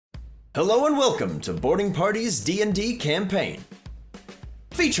Hello and welcome to Boarding Party's D&D campaign.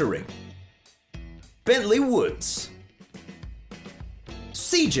 Featuring Bentley Woods,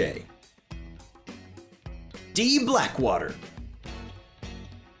 CJ, D. Blackwater,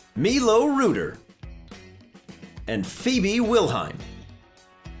 Milo Reuter, and Phoebe Wilheim.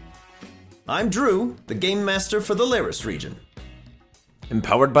 I'm Drew, the Game Master for the Laris region.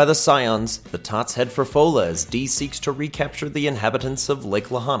 Empowered by the Scions, the Tots head for Fola as D seeks to recapture the inhabitants of Lake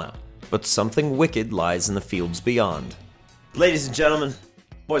Lahana. But something wicked lies in the fields beyond. Ladies and gentlemen,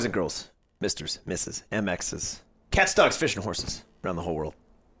 boys and girls, misters, misses, MXs, cats, dogs, fish, and horses around the whole world.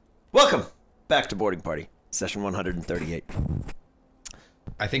 Welcome back to Boarding Party, session 138.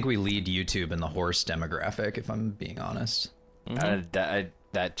 I think we lead YouTube in the horse demographic, if I'm being honest.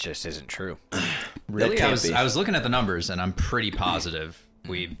 That just isn't true. Really? I was looking at the numbers, and I'm pretty positive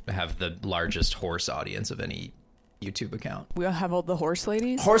we have the largest horse audience of any YouTube account. We all have all the horse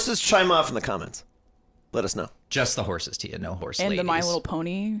ladies? Horses, chime off in the comments. Let us know. Just the horses, Tia, no horse and ladies. the My Little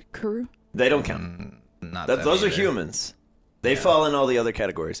Pony crew? They don't count. Not those are either. humans. They fall in all the other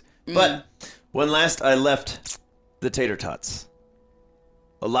categories. But when last I left the Tater Tots,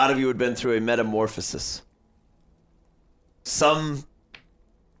 a lot of you had been through a metamorphosis. Some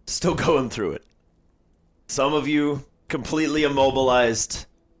still going through it. Some of you completely immobilized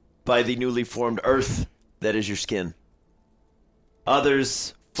by the newly formed earth that is your skin.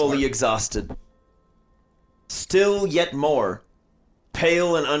 Others fully exhausted. Still yet more,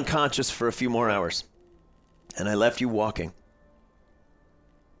 pale and unconscious for a few more hours. And I left you walking.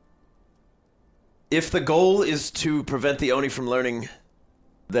 If the goal is to prevent the Oni from learning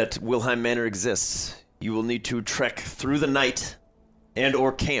that Wilheim Manor exists, you will need to trek through the night and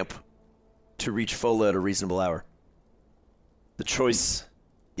or camp to reach Fola at a reasonable hour. The choice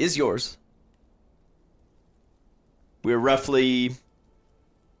is yours. We're roughly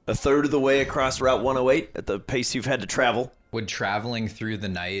a third of the way across Route 108 at the pace you've had to travel. Would traveling through the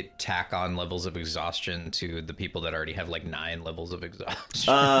night tack on levels of exhaustion to the people that already have like 9 levels of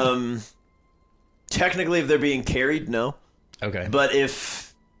exhaustion? Technically, if they're being carried, no. Okay. But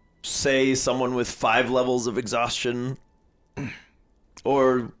if, say, someone with 5 levels of exhaustion,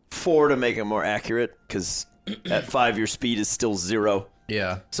 or 4 to make it more accurate, because at 5 your speed is still 0.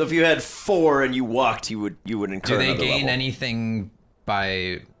 Yeah. So if you had 4 and you walked, you would incur Do they another gain level. anything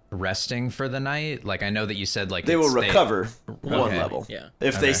by resting for the night? Like, I know that you said like They will recover one Okay. level. Yeah.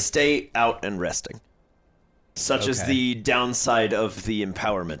 If Okay. they stay out and resting. Such as Okay. the downside of the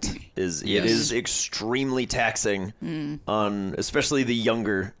empowerment is Yes. it is extremely taxing on especially the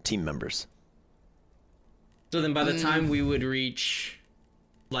younger team members. So then by the time we would reach,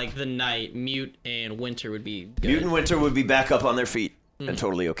 like, the night, Mute and Winter would be good. Mute and Winter would be back up on their feet and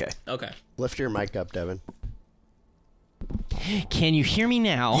totally okay. Okay. Lift your mic up, Devin. Can you hear me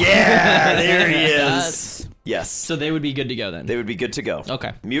now? Yeah, there he is. Yes. Yes. So they would be good to go then? They would be good to go.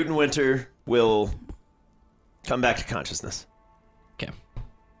 Okay. Mute and Winter will come back to consciousness. Okay.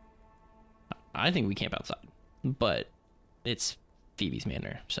 I think we camp outside, but it's Phoebe's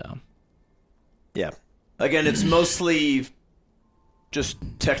manor, so... Yeah. Again, it's mostly just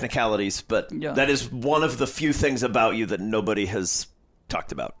technicalities, but Yeah. that is one of the few things about you that nobody has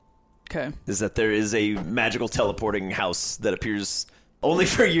talked about. Okay. Is that there is a magical teleporting house that appears only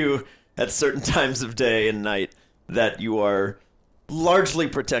for you at certain times of day and night that you are largely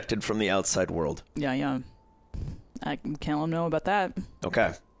protected from the outside world. Yeah. I can't let them know about that.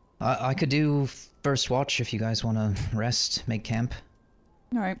 Okay. I could do first watch if you guys want to rest, make camp.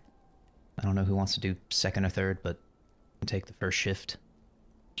 All right. I don't know who wants to do second or third, but take the first shift.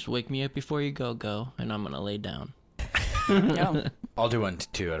 Just wake me up before you go, and I'm gonna lay down. Yeah. I'll do 1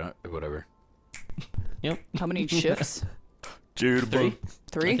 too. I don't. Whatever. Yep. How many shifts? Dude, 3.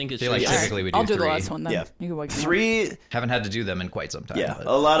 3? I think it's I feel like three. typically we do I'll do 3. the last one then. Yeah. You can wake me up. 3. Haven't had to do them in quite some time. Yeah, but-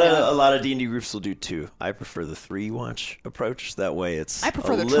 a lot of D&D groups will do 2. I prefer the 3 watch approach. That way, it's I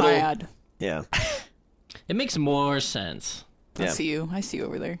prefer a the little, triad. Yeah, It makes more sense. I yeah. see you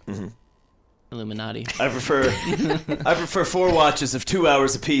over there. Illuminati. I prefer 4 watches of 2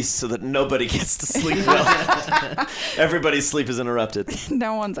 hours apiece so that nobody gets to sleep well. Everybody's sleep is interrupted.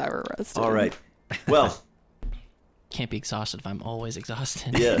 No one's ever rested. All right. Well, Can't be exhausted if I'm always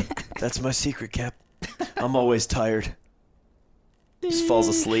exhausted. yeah, that's my secret, Cap. I'm always tired. Just falls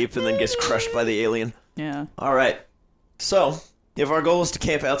asleep and then gets crushed by the alien. Yeah. All right. So, if our goal is to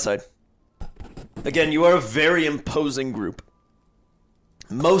camp outside, again, you are a very imposing group.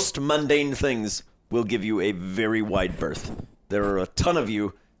 Most mundane things will give you a very wide berth. There are a ton of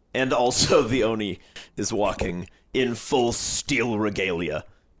you, and also the Oni is walking in full steel regalia.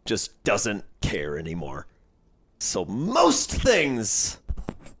 Just doesn't care anymore. So most things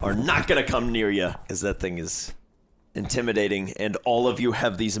are not going to come near you, because that thing is intimidating, and all of you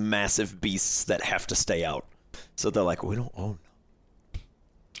have these massive beasts that have to stay out. So they're like, we don't own.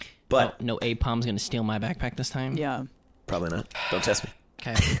 But no APOM's gonna steal my backpack this time. Yeah. probably not. Don't test me.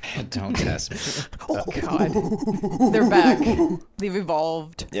 Okay. Don't test me. God. They're back. They've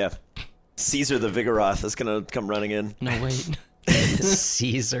evolved. Yeah. Caesar the Vigoroth is going to come running in. No, wait.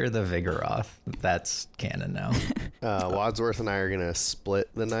 Caesar the Vigoroth. That's canon now. Wadsworth and I are going to split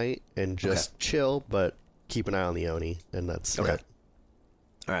the night and just chill, but keep an eye on the Oni, and that's Okay. it.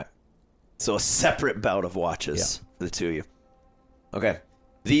 All right. So a separate bout of watches for the two of you. Okay.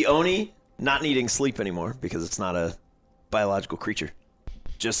 The Oni, not needing sleep anymore because it's not a biological creature,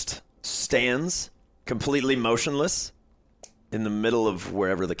 just stands completely motionless in the middle of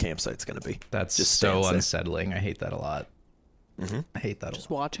wherever the campsite's going to be. That's Just so stands there. unsettling. I hate that a lot. I hate that Just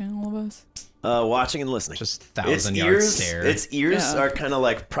a lot. watching all of us. Watching and listening. Just Its 1,000 yard ears, stare. its ears Yeah. are kind of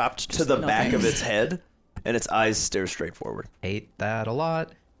like propped to the no back of thanks. its head, and its eyes stare straight forward. Hate that a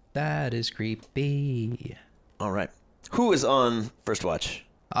lot. That is creepy. All right. Who is on first watch?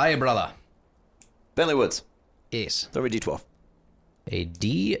 Aye, brother. Bentley Woods. Yes. Throw me D12. A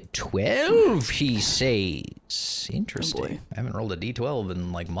D12, he says. Interesting. Oh, boy. I haven't rolled a D12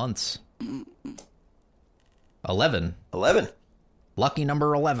 in like months. 11. 11. Lucky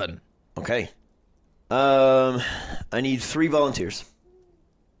number 11. Okay. I need 3 volunteers.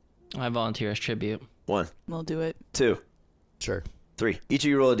 I volunteer as tribute. 1, We'll do it. 2, Sure. 3. Each of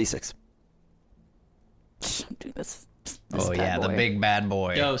you roll a D6. Dude, this Oh, bad yeah, the boy. big bad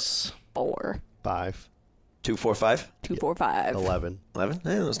boy. Dose. 4. 5, 2, 4, 5. 2, 4, 5. 11. 11.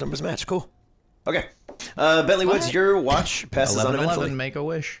 Hey, those numbers match. Cool. Okay. Bentley Woods, your watch passes 11, uneventfully. 11, make a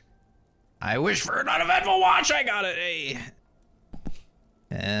wish. I wish for an uneventful watch. I got it. Hey.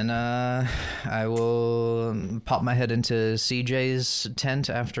 And I will pop my head into CJ's tent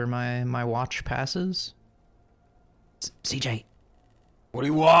after my watch passes. CJ, What do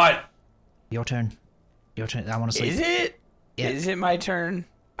you want? your turn. Your turn. I want to sleep. Is it? Yeah. Is it my turn?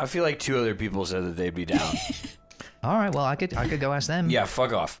 I feel like 2 other people said that they'd be down. All right. Well, I could go ask them. Yeah,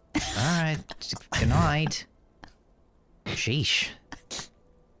 fuck off. All right. Good night. Sheesh.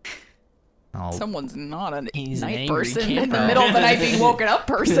 Oh, Someone's not a He's an night angry person in the camper. middle of the night being woken up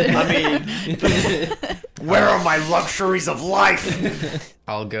person. I mean, Where are my luxuries of life?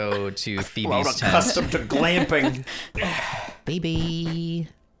 I'll go to well, Phoebe's tent. accustomed to glamping. Baby.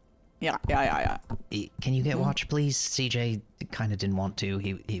 yeah. Can you get watch, please? CJ kind of didn't want to.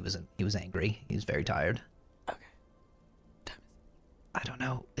 He was angry. He was very tired. Okay. I don't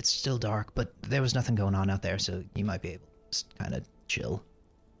know. It's still dark, but there was nothing going on out there, so you might be able to just kind of chill.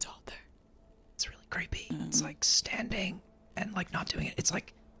 It's all there. It's really creepy. It's like standing and like not doing it. It's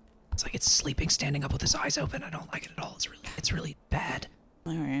like it's sleeping, standing up with his eyes open. I don't like it at all. It's really bad.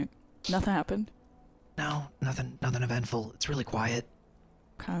 All right. Nothing happened. No, nothing eventful. It's really quiet,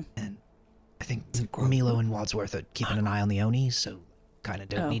 Okay. and I think Milo and Wadsworth are keeping an eye on the Onis, so kind of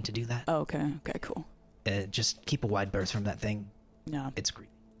don't Oh. need to do that. Oh, okay. Okay, cool. Just keep a wide berth from that thing. Yeah. It's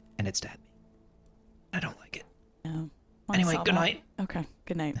creepy, and it stabbed me. I don't like it. Yeah. Anyway, Saw good that. night. Okay.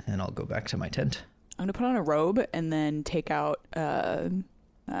 Good night. And I'll go back to my tent. I'm gonna put on a robe and then take out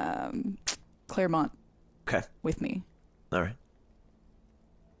Claremont Okay. with me. All right.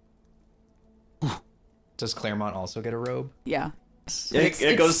 Does Claremont also get a robe? Yeah.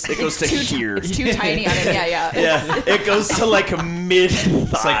 It goes to here. It's too tiny on it. Yeah, yeah. Yeah, it goes to like a mid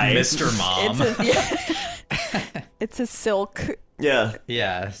thigh. It's like Mr. Mom. It's a silk. Yeah.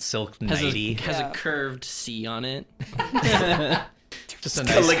 Yeah, silk Has, nighty. has Yeah. a curved C on it. Just a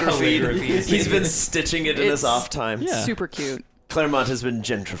nice Calligraphy. He's been stitching it in his It's- off time. Yeah. Super cute. Claremont has been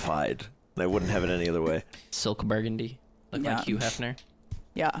gentrified. I wouldn't have it any other way. Silk burgundy. Look Yeah. like Hugh Hefner.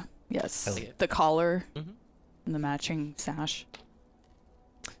 Yeah. Yes. Hell yeah. The collar Mhm. and the matching sash.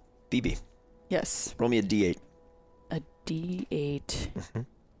 Phoebe, Yes. roll me a D8. A D8. Mm-hmm.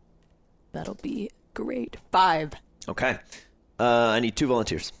 That'll be great. 5. Okay. I need 2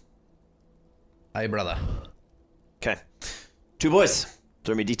 volunteers. Hi, brother. Okay. 2 boys.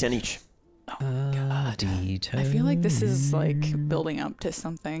 Throw me D10 each. D10. I feel like this is like building up to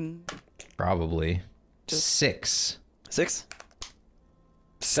something. Probably. Just- 6. 6.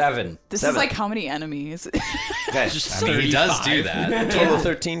 7. This 7. is like how many enemies? Okay. I mean, he does do that. Total of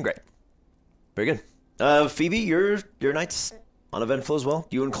 13. Great. Very good. Phoebe, your night's uneventful as well.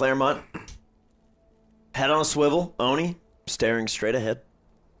 You and Claremont. Head on a swivel. Oni, staring straight ahead.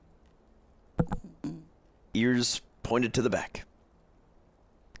 Ears pointed to the back.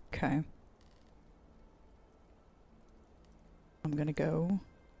 Okay. I'm gonna go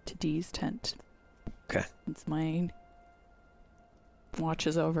to Dee's tent. Okay. It's my Watch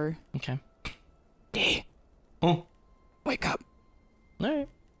is over. Okay. D, Oh. wake up. All right.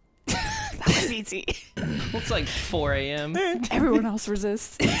 That was easy. Well, it's like 4 a.m. Everyone else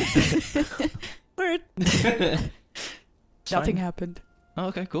resists. Nothing happened. Oh,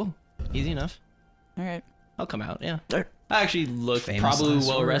 okay, cool. Easy enough. All right. I'll come out. Yeah. Alright. I actually look Famous probably last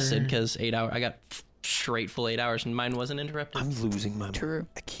well rested word. because 8 hours. I got straight full 8 hours and mine wasn't interrupted. I'm losing my mind. True.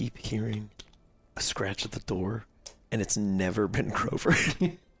 I keep hearing a scratch at the door, and it's never been Grover.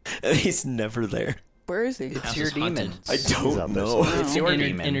 And he's never there. Where is he? It's House your is haunted. demons. I don't out there know. somewhere. It's your inner,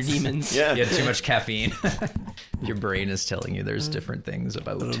 demons. inner demons. Yeah. You had too much caffeine. Your brain is telling you there's different things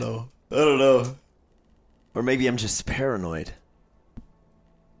about. I don't know. Or maybe I'm just paranoid.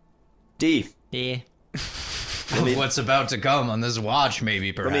 D. Yeah. Of what's about to come on this watch, maybe, me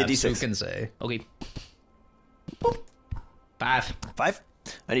a perhaps. Who D6. can say? Okay. 5. 5.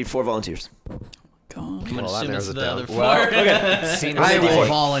 I need 4 volunteers. God. I'm gonna Well, that assume it's narrows it the down. other 4. Well, seen I as will a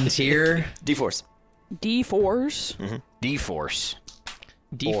volunteer. D4s. D4s. D-Force.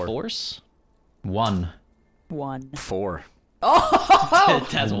 D force. 1. 1. 4.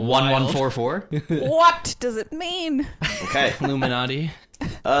 That's 1144. What does it mean? Okay. Illuminati.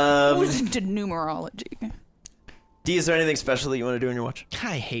 Who's into numerology? D, is there anything special that you want to do on your watch?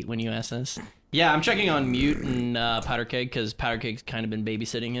 I hate when you ask this. Yeah, I'm checking on Mute and Powder Keg because Powder Keg's kind of been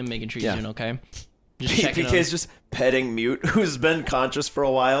babysitting him, making sure he's Yeah. doing okay. Just checking on. PK's just petting Mute, who's been conscious for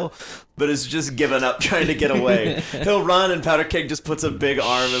a while, but is just given up trying to get away. He'll run, and Powder Keg just puts a big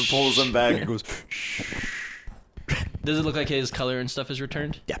arm and pulls him back and goes, Does it look like his color and stuff is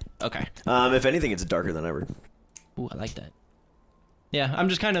returned? yeah. Okay. If anything, it's darker than ever. Ooh, I like that. Yeah,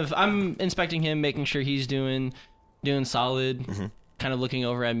 I'm inspecting him, making sure he's doing solid. Kind of looking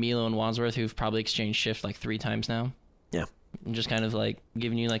over at Milo and Wadsworth, who've probably exchanged shift like 3 times now. Yeah. And just kind of like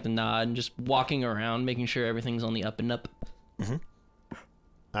giving you like the nod and just walking around, making sure everything's on the up and up.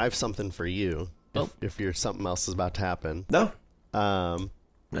 I have something for you. Oh. If you're something else is about to happen. No? Um,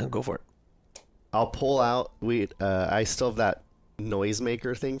 No, go for it. I'll pull out. I still have that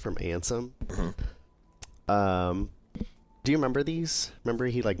noisemaker thing from Ansem. Do you remember these? Remember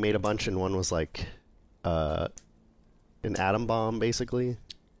he like made a bunch and one was like, an atom bomb basically.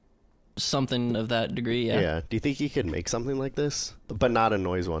 Something of that degree, yeah. Do you think you could make something like this, but not a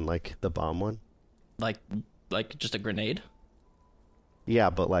noise one, like the bomb one? Like just a grenade. Yeah,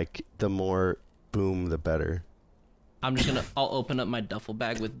 but like the more boom, the better. I'll open up my duffel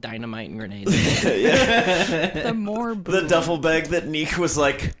bag with dynamite and grenades. The more The boom. duffel bag that Neek was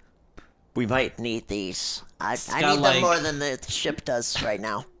like, We might need these. I got, need like- them more than the ship does right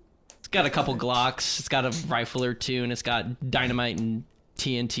now. It's got a couple Glocks. It's got a rifle or 2, and it's got dynamite and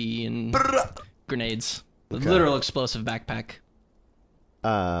TNT and grenades. A literal explosive backpack.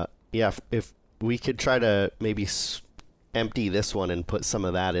 Yeah, if we could try to maybe empty this one and put some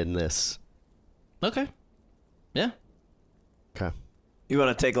of that in this. Okay. Yeah. Okay. you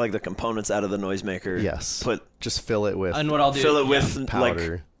want to take like the components out of the noisemaker. Yes. Put Just fill it with And what I'll do, fill it with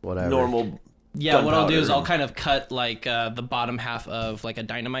powder, like whatever. normal. yeah, what I'll do is gunpowder. I'll kind of cut like the bottom half of like a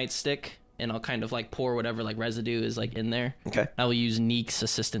dynamite stick, and I'll kind of like pour whatever like residue is like in there. Okay. I will use Neek's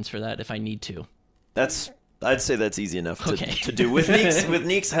assistance for that if I need to. I'd say that's easy enough to, Okay. to do with Neek's with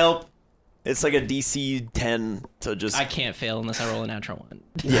Neek's help. It's like a DC 10 to just I can't fail unless I roll a natural one.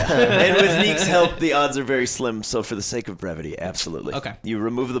 yeah. And with Neek's help, the odds are very slim. So for the sake of brevity, absolutely. Okay. You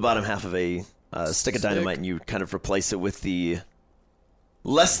remove the bottom half of a stick of dynamite and you kind of replace it with the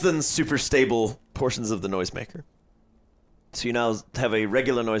less than super stable portions of the noisemaker. So you now have a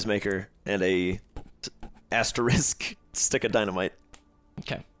regular noisemaker and a asterisk stick of dynamite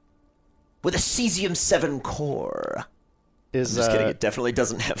Okay. with a cesium-7 core. Is Just kidding. It definitely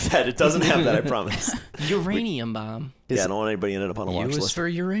doesn't have that. It doesn't have that, I promise. Uranium bomb. Yeah, I don't want anybody ended up on a watch Use list. for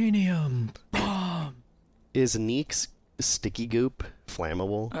uranium. is Neek's sticky goop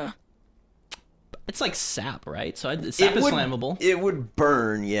flammable? It's like sap, right? So sap is flammable. It would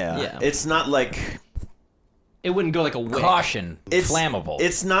burn, yeah. Yeah. It's not like It wouldn't go like a wick. Caution, it's flammable.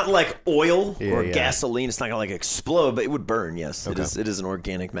 It's not like oil or yeah. gasoline. It's not gonna like explode, but it would burn. Yes, Okay. It is an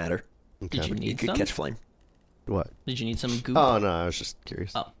organic matter. Did you It need could some? catch flame. What? Did you need some goop? Oh no, I was just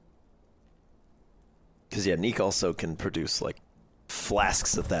curious. Oh. Because yeah, Neek also can produce like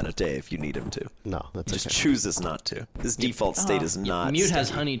flasks of that a day if you need him to. No, that's He just okay. chooses not to. His default state is not. Mute has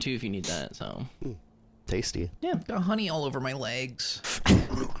sticky. honey too if you need that. So Tasty. yeah, Got honey all over my legs.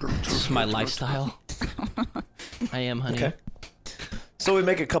 it's my lifestyle. I am honey. Okay. So we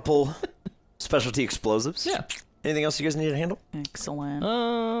make a couple specialty explosives. Yeah. Anything else you guys need to handle?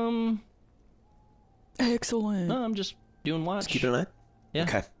 Excellent. Excellent. No, I'm just doing watch. Just keeping an eye. Yeah.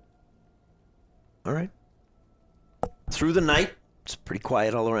 Okay. All right. Through the night, It's pretty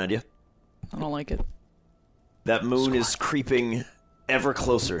quiet all around you. I don't like it. That moon is creeping ever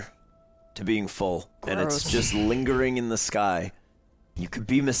closer to being full, and it's Gross. just lingering in the sky. You could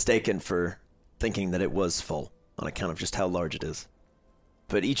be mistaken for thinking that it was full on account of just how large it is.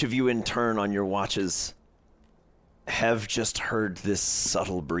 But each of you in turn on your watches have just heard this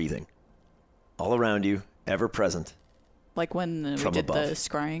subtle breathing. All around you, ever present. Like when we From did above. the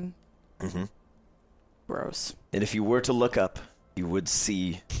scrying. Mm-hmm. Gross. And if you were to look up, you would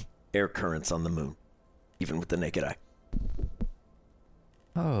see air currents on the moon, even with the naked eye.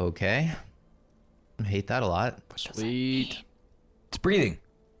 Oh, okay. I hate that a lot. Sweet. It's breathing.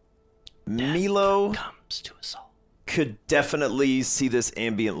 Milo Comes to us all. could definitely see this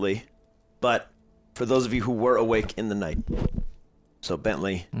ambiently, but for those of you who were awake in the night, so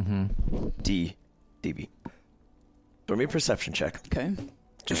Bentley, D, DB, throw me a perception check, Okay.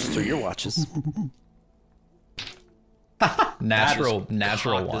 just through your watches. Natural Cocked as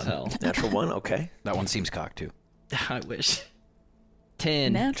one. hell. Natural one, okay. That one seems cocked too. I wish.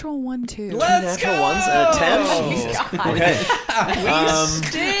 10. Natural 1, 2. Two natural ones and a 10. Oh, God. Okay.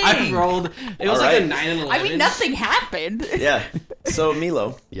 I rolled. It was All like a right. 9 and 11. I mean, nothing happened. Yeah. So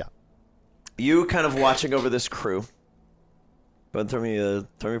Milo, Yeah. you kind of watching over this crew. Go ahead and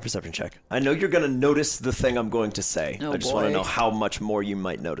throw me a perception check. I know you're going to notice the thing I'm going to say. Oh, I just want to boy. know how much more you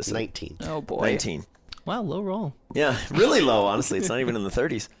might notice it. 19. Oh, boy. 19. Wow, low roll. Yeah, really low, honestly. It's not even in the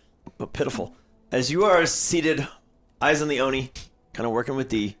 30s, but pitiful. As you are seated, eyes on the Oni, kind of working with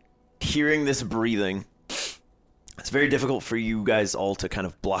D, hearing this breathing, it's very difficult for you guys all to kind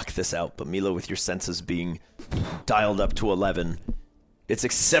of block this out, but Milo, with your senses being dialed up to 11, it's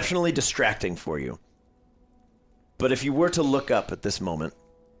exceptionally distracting for you. But if you were to look up at this moment,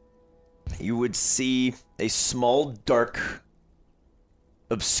 you would see a small, dark,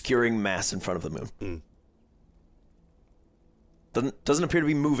 obscuring mass in front of the moon. Doesn't appear to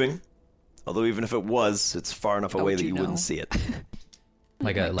be moving, although even if it was, it's far enough away would that you you know? wouldn't see it.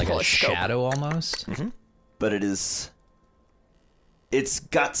 Like a Telescope. shadow almost. But it's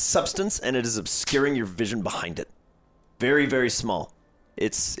got substance, and it is obscuring your vision behind it. Very, very small.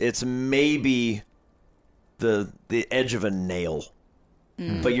 It's maybe the edge of a nail,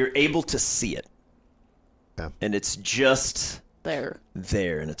 but you're able to see it. Yeah. And it's just There.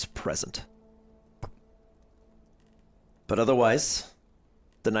 there, and it's present. But otherwise,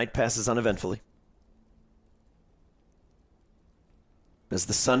 the night passes uneventfully. As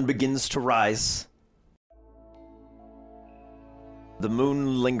the sun begins to rise, the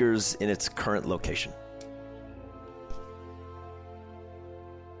moon lingers in its current location.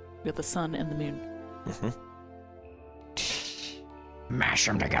 We got the sun and the moon. Mash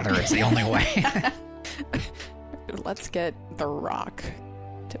them together. It's the only way. Let's get the rock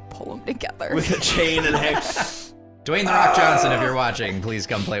to pull them together. With a chain and hang. Dwayne the Rock Johnson, if you're watching, please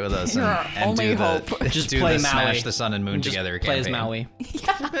come play with us You're our and only do the hope. Just do play the Maui. Smash the Sun and Moon Just together play as campaign. Maui.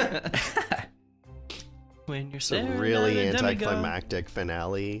 When you're It's a staring really at a demigod. anticlimactic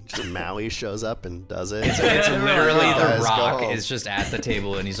finale. Just Maui shows up and does it. It's literally You The guys go Rock home. is just at the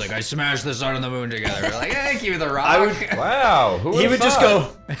table and he's like, I smashed the sun and the moon together. We're like, thank you, The Rock. I would. Wow. He would just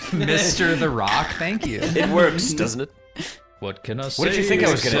go. Mr. The Rock, thank you. It works, doesn't it? What can I say? What did you think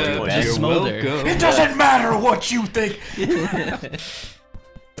I was gonna do, except Ben? you're Smolder. welcome? It doesn't matter what you think.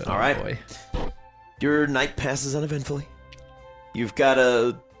 All right. Boy. Your night passes uneventfully. You've got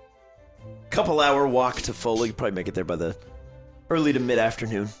a couple-hour walk to Fola. You probably make it there by the early to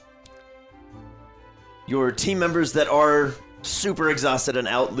mid-afternoon. Your team members that are super exhausted and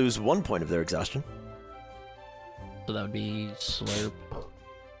out lose 1 point of their exhaustion. So that would be Slurp.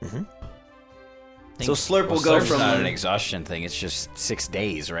 So Slurp will go Slurp's from... not an exhaustion thing. It's just 6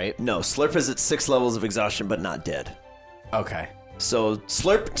 days, right? No, Slurp is at 6 levels of exhaustion, but not dead. Okay. So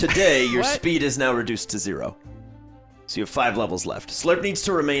Slurp, today, your What? speed is now reduced to 0. So you have 5 levels left. Slurp needs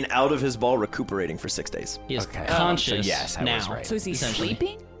to remain out of his ball, recuperating for 6 days. He is Okay. conscious So yes, I now. was right. So is he essentially.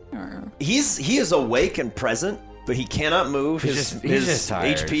 sleeping? Or He is awake and present, but he cannot move. He's His just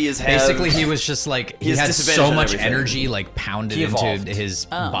tired. HP is halved. Basically, he was just like, he has had disadvantage so on much everything. energy like pounded He into evolved. his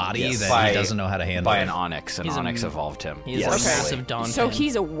body Yes. that By- he doesn't know how to handle By it. an Onyx, and He's a- Onyx evolved him. He is Yes. a Okay. massive Dawn so Pen.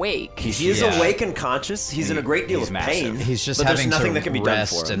 he's awake. He is Yeah. awake and conscious. He's in a great deal He's of massive. pain. He's just but there's having nothing to that can be done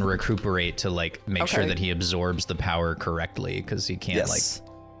rest for him. and recuperate to like make sure Okay. that he absorbs the power correctly because he can't Yes.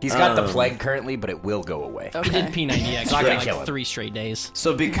 He's got the plague currently, but it will go away. He did Okay. P90X not for gonna kill like him. 3 straight days.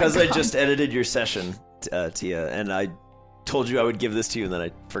 So because I just edited your session, Tia, and I told you I would give this to you, and then I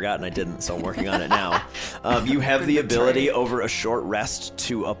forgot and I didn't, so I'm working on it now. You have the ability over a short rest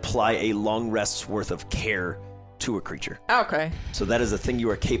to apply a long rest's worth of care to a creature. Okay. So that is a thing you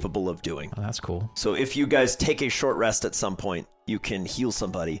are capable of doing. Oh, that's cool. So if you guys take a short rest at some point, you can heal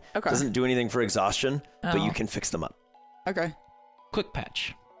somebody. Okay. Doesn't do anything for exhaustion, but Oh. you can fix them up. Okay. Quick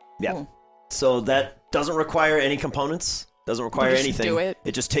patch. Yeah. Cool. So that doesn't require any components. Doesn't require just anything. do it.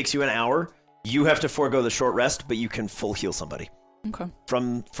 It just takes you an hour. You have to forego the short rest, but you can full heal somebody. Okay.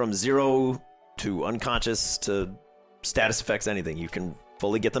 From 0 to unconscious to status effects, anything. You can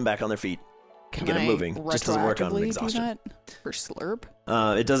fully get them back on their feet. Can get I him moving. Just doesn't work on retroactively exhaustion. do that for slurp?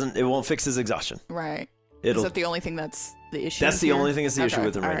 It won't fix his exhaustion. Right. It'll Is that the only thing that's the issue? That's the here? only thing that's the issue Okay.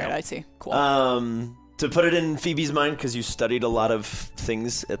 with him right All now. I see. Cool. To put it in Phoebe's mind, because you studied a lot of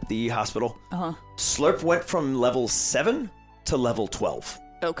things at the hospital, Uh-huh. Slurp went from level 7 to level 12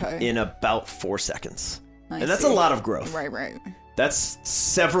 Okay. in about 4 seconds. I And that's see. a lot of growth. Right. That's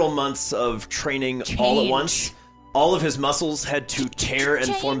several months of training all at Change. once. All of his muscles had to tear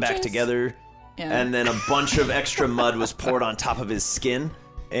and form back Changes. together, Yeah. and then a bunch of extra mud was poured on top of his skin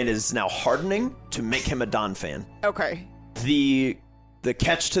and is now hardening to make him a Don fan. Okay. The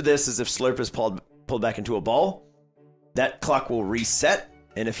catch to this is if Slurp is pulled back into a ball, that clock will reset,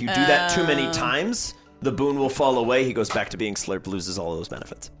 and if you do that too many times, the boon will fall away. He goes back to being Slurp, loses all of those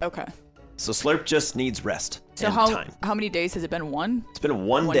benefits. Okay. So Slurp just needs rest So and how time. how many days has it been? One. It's been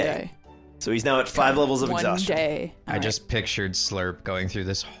one day. So he's now at 5 levels of One exhaustion. day. I just pictured Slurp going through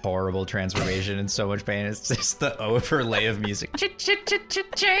this horrible transformation in so much pain. It's just the overlay of music.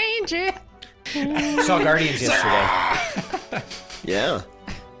 Change it. Saw Guardians yesterday. Yeah.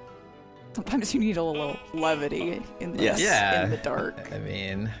 Sometimes you need a little levity in this, Yes. in the dark. I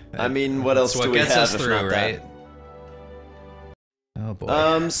mean, what else that's do what we gets have us if through, not that? right? Oh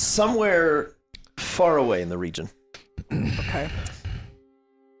boy. Somewhere far away in the region, Okay.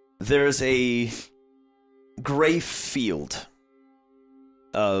 there's a gray field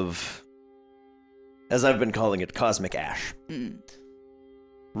of, as I've been calling it, cosmic ash.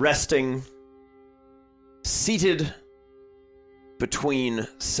 Resting, seated between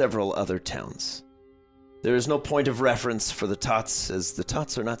several other towns. There is no point of reference for the Tots, as the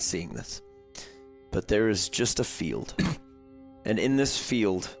Tots are not seeing this. But there is just a field. And in this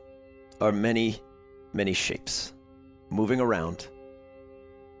field are many, many shapes, moving around,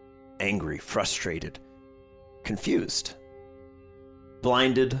 angry, frustrated, confused,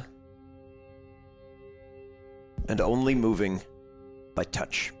 blinded, and only moving by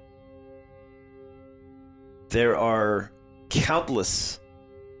touch. There are countless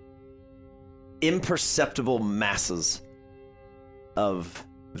imperceptible masses of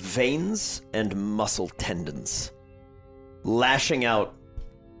veins and muscle tendons lashing out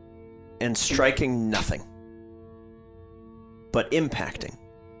and striking nothing, but impacting.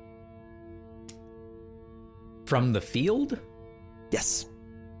 From the field? Yes.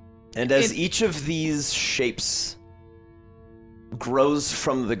 And as each of these shapes grows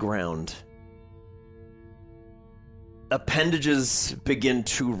from the ground, appendages begin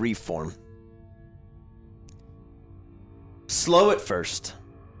to reform. Slow at first,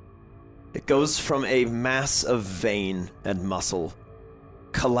 it goes from a mass of vein and muscle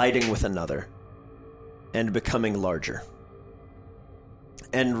colliding with another and becoming larger,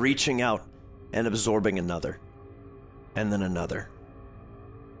 and reaching out and absorbing another, and then another.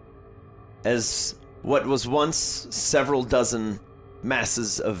 As what was once several dozen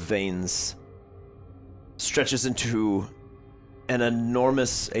masses of veins stretches into an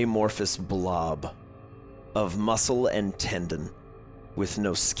enormous amorphous blob of muscle and tendon with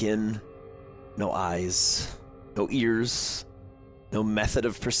no skin, no eyes, no ears, no method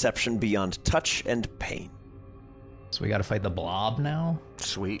of perception beyond touch and pain. So we gotta fight the blob now?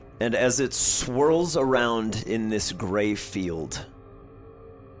 Sweet. And as it swirls around in this gray field,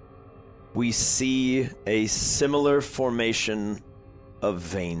 we see a similar formation of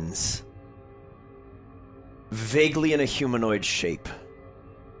veins, vaguely in a humanoid shape,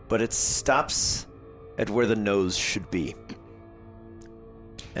 but it stops at where the nose should be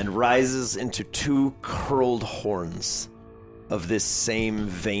and rises into two curled horns of this same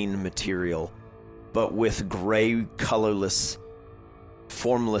vein material, but with gray, colorless,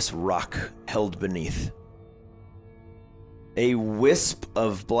 formless rock held beneath. A wisp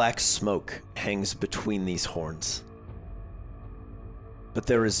of black smoke hangs between these horns, but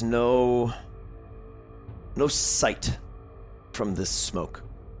there is no sight from this smoke.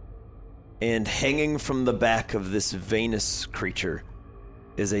 And hanging from the back of this veinous creature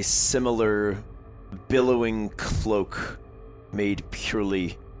is a similar billowing cloak made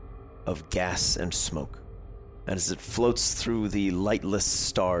purely of gas and smoke. And as it floats through the lightless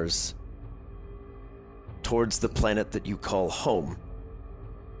stars towards the planet that you call home,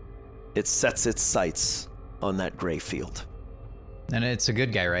 it sets its sights on that gray field. And it's a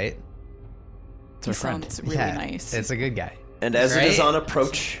good guy, right? He sounds really Yeah, nice. It's a good guy. And as it is Right? on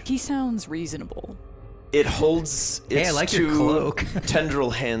approach, He sounds reasonable. it holds its I like your two cloak. tendril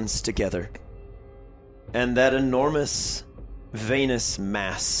hands together. And that enormous, veinous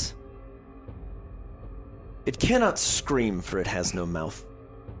mass, it cannot scream, for it has no mouth,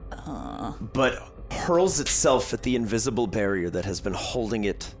 but hurls itself at the invisible barrier that has been holding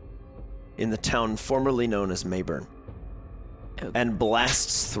it in the town formerly known as Mayburn, and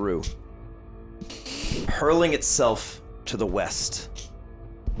blasts through, hurling itself to the west,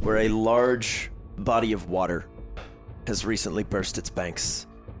 where a large body of water has recently burst its banks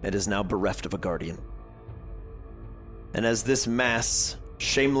and is now bereft of a guardian. And as this mass,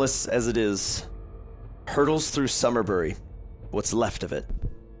 shameless as it is, hurtles through Summerbury, what's left of it,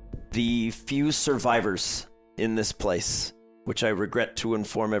 the few survivors in this place, which I regret to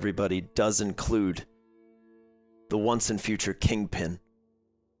inform everybody does include the once and future Kingpin.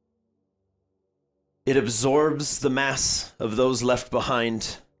 It absorbs the mass of those left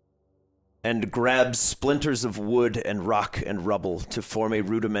behind and grabs splinters of wood and rock and rubble to form a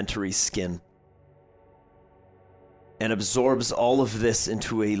rudimentary skin, and absorbs all of this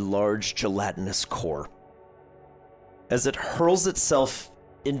into a large gelatinous core. As it hurls itself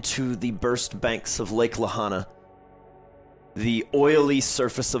into the burst banks of Lake Lahana, the oily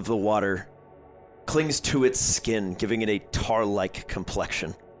surface of the water clings to its skin, giving it a tar-like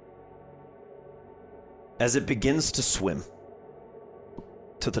complexion. As it begins to swim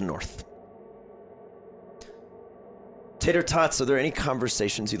to the north. Tater Tots, are there any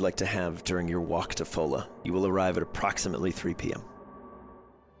conversations you'd like to have during your walk to Fola? You will arrive at approximately 3 p.m.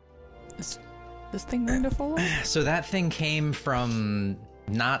 Is this thing going to follow? So that thing came from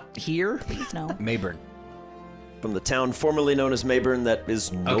not here? Please no. Mayburn. From the town formerly known as Mayburn that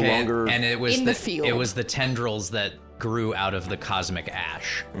is no longer... And it was In the field. It was the tendrils that grew out of the cosmic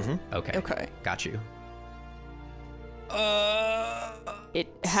ash. Mm-hmm. Okay. Okay. Got you. It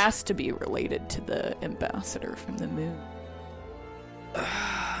has to be related to the ambassador from the moon.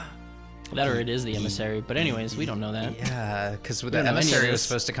 That or it is the emissary. But anyways, we don't know that. Yeah, because don't the know any of emissary was this.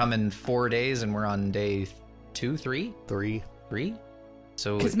 supposed to come in 4 days, and we're on day 2, 3? 3. 3?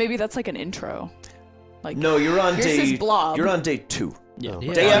 So Because maybe that's like an intro. Like, No, you're on here's day... his blob. You're on day 2. Yeah.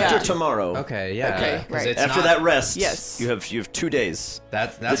 Yeah. Day after Yeah. tomorrow. okay, yeah. Okay, 'cause right. it's After not- that rest, Yes. you have 2 days.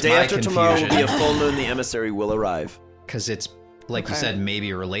 that's The day my after tomorrow will be a confusion. full moon. The emissary will arrive. Because it's, like you Okay. said,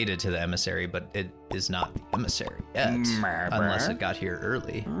 maybe related to the emissary, but it is not the emissary yet. Unless it got here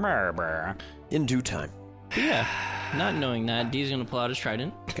early. In due time. But yeah. Not knowing that, D's gonna pull out his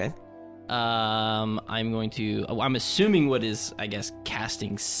trident. Okay. I'm going to. I'm assuming what is, I guess,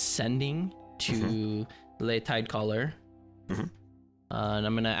 casting sending to lay Tidecaller. Mhm. And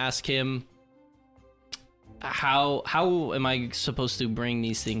I'm gonna ask him, how am I supposed to bring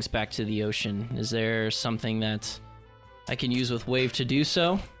these things back to the ocean? Is there something that I can use with Wave to do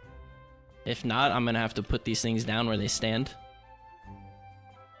so? If not, I'm gonna have to put these things down where they stand.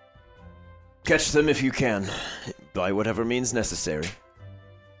 Catch them if you can, by whatever means necessary.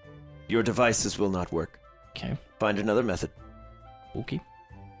 Your devices will not work. Okay. Find another method. Okay.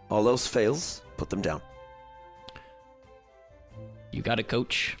 All else fails, put them down. You got it,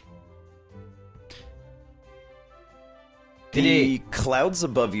 coach. The clouds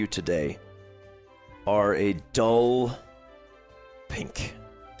above you today are a dull pink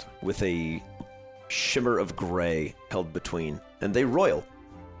with a shimmer of gray held between, and they roil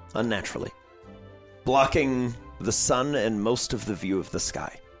unnaturally, blocking the sun and most of the view of the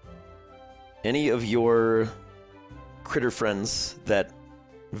sky. Any of your critter friends that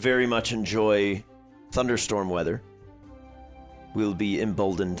very much enjoy thunderstorm weather will be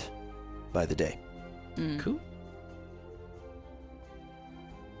emboldened by the day. Cool.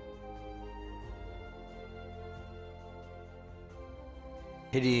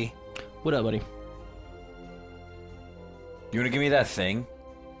 Hey, D, What up, buddy? you want to give me that thing?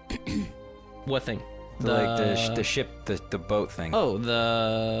 What thing? The ship, the boat thing. Oh,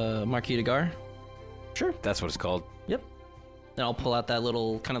 the Marquis de Gar? Sure. That's what it's called. Yep. Then I'll pull out that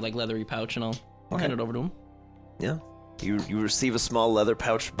little kind of like leathery pouch and I'll hand it over to him. Yeah. You receive a small leather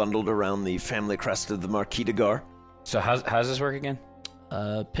pouch bundled around the family crest of the Marquis de Gar. So how's this work again?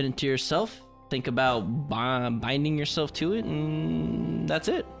 Pin it to yourself. Think about binding yourself to it, and that's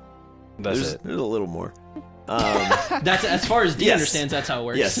it. There's a little more. That's as far as D Yes. understands. That's how it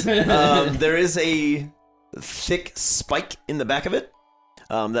works. Yes. There is a thick spike in the back of it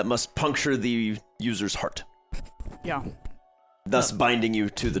that must puncture the user's heart, Yeah. thus binding you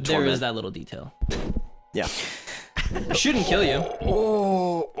to the There torment. is that little detail. Yeah. It shouldn't kill you.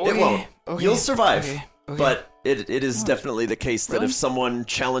 Oh, It won't. You'll survive. okay. But it is definitely the case that Really? if someone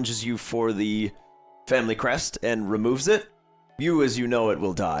challenges you for the family crest and removes it, You, as you know it,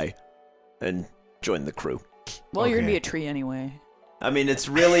 will die and join the crew. Well, you're gonna Okay. be a tree anyway. I mean, it's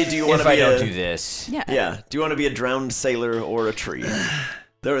really, do you want If to I be don't do this. Yeah. Yeah, do you want to be a drowned sailor or a tree?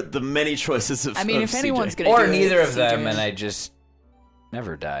 There are the many choices of I mean, of if CJ. anyone's gonna Or do neither it, of them, CJ. and I just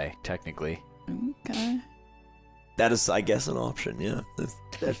never die, technically. Okay. That is, I guess, an option, yeah.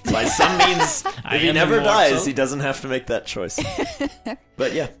 If by some means, I if he am never immortal. dies, he doesn't have to make that choice.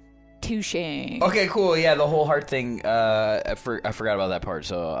 But yeah. Touche. Okay, cool. Yeah, the whole heart thing, I forgot about that part,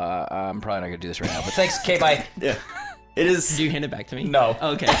 so I'm probably not going to do this right now. But thanks. Okay, bye. Yeah. It is. Do you hand it back to me? No.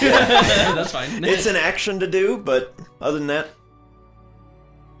 Okay. That's fine. It's an action to do, but other than that,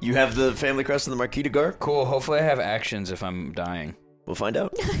 you have the family crest and the Marquis de Gar. Cool. Hopefully I have actions if I'm dying. We'll find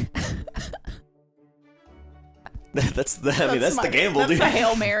out. That's the gamble, That's dude. the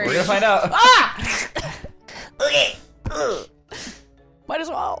Hail Mary. We're going to find out. Okay. Might as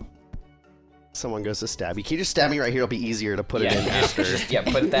well. Someone goes to stab you. Can you just stab me right here? It'll be easier to put it in after. Yeah,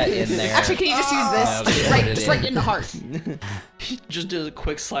 put that in there. Actually, can you just use this? I'll Just just right, put it just in. right in the heart. Just do a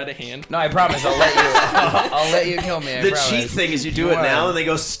quick sleight of hand. No, I promise. I'll let you. I'll let you kill me. I The promise. cheat thing is you do it Wow. now, and they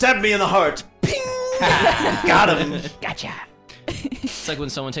go, stab me in the heart. Ping! Got him. Gotcha. It's like when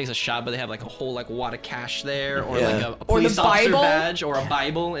someone takes a shot, but they have like a whole like wad of cash there, or Yeah. like a Or the police officer Bible. badge, or a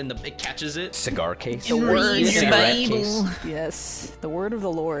Bible, and it catches it. Cigar case. The word, Read your Bible. Yes, the word of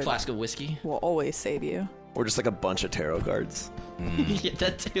the Lord Flask of whiskey. will always save you. Or just like a bunch of tarot cards. Yeah,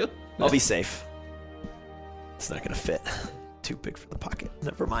 that too. I'll be safe. It's not gonna fit. Too big for the pocket.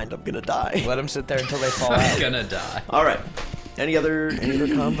 Never mind, I'm gonna die. Let them sit there until they fall out. Gonna die. All right. Any other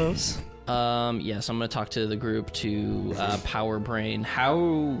combos? Yes, I'm gonna talk to the group to Power Brain.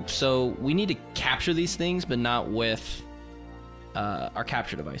 So we need to capture these things, but not with our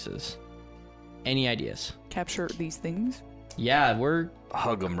capture devices. Any ideas? Capture these things. Yeah, we're.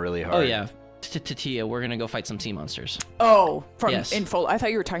 Hug them really hard. Oh yeah, Tia, we're gonna go fight some sea monsters. Oh, from Yes. in full. I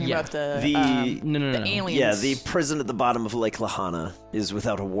thought you were talking Yeah. about the No. the aliens. Yeah, the prison at the bottom of Lake Lahana is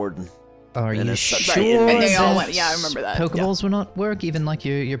without a warden. Are And you it's- sure? right, and they all that went- yeah, I remember that. Pokeballs will not work, even like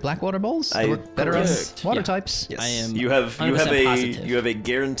your Blackwater balls. They I- work better on correct. water Yeah. types. Yes. I am You have 100% positive. you have a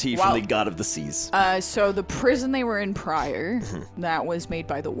guarantee Wow. from the god of the seas. So the prison they were in prior, that was made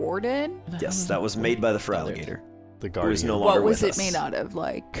by the warden. Yes, that was made by the Feraligator. The Who is guardian. no longer What was with it us. made out of?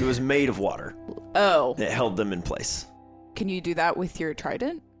 Like, It was made of water. oh, It held them in place. can you do that with your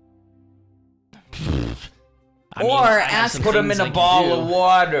trident? I mean, Or I have ask- some Put them things in I a can ball do. of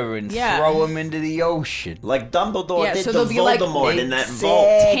water and Yeah. throw them into the ocean. Like Dumbledore Yeah, did so to they'll be like Voldemort in that vault.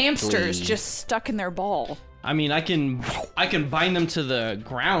 Hamsters just stuck in their ball. I mean, I can bind them to the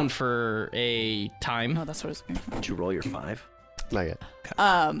ground for a time. Oh, that's what I was going Did you roll your 5? Not yet.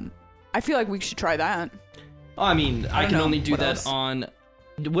 I feel like we should try that. Oh, I mean, I don't can know. only do What that else? on.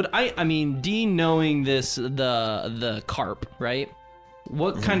 Would I mean, Dean knowing this, the carp, right?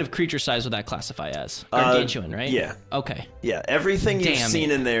 What kind of creature size would that classify as? Gargantuan, right? yeah. Okay. Yeah, everything you've Damn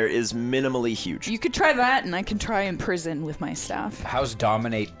seen it. in there is minimally huge. You could try that, and I can try imprison with my staff. How's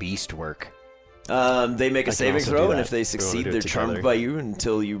Dominate Beast work? They make a I can saving also do throw, and that. if they We wanna succeed, do it they're together. charmed by you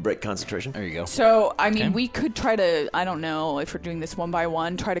until you break concentration. There you go. So, I mean, Okay. we could try to, I don't know if we're doing this one by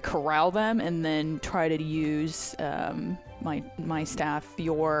one, try to corral them and then try to use my staff,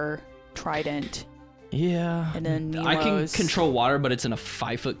 your trident, Yeah. and then I can Nemo's. control water, but it's in a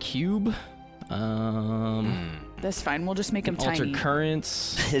 5-foot cube. That's fine. We'll just make them Alter tiny.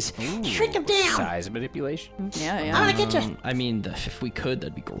 currents. Shrink him down. Size manipulation. Yeah, I'm yeah. gonna get you. I mean, if we could,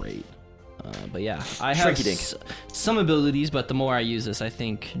 that'd be great. But yeah, I have Shrinky dink. some abilities, but the more I use this, I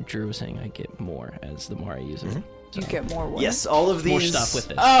think Drew was saying I get more as the more I use it. You get more what? Yes, all of these. More stuff with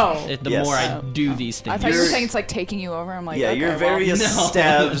it. Oh. The Yes. more I do these I things. thought you were You're- saying it's like taking you over. I'm like, Yeah, okay, your well, various No.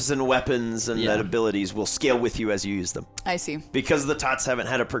 stabs and weapons and Yeah. abilities will scale with you as you use them. I see. Because the Tots haven't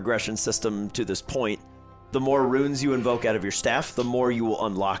had a progression system to this point, the more runes you invoke out of your staff, the more you will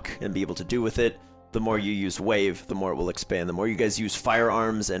unlock and be able to do with it. The more you use wave, the more it will expand. The more you guys use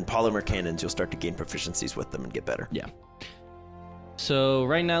firearms and polymer cannons, you'll start to gain proficiencies with them and get better. Yeah. So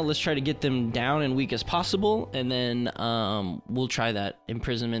right now, let's try to get them down and weak as possible, and then we'll try that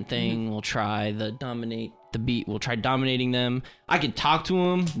imprisonment thing. We'll try the dominate the beat. We'll try dominating them. I can talk to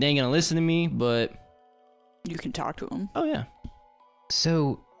them. They ain't gonna listen to me, but You can talk to him. oh yeah.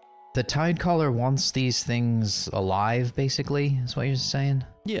 So, the Tidecaller wants these things alive, basically, is what you're saying?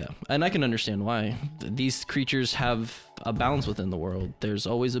 Yeah, and I can understand why. These creatures have a balance within the world. There's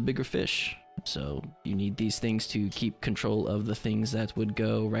always a bigger fish. So you need these things to keep control of the things that would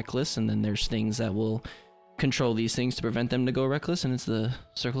go reckless, and then there's things that will control these things to prevent them to go reckless, and it's the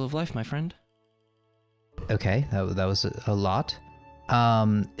circle of life, my friend. Okay, that was a lot.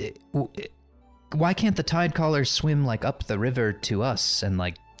 why can't the tide callers swim like up the river to us and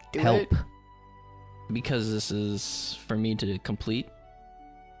like help? Because this is for me to complete.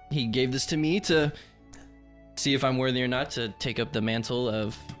 He gave this to me to see if I'm worthy or not to take up the mantle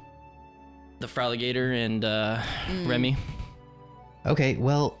of the Fraligator and Remy. Okay,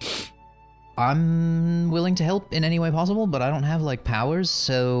 well, I'm willing to help in any way possible, but I don't have like powers,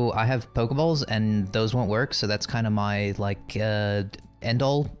 so I have Pokeballs and those won't work, so that's kind of my like end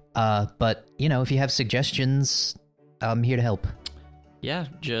all. But you know, if you have suggestions, I'm here to help. Yeah,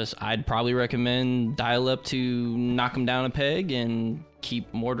 I'd probably recommend dial up to knock him down a peg and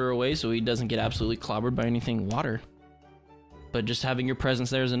keep Mortar away so he doesn't get absolutely clobbered by anything water. But just having your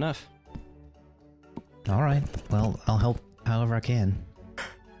presence there is enough. All right, well, I'll help however I can.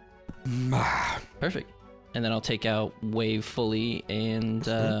 Perfect. And then I'll take out Wave fully and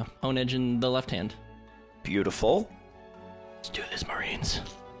Hone Edge in the left hand. Beautiful. Let's do this, Marines.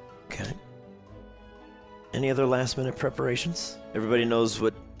 Okay. Any other last minute preparations? Everybody knows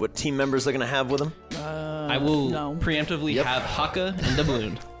what team members they're going to have with them? I will preemptively have Haka and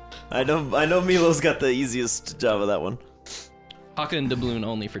Doubloon. I know Milo's got the easiest job of that one. Haka and Doubloon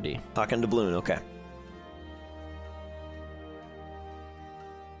only for D. Haka and Doubloon, okay.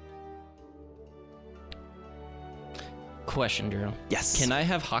 Question, Drew. Yes. Can I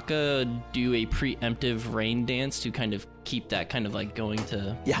have Haka do a preemptive rain dance to kind of keep that kind of like going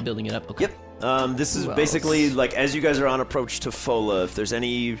to building it up? Okay. Yep. This is basically like as you guys are on approach to Fola, if there's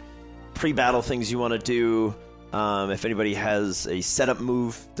any pre-battle things you want to do, if anybody has a setup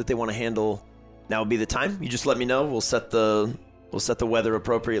move that they want to handle, now would be the time. You just let me know. We'll set the weather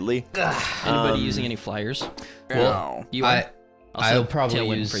appropriately. Anybody using any flyers? Well, you are? I'll probably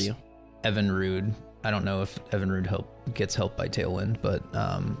Tailwind use for you. Evinrude. I don't know if Evinrude gets help by Tailwind, but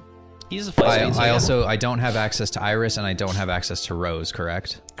he's a fly. I don't have access to Iris and I don't have access to Rose,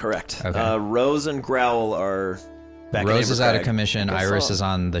 correct? Correct. Okay. Rose and Growl are back. Rose is out of commission. Guess Iris I'll- is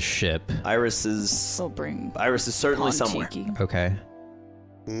on the ship. Iris is We'll bring certainly somewhere. Pontiki. Okay.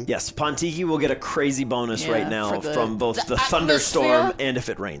 Yes, Pontiki will get a crazy bonus Yeah, right now for from both the atmosphere. thunderstorm and if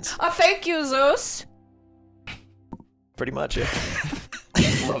it rains. Thank you, Zeus. Pretty much, yeah.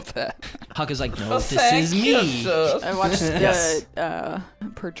 Love that. Haka's like, no, this Thank is you, me. Zeus. I watched Yes.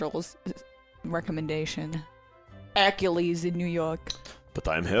 Pergel's recommendation. Achilles in New York. But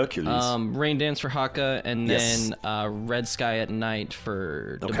I'm Hercules. Rain dance for Haka, and Yes. then Red Sky at Night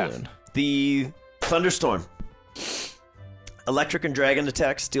for Doubloon. The thunderstorm. Electric and dragon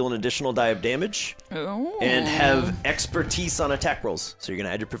attacks deal an additional die of damage Oh. and have expertise on attack rolls. So you're going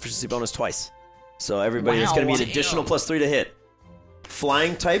to add your proficiency bonus twice. So everybody, it's going to be an additional +3 to hit.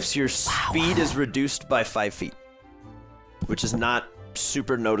 Flying types, your speed is reduced by 5 feet, which is not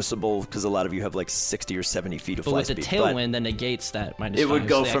super noticeable because a lot of you have like 60 or 70 feet of But fly with the speed. tailwind, that negates that minus It 5. would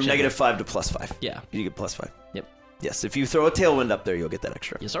go so they from actually- -5 to +5. Yeah. You get +5. Yep. Yes, if you throw a tailwind up there, you'll get that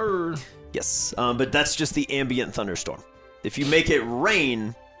extra. Yes, sir. Yes, but that's just the ambient thunderstorm. If you make it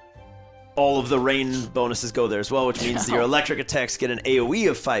rain, all of the rain bonuses go there as well, which means your electric attacks get an AoE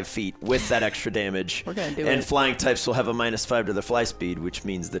of 5 feet with that extra damage. We're gonna do and it. flying types will have a -5 to their fly speed, which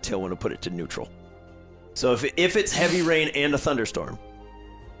means the tailwind will put it to neutral. So if it's heavy rain and a thunderstorm,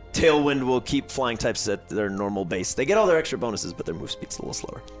 tailwind will keep flying types at their normal base. They get all their extra bonuses, but their move speed's a little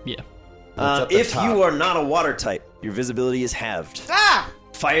slower. Yeah. What's at the If top? you are not a water type, your visibility is halved.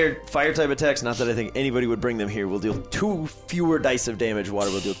 Fire type attacks, not that I think anybody would bring them here, will deal 2 fewer dice of damage. Water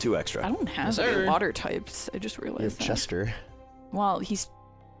will deal 2 extra. I don't have sir. any water types. I just You're realized that. Chester. Well, he's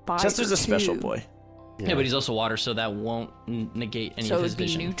 5 Chester's or a special 2, boy. Yeah, but he's also water, so that won't negate any So of it his would be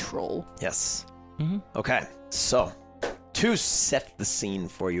vision. neutral. Yes. Mhm. Okay, so to set the scene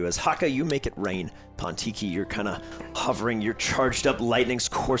for you, as Haka, you make it rain. Pontiki, you're kind of hovering. Your charged up lightning's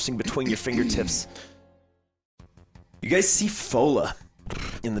coursing between your fingertips. You guys see Fola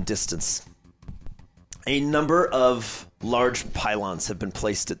in the distance. A number of large pylons have been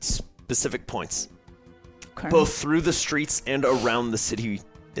placed at specific points, Okay. both through the streets and around the city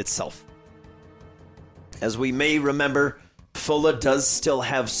itself. As we may remember, Fola does still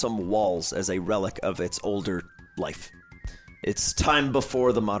have some walls as a relic of its older life. It's time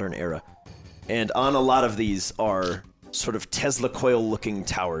before the modern era. And on a lot of these are sort of Tesla coil-looking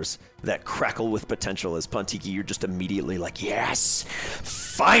towers that crackle with potential. As Pontiki, you're just immediately like, yes,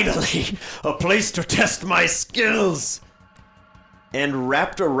 finally, a place to test my skills! And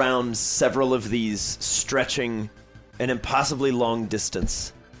wrapped around several of these, stretching an impossibly long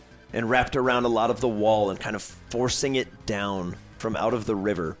distance, and wrapped around a lot of the wall and kind of forcing it down from out of the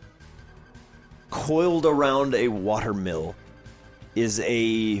river, coiled around a water mill, is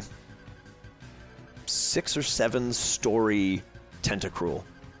a 6 or 7 story tentacruel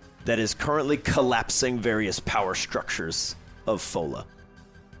that is currently collapsing various power structures of Fola.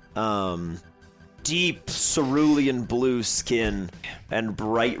 Deep cerulean blue skin and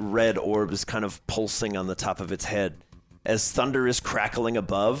bright red orbs kind of pulsing on the top of its head. As thunder is crackling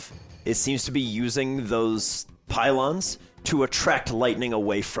above, it seems to be using those pylons to attract lightning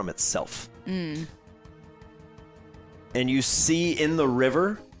away from itself. And you see in the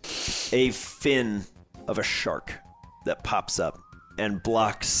river a fin of a shark that pops up and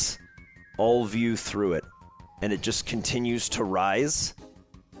blocks all view through it. And it just continues to rise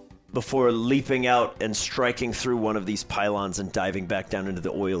before leaping out and striking through one of these pylons and diving back down into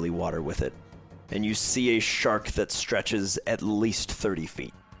the oily water with it. And you see a shark that stretches at least 30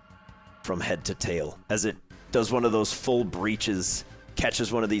 feet from head to tail as it does one of those full breaches,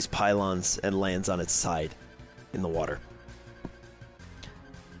 catches one of these pylons, and lands on its side in the water.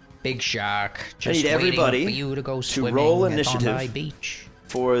 Big shark. I Just need everybody waiting for you to go to swimming roll at initiative Bondi Beach.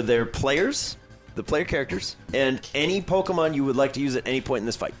 for their players, the player characters, and any Pokemon you would like to use at any point in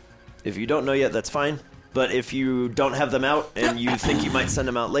this fight. If you don't know yet, that's fine. But if you don't have them out and you think you might send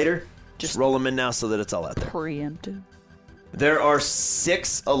them out later, just roll them in now so that it's all out there. Preemptive. There are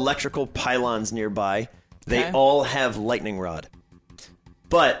 6 electrical pylons nearby. They Okay. all have lightning rod.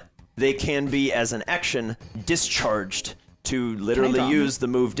 But they can be, as an action, discharged to literally draw use the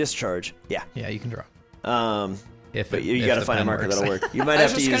move discharge. Yeah. Yeah, you can draw. But you gotta find a marker that'll work. You might I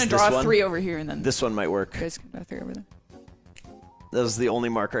was have to just use gonna this draw one. 3 over here and then This one might work. you guys can draw 3 over there. That was the only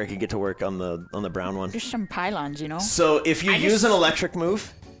marker I could get to work on the brown one. Just some pylons, you know? So if you use an electric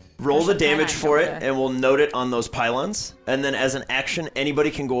move, roll There's the some damage pylons for over it, there. and we'll note it on those pylons. And then as an action, anybody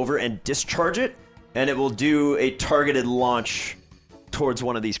can go over and discharge it, and it will do a targeted launch towards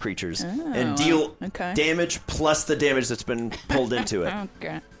one of these creatures and deal okay. damage plus the damage that's been pulled into it.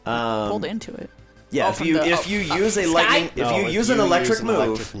 Okay. Pulled into it. Yeah, Oh, if from you the- if you use a lightning, if you use an electric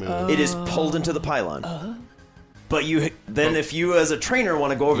move, it is pulled into the pylon. But if you as a trainer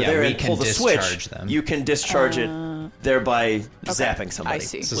want to go over Yeah, there we and can pull the switch, discharge them. you can discharge it, thereby zapping I somebody.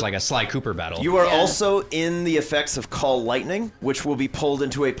 see. This is like a Sly Cooper battle. You are Yeah. also in the effects of Call Lightning, which will be pulled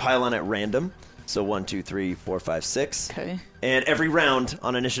into a pylon at random. So 1, 2, 3, 4, 5, 6. Okay. And every round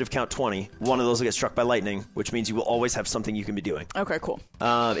on initiative count 20, one of those will get struck by lightning, which means you will always have something you can be doing. Okay, cool.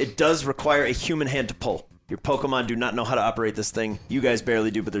 It does require a human hand to pull. Your Pokemon do not know how to operate this thing. You guys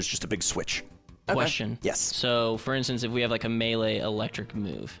barely do, but there's just a big switch. Question. Yes. So, for instance, if we have like a melee electric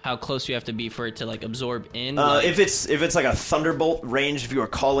move, how close do you have to be for it to like absorb in? If it's like a thunderbolt range, if you are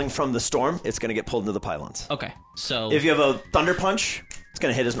calling from the storm, it's going to get pulled into the pylons. Okay. So. If you have a thunder punch, it's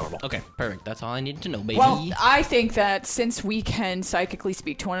going to hit as normal. Okay, perfect. That's all I needed to know, baby. Well, I think that since we can psychically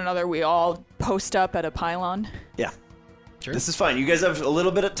speak to one another, we all post up at a pylon. Yeah. Sure. This is fine. You guys have a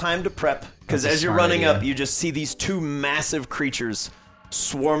little bit of time to prep, because That's a as you're smart running idea. up, you just see these 2 massive creatures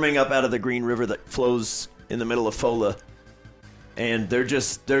swarming up out of the green river that flows in the middle of Fola. And they're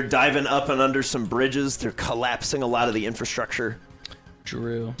diving up and under some bridges. They're collapsing a lot of the infrastructure.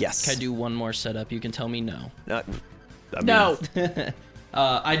 Drew. Yes. Can I do one more setup? You can tell me no. I mean, No.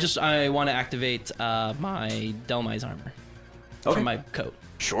 I want to activate my Delmise armor. Okay. For my coat.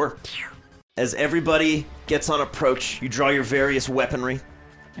 Sure. As everybody gets on approach, you draw your various weaponry.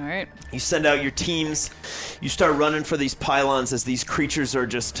 All right. You send out your teams. You start running for these pylons as these creatures are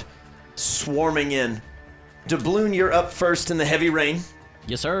just swarming in. Doubloon, you're up first in the heavy rain.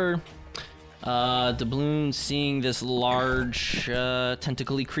 Yes, sir. Doubloon seeing this large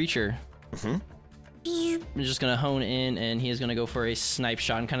tentacly creature. I'm just gonna hone in, and he is gonna go for a snipe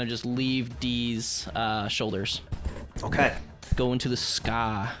shot and kind of just leave D's shoulders. Okay. Go into the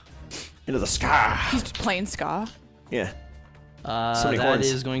sky. Into the sky. He's playing ska. Yeah. So many That horns.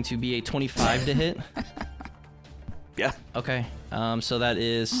 is going to be a 25 to hit. Yeah. Okay. So that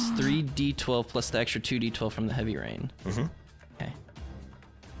is 3d12 plus the extra 2d12 from the heavy rain. Okay.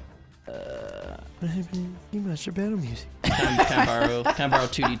 Master battle music. Can I borrow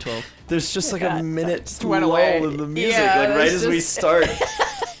 2d12? There's just like a minute Just went lull away. in the music, Yeah, like right it's as we just- start.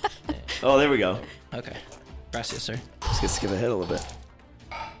 Oh, there we go. Okay. Gracias, sir. Just gonna skip ahead a little bit.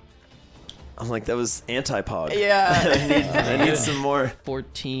 I'm like, that was anti-pog. Yeah. I need some more.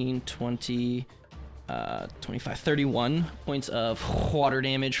 14, 20, 25, 31 points of water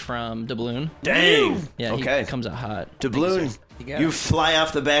damage from Doubloon. Dang. Yeah, Okay. he comes out hot. Doubloon, you fly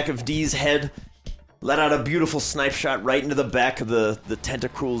off the back of Dee's head, let out a beautiful snipe shot right into the back of the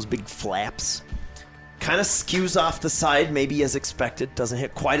tentacruel's big flaps. Kind of skews off the side, maybe as expected. Doesn't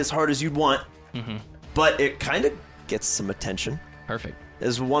hit quite as hard as you'd want. But it kind of gets some attention. Perfect.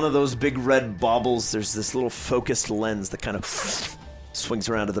 As one of those big red baubles, there's this little focused lens that kind of swings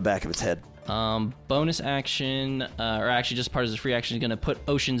around to the back of its head. Bonus action, or actually just part of his free action, is going to put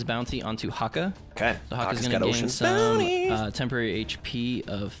Ocean's Bounty onto Haka. Okay. So Haka's going to gain some temporary HP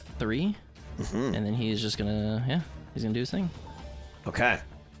of 3. And then he's just going to, he's going to do his thing. Okay.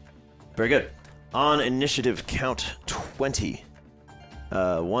 Very good. On initiative, count 20.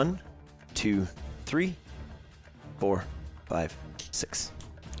 1, 2, 3, 4, 5, 6.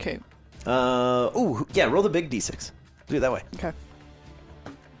 Okay. Roll the big d6. Do it that way. Okay.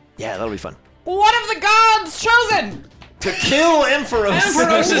 Yeah, that'll be fun. What have the gods chosen? To kill Ampharos.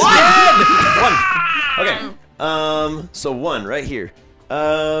 Ampharos is dead! 1. Okay. So 1 right here.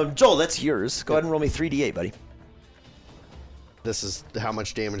 Joel, that's yours. Go ahead and roll me 3d8, buddy. This is how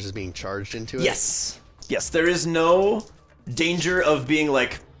much damage is being charged into it? Yes. Yes, there is no danger of being,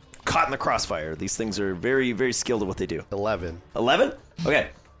 like, caught in the crossfire. These things are very, very skilled at what they do. 11. 11? Okay.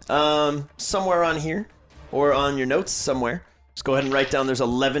 Somewhere on here, or on your notes somewhere, just go ahead and write down there's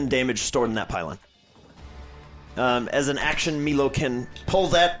 11 damage stored in that pylon. As an action, Milo can pull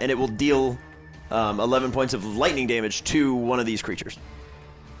that, and it will deal 11 points of lightning damage to one of these creatures.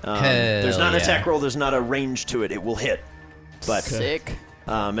 There's not an attack roll, there's not a range to it. It will hit. But Sick.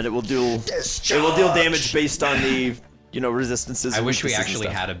 and it will deal damage based on the resistances. I wish we weaknesses and actually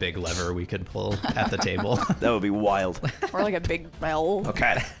stuff. had a big lever we could pull at the table. That would be wild. Or like a big bell.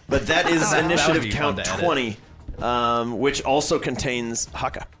 Okay, but that is That would initiative be count fun to edit. 20, which also contains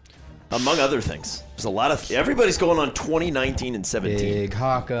Haka, among other things. There's a lot of everybody's going on 20, 19, and 17. Big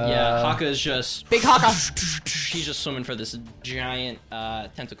Haka. Yeah, Haka is just... Big Haka. He's just swimming for this giant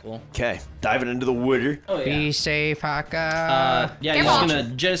tentacle. Okay, diving into the water. Oh, yeah. Be safe, Haka. Yeah, he's on. gonna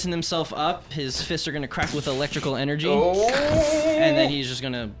jettison himself up. His fists are gonna crack with electrical energy. Oh. And then he's just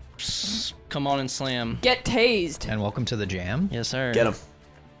gonna come on and slam. Get tased. And welcome to the jam. Yes, sir. Get him.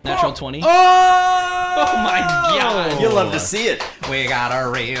 Natural 20. Oh my god! You'll love to see it. We got a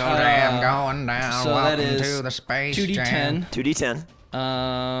real jam going down. So welcome that is to the space 2d10. jam.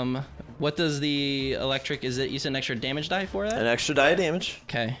 2d10. What does the electric? Is it? You said an extra damage die for An that? extra die of damage.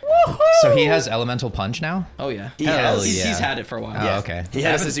 Okay. So he has elemental punch now? Oh yeah. He Hell has. yeah. He's had it for a while. Oh, okay. He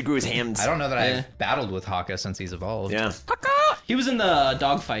has as he grew his hands. I don't know that Yeah. I've battled with Haka since he's evolved. Yeah. He was in the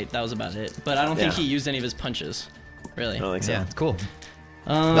dogfight. That was about it. But I don't think Yeah. he used any of his punches. Really. I don't think so. Yeah, cool.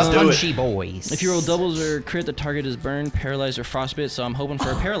 Let's The do it. punchy boys. If you roll doubles or crit, the target is burned, paralyzed, or frostbite. So I'm hoping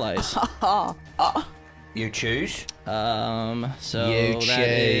for a paralyze. You choose. So You that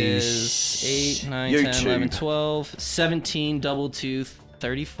choose. is 8, 9, You 10, 11, choose. 12, 17, double to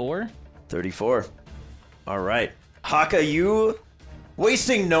 34. 34. All right. Haka, you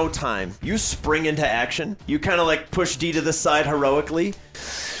wasting no time. You spring into action. You kind of like push D to the side heroically.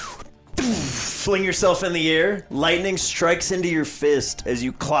 Fling yourself in the air. Lightning strikes into your fist as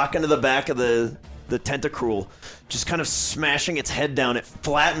you clock into the back of the tentacruel, just kind of smashing its head down. It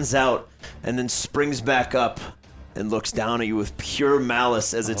flattens out and then springs back up and looks down at you with pure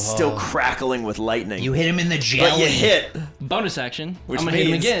malice as it's still crackling with lightning. You hit him in the jelly. But you hit, Bonus action. which I'm gonna hit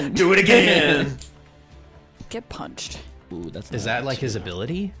him means again. do it again. Get punched. Ooh, that's Is not that like his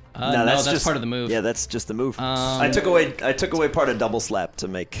ability? no, that's just part of the move. Yeah, that's just the move. I took away part of double slap to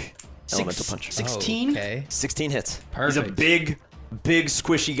make elemental punch. 16? Okay. 16 hits. He's a Perfect. big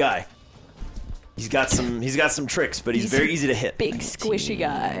squishy guy. He's got some tricks, but he's very easy to hit. Big squishy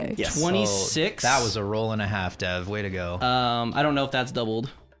guy. Yes. 26. That was a roll and a half, Dev. Way to go. I don't know if that's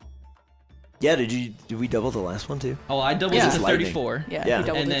doubled. Yeah, did we double the last one too? Oh, I doubled Yeah. it to Lightning. 34. Yeah, Yeah. he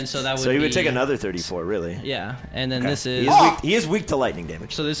doubled And then it. so that would So he would be- take another 34, really. Yeah, and then Okay. this He is he is weak to lightning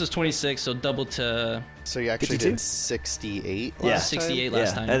damage. so this is 26, so double to So you actually 52? did 68 Yeah. last 68 time?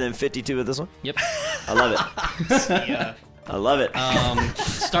 last time. And then 52 with this one. Yep. I love it. I love it.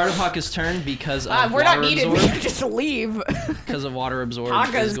 Start of Haka's turn because of We're water not needed. We absorb. can just leave. Because of water absorb.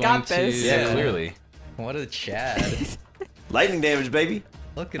 Haka's is going got to, this. Yeah, clearly. What a Chad. Lightning damage, baby.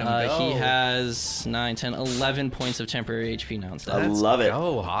 Look at him go. He has 9, 10, 11 points of temporary HP now I instead. love it.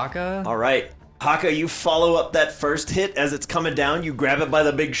 Go, Haka. All right. Haka, you follow up that first hit as it's coming down. You grab it by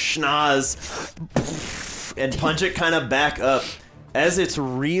the big schnoz and punch it kind of back up. As it's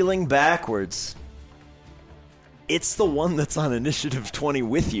reeling backwards, it's the one that's on initiative 20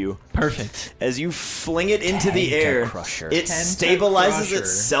 with you. Perfect. As you fling it into the air, Crusher. it stabilizes Crusher.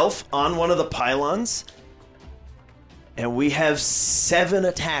 itself on one of the pylons. And we have 7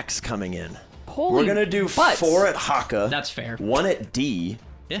 attacks coming in. Holy We're going to do butts. 4 at Haka. That's fair. 1 at D.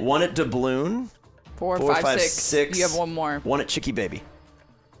 Yeah. 1 at Doubloon. 4, 4, 5, 5, 6. 6. You have one more. 1 at Chicky Baby.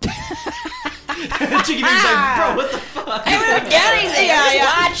 Chicky Baby's like, bro, what the fuck? Daddy's there.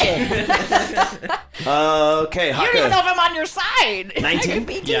 Watching. Okay, You don't even know Haka. if I'm on your side. 19?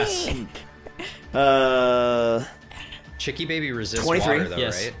 Yes. Uh, Chicky Baby resists 23? water, though,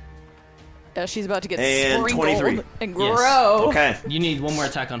 Yes. right? She's about to get And sprinkled 23. and Yes. grow. Okay. You need one more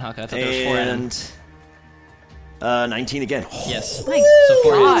attack on Haka. I thought there was 4 items. And 19 again. Yes. My So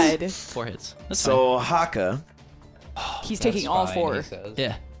 4 God. hits. 4 hits. That's So Haka, He's taking all 4. fine.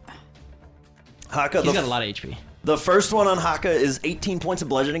 Yeah. Haka, He's got a lot of HP. the first one on Haka is 18 points of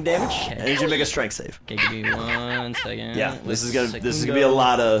bludgeoning damage. Okay. And you should make a strength save. Okay, give me 1 second. Yeah, this is With gonna be a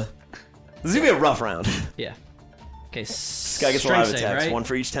lot of. This is gonna be a rough round. Yeah. Okay. This guy gets a lot of strength save, attacks, right? one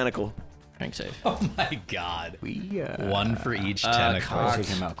for each tentacle. Strength save. Oh my god. We One for each tentacle. I'll take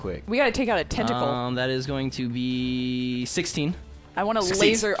him out quick. We gotta take out a tentacle. That is going to be 16. I want to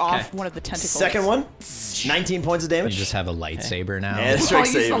succeeds. laser off Okay. one of the tentacles. Second one, 19 points of You damage. just have a lightsaber now. And a I'll strength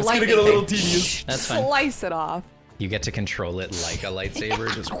use save. the It's gonna lightning get a little thing. tedious. That's fine. Slice it off. You get to control it like a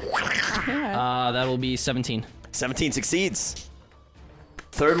lightsaber. Just Yeah. That will be 17. 17 succeeds.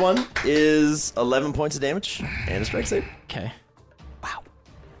 Third one is 11 points of damage and a strength save. Okay.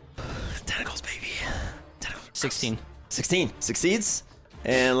 Tentacles, baby. Tentacles. 16. 16 succeeds.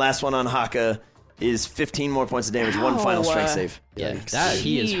 And last one on Haka is 15 more points of damage, one final strength save. Yeah, that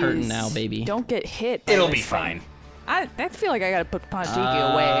he is hurting now, Jeez. baby. Don't get hit. by It'll this be thing. fine. I feel like I gotta put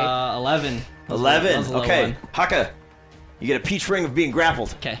Ponjiki away. 11. That was 11. a low Okay, one. Haka, you get a peach ring of being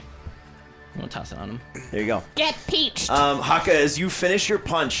grappled. Okay. I'm gonna toss it on him. There you go. Get peached. Haka, as you finish your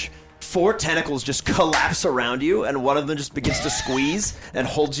punch, 4 tentacles just collapse around you, and one of them just begins to squeeze and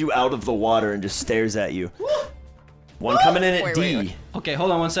holds you out of the water and just stares at you. One coming in at Wait, D. wait. Okay, hold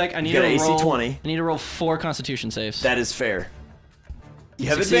on 1 sec. I need got to an AC roll 20. I need to roll 4 Constitution saves. That is fair. You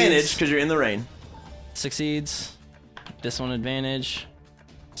have Succeeds. advantage because you're in the rain. Succeeds. This one advantage.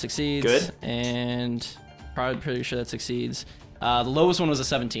 Succeeds. Good. And probably pretty sure that succeeds. The lowest one was a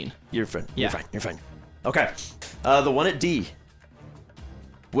 17. You're fine. Yeah. You're fine. You're fine. Okay. The one at D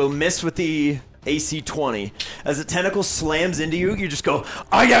will miss with the AC 20. As the tentacle slams into you, you just go,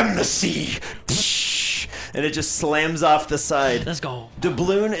 I am the sea! And it just slams off the side. Let's go.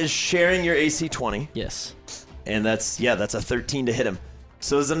 Doubloon is sharing your AC 20. Yes. And that's a 13 to hit him.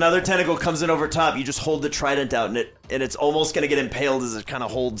 So as another tentacle comes in over top, you just hold the trident out, and it's almost gonna get impaled as it kind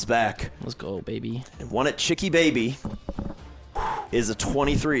of holds back. Let's go, baby. And one at Chicky Baby is a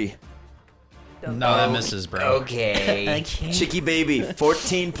 23. no, that misses, bro. Okay. Chicky Baby,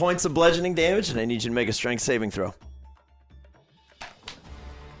 14 points of bludgeoning damage, and I need you to make a strength saving throw.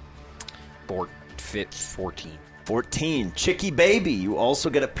 14. 14. Chicky Baby, you also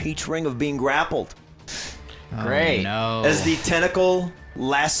get a peach ring of being grappled. Great. No. As the tentacle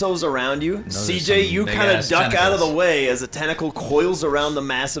lassos around you, Those are CJ, some you kind of big-ass duck out of the tentacles. way as a tentacle coils around the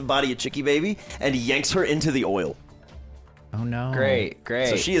massive body of Chicky Baby and yanks her into the oil. Oh no. Great.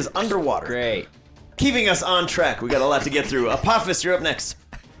 So she is underwater. Great. Keeping us on track. We got a lot to get through. Apophis, you're up next.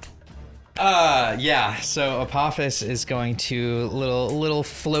 Yeah. So Apophis is going to little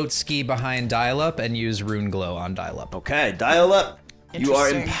float ski behind Dial Up and use Rune Glow on Dial Up. Okay, dial up. You are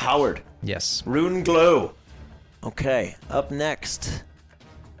Interesting. empowered. Yes. Rune Glow. Okay, up next.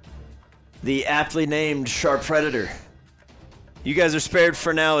 The aptly named Sharp Predator. You guys are spared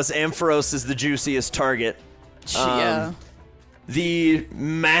for now as Ampharos is the juiciest target. Yeah. The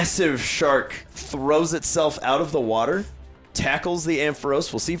massive shark throws itself out of the water, tackles the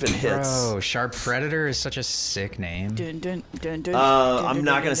Ampharos. We'll see if it hits. Bro, Sharp Predator is such a sick name. Dun, dun, dun, dun, I'm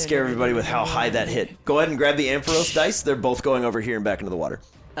not going to scare everybody with how high that hit. Go ahead and grab the Ampharos dice. They're both going over here and back into the water.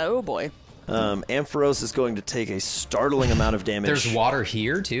 Oh boy. Ampharos is going to take a startling amount of damage. There's water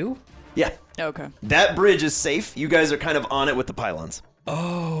here too? Yeah. Okay. That bridge is safe. You guys are kind of on it with the pylons.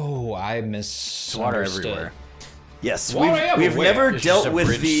 Oh, I Water misunderstood. everywhere. Yes, Water we've everywhere. never There's dealt just a with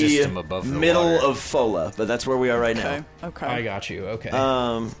bridge the system above the middle water. of Fola, but that's where we are right Okay. Okay. I got you. Okay.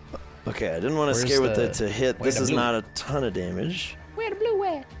 Okay, I didn't want to Where's scare with the- it to hit. Wait, This the is blue. not a ton of damage. Where the blue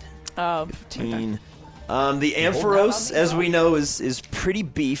at? 15. The Ampharos, as we know, is pretty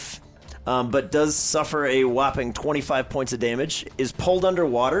beef, but does suffer a whopping 25 points of damage, is pulled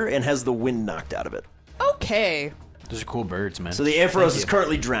underwater, and has the wind knocked out of it. Okay. Those are cool birds, man. So the Ampharos is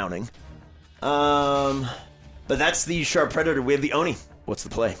currently drowning. But that's the Sharp Predator. We have the Oni. What's the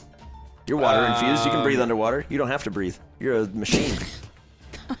play? You're water infused. You can breathe underwater. You don't have to breathe. You're a machine.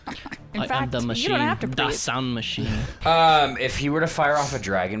 In I am fact, the machine. you don't have to The breathe. sound machine. If he were to fire off a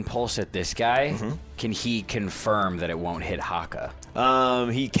dragon pulse at this guy, Mm-hmm. can he confirm that it won't hit Haka?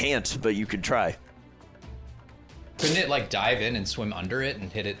 He can't, but you could try. Couldn't it like dive in and swim under it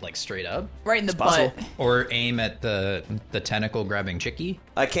and hit it like straight up? Right in the possible. butt. Or aim at the tentacle grabbing Chicky?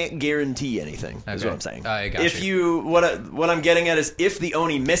 I can't guarantee anything. Is Okay. what I'm saying. I got if you. what I'm getting at is if the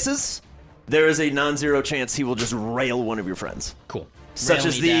Oni misses, there is a non-zero chance he will just rail one of your friends. Cool. Such Rail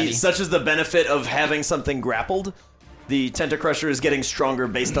as me, daddy. such as the benefit of having something grappled. The Tentacrusher is getting stronger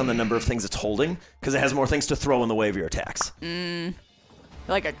based on the number of things it's holding, because it has more things to throw in the way of your attacks.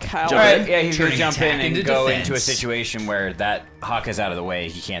 Like a cow. Jump All right, in. yeah, he's gonna Turning jump in attack and into go defense. into a situation where that hawk is out of the way.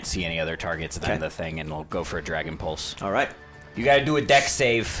 He can't see any other targets than the thing, and we'll go for a Dragon Pulse. All right. You gotta do a dex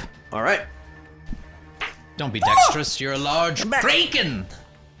save. All right. Don't be dexterous, you're a large kraken.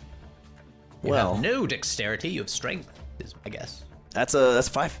 You Well, have no dexterity, you have strength, is my guess. that's a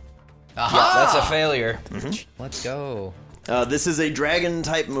 5. Aha! That's a failure. Let's go. This is a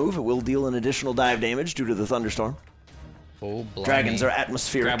dragon-type move. It will deal an additional dive damage due to the thunderstorm. Oh, blimey. Dragons are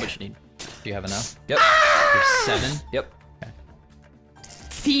atmospheric. Grab what you need. Do you have enough? Yep. You have 7? Yep.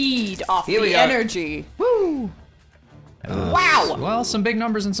 Feed off Here we the go. energy. Woo! Wow! Well, some big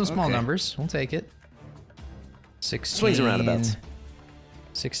numbers and some small numbers. We'll take it. 16. Swings and roundabouts.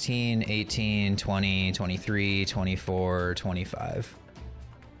 16, 18, 20, 23, 24, 25.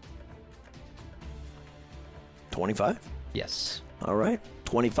 25. Yes. All right.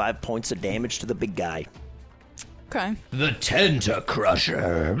 25 points of damage to the big guy. Okay. The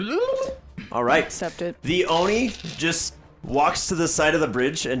Tentacrusher. All right. Accept it. The Oni just walks to the side of the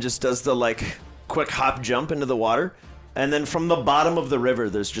bridge and just does the, quick hop jump into the water. And then from the bottom of the river,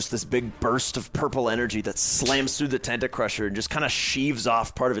 there's just this big burst of purple energy that slams through the Tentacrusher and just kind of sheaves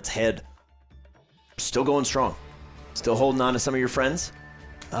off part of its head. Still going strong. Still holding on to some of your friends.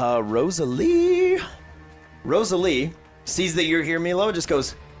 Rosalie sees that you're here, Milo, just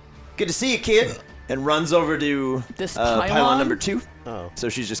goes, "Good to see you, kid," and runs over to This pylon pylon? number 2. Oh, So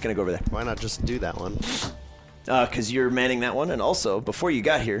she's just going to go over there. why not just do that one? Because you're manning that one. And also, before you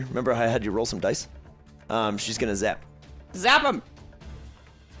got here, remember how I had you roll some dice? She's going to zap. Zap him!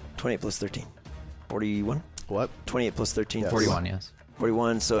 28 plus 13. 41? What? 28 plus 13. 41, yes.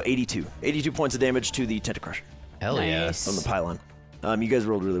 41, so 82. 82 points of damage to the Tentacrusher Hell Nice. yes. on the pylon. You guys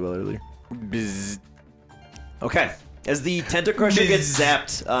rolled really well earlier. Okay. As the Tentacrusher gets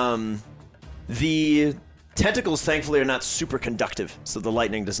zapped, the tentacles, thankfully, are not super conductive, so the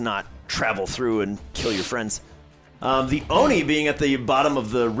lightning does not travel through and kill your friends. The Oni, being at the bottom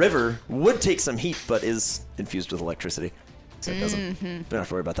of the river, would take some heat, but is infused with electricity. So it doesn't. Don't have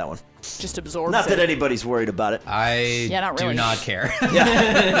to worry about that one. Just absorbs Not it. that anybody's worried about it. I Yeah, not really. do not care.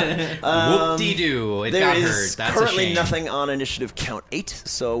 Yeah. Whoop-de-doo. It There got is hurt. That's a currently shame. nothing on initiative count 8,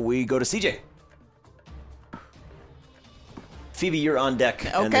 so we go to CJ. Phoebe, you're on deck,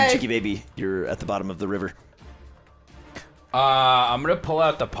 and then Okay. Chicky Baby, you're at the bottom of the river. I'm gonna pull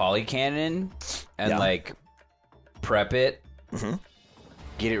out the poly cannon and Yeah. prep it,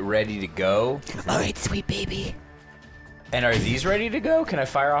 get it ready to go. All right, sweet baby. And are these ready to go? Can I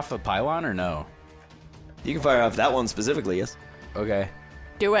fire off a pylon or no? You can fire off that one specifically, yes. Okay,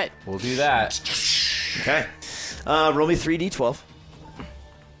 Do it. we'll do that. Okay. Roll me 3d12.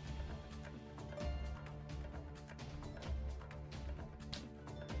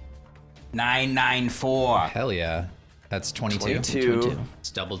 $994. Hell yeah. That's 22. 22.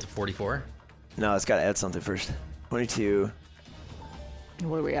 It's doubled to 44. No, it's got to add something first. 22,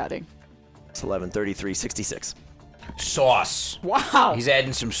 What are we adding? it's 11, 33, 66. Sauce. Wow. He's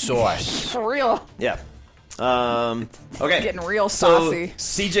adding some sauce. For real. Yeah. Okay. Getting real So, saucy.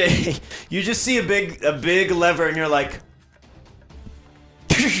 CJ, you just see a big lever, and you're like,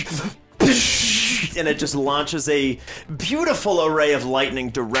 and it just launches a beautiful array of lightning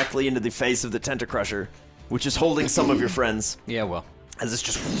directly into the face of the Tentacrusher, which is holding some of your friends. Yeah, well. As it's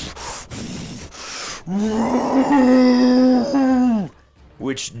just,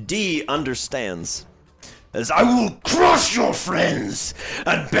 which D understands as I will crush your friends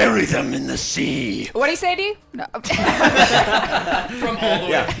and bury them in the sea. What do you say, D? No. From all the way.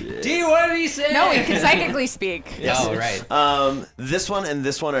 Yeah. D, what did he say? No, he can psychically speak. Oh, right. This one and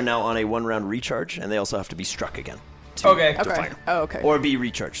this one are now on a 1-round recharge, and they also have to be struck again. to Okay. Okay. fire. Oh, okay. Or be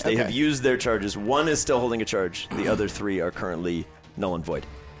recharged. They have Okay. used their charges. One is still holding a charge. The other 3 are currently null and void.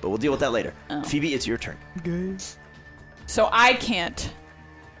 But we'll deal with that later. Oh. Phoebe, it's your turn. So I can't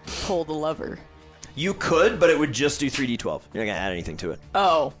pull the lever. You could, but it would just do 3d12. You're not gonna add anything to it.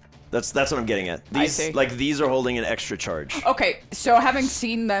 Oh. That's what I'm getting at. I These see. these are holding an extra charge. Okay, so having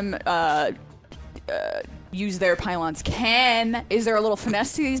seen them use their pylons, is there a little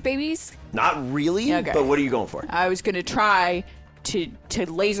finesse to these babies? Not really, Okay. but what are you going for? I was gonna try to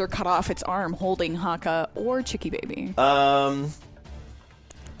laser cut off its arm holding Haka or Chicky Baby.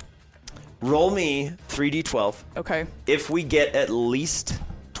 Roll me 3d12. Okay. If we get at least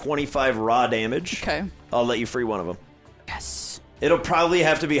 25 raw damage, Okay. I'll let you free one of them. Yes. It'll probably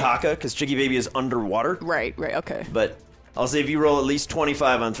have to be Haka, because Chicky Baby is underwater. Right, okay. But I'll say if you roll at least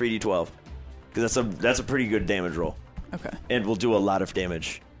 25 on 3d12, because that's a pretty good damage roll. Okay. And will do a lot of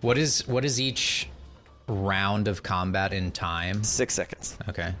damage. What is each round of combat in time? 6 seconds.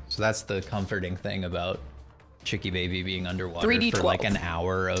 Okay, so that's the comforting thing about Chicky Baby being underwater 3D12. for like an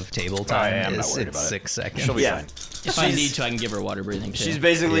hour of table time. I'm not It's worried about it. 6 seconds. She'll be Yeah. fine. If I need to, I can give her water breathing too. She's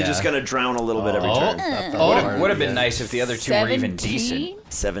basically Yeah. just gonna drown a little bit every turn. Would have been nice if the other two were even decent.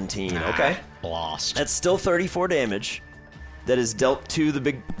 17. Okay. Lost. That's still 34 damage. That is dealt to the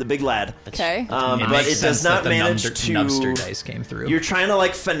big lad. Okay. But makes it does sense not that the manage Nubster to. dice came through. You're trying to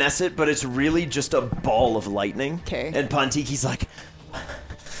like finesse it, but it's really just a ball of lightning. 'Kay. And Pontiki's like,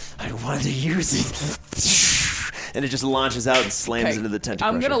 I wanted to use it. And it just launches out and slams Okay. into the tent.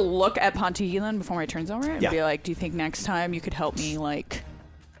 I'm gonna look at Pontiki then before my turn's over and Yeah. be like, do you think next time you could help me like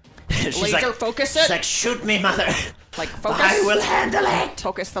She's laser like, focus it? she's like, shoot me, mother. Like focus. I will handle it.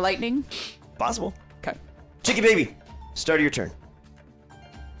 Focus the lightning. Possible. Okay. Chicky Baby, start of your turn.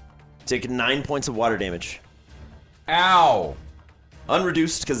 Take 9 points of water damage. Ow!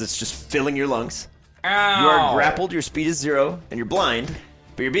 Unreduced, because it's just filling your lungs. Ow! You are grappled, your speed is 0, and you're blind,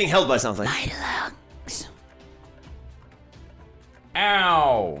 but you're being held by something.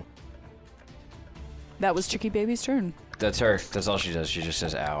 Ow! That was Chicky Baby's turn. That's her. That's all she does. She just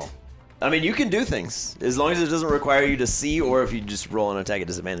says ow. I mean, you can do things, as long as it doesn't require you to see, or if you just roll an attack at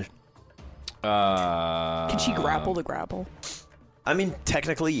disadvantage. Can she grapple the grapple? I mean,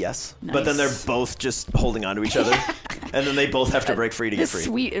 technically, yes. But then Nice. they're both just holding on to each other, and then they both have to break free to The get free.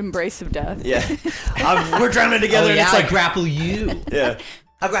 sweet embrace of death. Yeah. We're drowning together, and it's like, grapple you. yeah.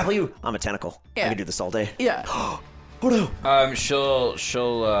 I'll grapple you. I'm a tentacle. I Yeah. can do this all day. Yeah. Oh no. She'll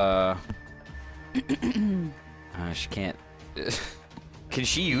she can't. Can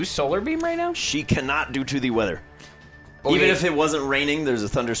she use solar beam right now? She cannot due to the weather. Okay. Even if it wasn't raining, there's a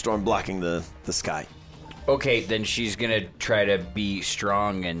thunderstorm blocking the sky. Okay, then she's gonna try to be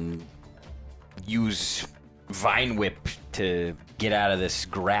strong and use Vine Whip to get out of this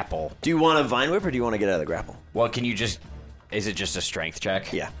grapple. Do you want a vine whip or do you want to get out of the grapple? Well, can you just... Is it just a strength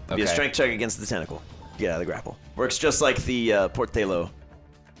check? Yeah. Okay. Be a strength check against the tentacle. Get out of the grapple. Works just like the Portelo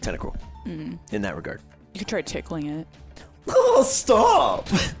tentacle in that regard. You could try tickling it. Oh, stop!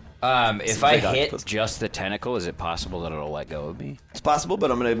 If I big hit octopus. just the tentacle, is it possible that it'll let go of me? It's possible, but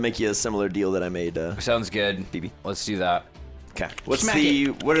I'm going to make you a similar deal that I made. Sounds good. BB. Let's do that. Okay. What Smack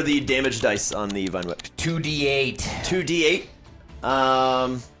are the damage dice on the vine whip? 2d8. 2d8.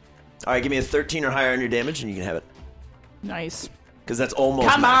 All right, give me a 13 or higher on your damage, and you can have it. Nice. Because that's almost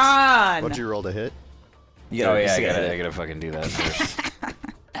Come max. on! What'd you roll to hit? You Oh gotta, yeah, you gotta hit I it. gotta fucking do that first.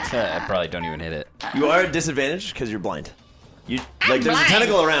 I probably don't even hit it. You are at disadvantage because you're blind. There's a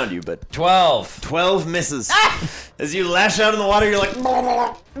tentacle around you, but 12. 12 misses. As you lash out in the water, you're like...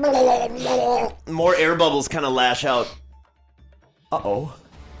 More air bubbles kind of lash out. Uh-oh.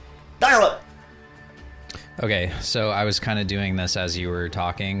 Dial up! Okay, so I was kind of doing this as you were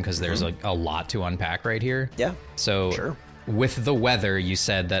talking because there's like a lot to unpack right here. Yeah. So Sure. with the weather, you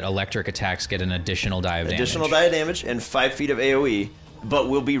said that electric attacks get an additional die of Additional damage. die of damage and 5 feet of AoE, but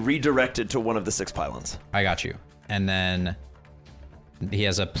will be redirected to one of the 6 pylons. I got you. And then he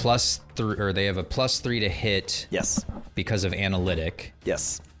has a +3, or they have a +3 to hit Yes. because of analytic.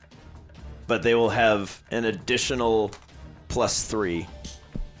 Yes. But they will have an additional +3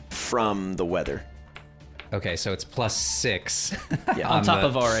 from the weather. Okay, so it's +6. Yeah. On top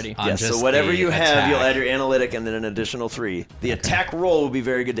of already. on Yes, just so whatever the you have, you'll attack. add your analytic and then an additional 3. The attack roll will be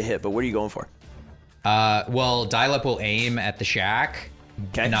very good to hit, but what are you going for? Well, Dial-Up will aim at the shack,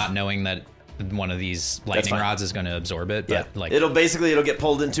 Okay. not knowing that one of these lightning fine. rods is going to absorb it. But Yeah, like, it'll get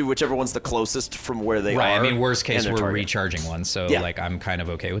pulled into whichever one's the closest from where they right. are. I mean, worst case, and their we're target. recharging one, so Yeah. like I'm kind of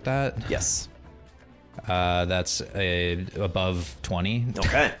okay with that. Yes. That's above 20.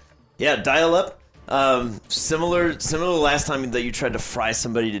 Okay. Yeah, dial up. Similar to last time that you tried to fry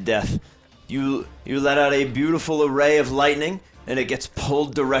somebody to death. You let out a beautiful array of lightning, and it gets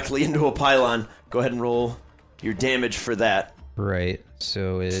pulled directly into a pylon. Go ahead and roll your damage for that, Right.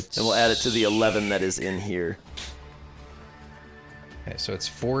 So it's. and we'll add it to the 11 that is in here. Okay, so it's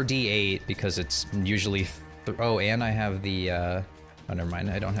 4d8 because it's usually. Oh, and I have the. Oh, never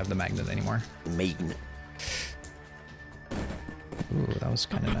mind. I don't have the magnet anymore. Maiden. Ooh, that was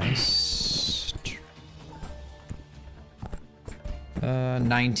kind of nice.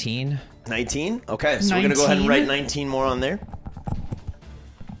 19. 19? Okay, so we're going to go ahead and 19? write 19 more on there.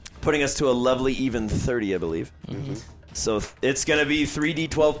 Putting us to a lovely even 30, I believe. Mm-hmm. So it's going to be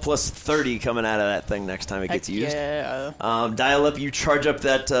 3d12 plus 30 coming out of that thing next time it gets used. Yeah. Dial up, you charge up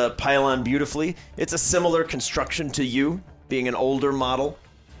that pylon beautifully. It's a similar construction to you, being an older model.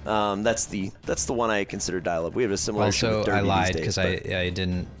 That's the one I consider dial up. We have a similar issue Also, with Derby I lied these because days, but- I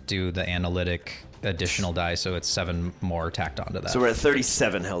didn't do the analytic additional die, so it's 7 more tacked onto that. So we're at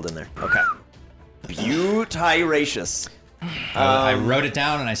 37 held in there. Okay. Beautiracious. I wrote it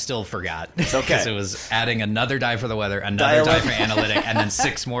down and I still forgot. It's okay. Because it was adding another die for the weather, another die for analytic, and then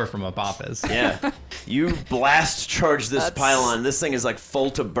 6 more from Apophis. Yeah. You blast charge this pylon. This thing is like full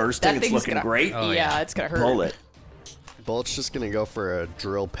to bursting. It's looking great. Oh, yeah, it's gonna hurt. Bullet. Bullet's just gonna go for a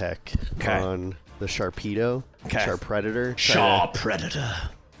drill peck on the Sharpedo. Sharp Predator. Sharp Predator.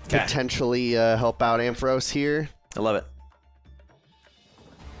 Potentially help out Ampharos here. I love it.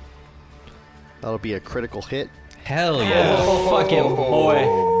 That'll be a critical hit. Hell yeah. Oh, fucking boy.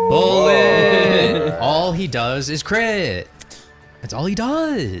 Bullet! All he does is crit. That's all he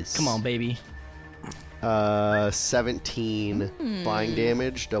does. Come on, baby. 17 flying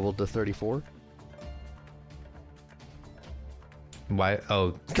damage, doubled to 34. Why?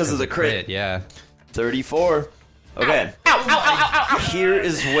 Oh, Because of the crit. Yeah. 34. Okay. Here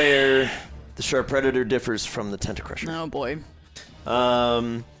is where the Sharp Predator differs from the Tentacrusher. Oh boy.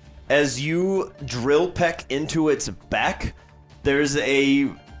 As you drill peck into its back, there's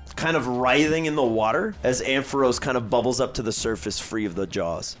a kind of writhing in the water as Ampharos kind of bubbles up to the surface free of the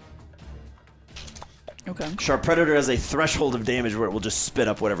jaws. Okay. Sharp Predator has a threshold of damage where it will just spit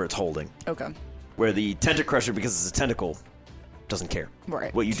up whatever it's holding. Okay. Where the Tentacrusher, because it's a tentacle, doesn't care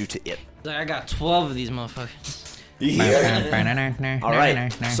Right. what you do to it. I got 12 of these motherfuckers. Yeah. All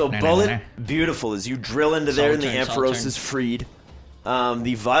right. So Bullet, beautiful. As you drill into there and the Ampharos is freed.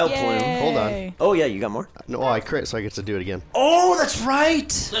 The Vile Plume. Hold on. Oh, yeah, you got more? No, I crit, so I get to do it again. Oh, that's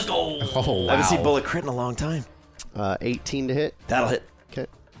right. Let's go. Oh, wow. I haven't seen Bullet crit in a long time. 18 to hit. That'll hit. Okay.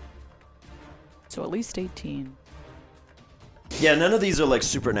 So at least 18. Yeah, none of these are like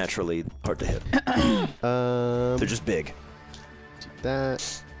supernaturally hard to hit. They're just big. That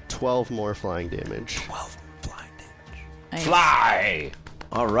 12 more flying damage. 12 flying damage. Nice. Fly!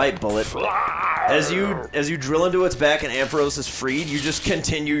 All right, Bullet. Fly! As you drill into its back and Ampharos is freed, you just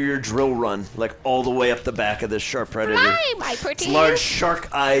continue your drill run, like all the way up the back of this Sharp Predator. Fly, my pretty. Its large shark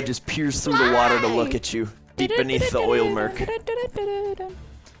eye just peers through the water to look at you, deep beneath the oil murk.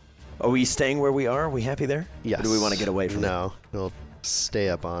 Are we staying where we are? Are we happy there? Yes. Or do we want to get away from it? No, we'll stay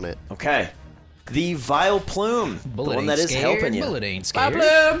up on it. Okay. The Vile Plume, Bullet the one ain't that is scared. helping you. Bullet ain't scared.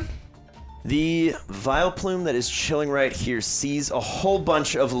 Problem. The Vile Plume that is chilling right here sees a whole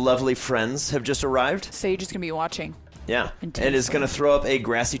bunch of lovely friends have just arrived. Sage is gonna be watching. Yeah, Intensely. and is going to throw up a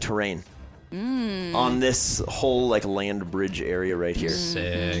grassy terrain on this whole like land bridge area right here.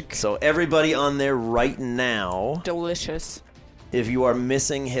 Sick. So everybody on there right now, Delicious. if you are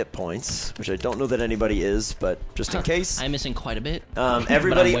missing hit points, which I don't know that anybody is, but just in case, I'm missing quite a bit.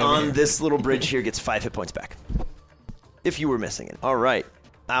 everybody But I'm way over on here. this little bridge here gets 5 hit points back. If you were missing it. All right.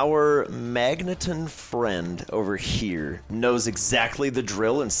 Our Magneton friend over here knows exactly the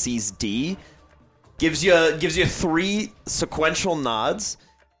drill and sees D. Gives you 3 sequential nods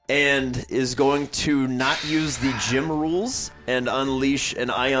and is going to not use the gym rules and unleash an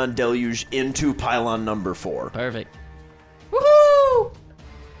Ion Deluge into pylon number 4. Perfect. Woohoo!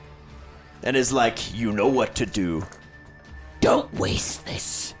 And is like, you know what to do. Don't waste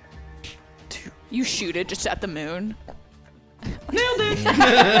this. You shoot it just at the moon.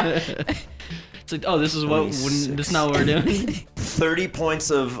 It's like, oh, this is what. This is not what we're doing. 30 points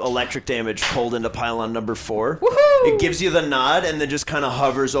of electric damage pulled into pylon number 4. Woohoo! It gives you the nod and then just kind of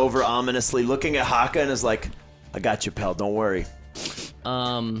hovers over ominously, looking at Haka and is like, I got you, pal, don't worry.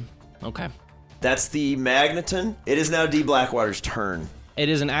 Okay. That's the Magneton. It is now D. Blackwater's turn. It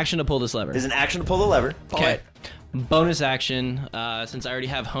is an action to pull this lever. It is an action to pull the lever. Okay. Bonus action, since I already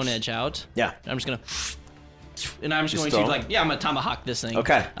have Hone Edge out. Yeah. I'm just gonna. And I'm just going throw to, him? like, I'm gonna tomahawk this thing.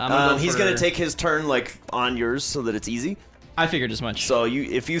 Okay. He's for- going to take his turn, like, on yours so that it's easy. I figured as much. So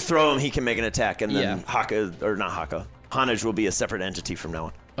if you throw him, he can make an attack, and then Yeah. Haka, or not Haka, Hanage will be a separate entity from now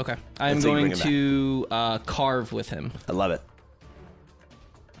on. Okay. I'm Until you going bring him to carve with him. I love it.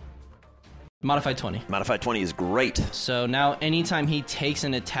 Modified 20. Modified 20 is great. So now anytime he takes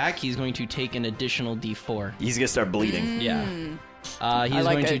an attack, he's going to take an additional d4. He's going to start bleeding. Yeah. He's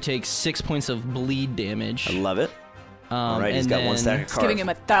like going to it. take 6 points of bleed damage. I love it. All right, he's and got 1 then stack of It's cards. giving him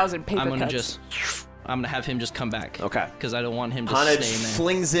 1,000 paper I'm going to cuts. I'm going to have him just come back. Okay. Because I don't want him to Hanage stay in there.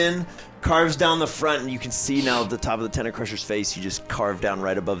 flings in, carves down the front, and you can see now at the top of the Tentacrusher's face, you just carve down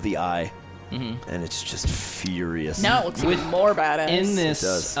right above the eye. And it's just furious. Now it looks even more badass. In It this,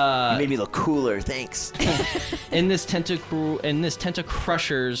 does. You made me look cooler, thanks. in this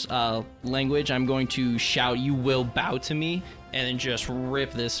Tentacrusher's language, I'm going to shout, "You will bow to me," and then just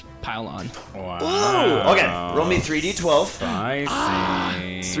rip this pylon. Ooh, okay, roll me 3d12. I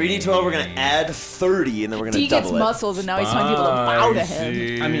see. It's 3d12. We're gonna add 30, and then we're gonna D gets double it. muscles, and now he's telling people to bow to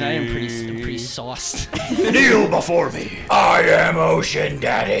him. I mean, I'm pretty sauced. Kneel before me. I am Ocean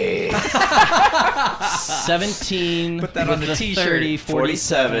Daddy. 17. Put that with on the the t-shirt. 30,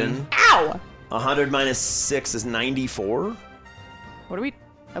 47. Ow! 100 minus 6 is 94. What are we?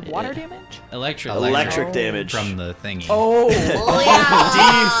 Of water damage? Electric. Electric damage. From the thingy. Oh.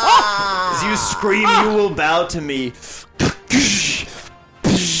 As you scream, you will bow to me.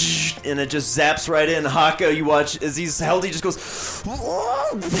 And it just zaps right in. Haka, you watch as he's held, he just goes.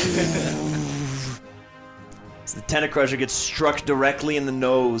 As the Tentacrusher gets struck directly in the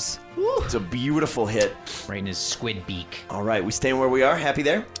nose. It's a beautiful hit. Right in his squid beak. All right, we staying where we are. Happy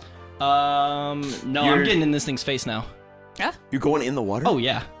there? No, I'm getting in this thing's face now. Yeah. You going in the water? Oh,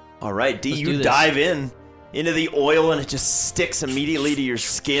 yeah. All right, D, Let's do you this. dive into the oil, and it just sticks immediately to your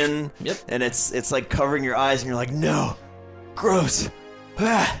skin. Yep. And it's like covering your eyes, and you're like, no, gross.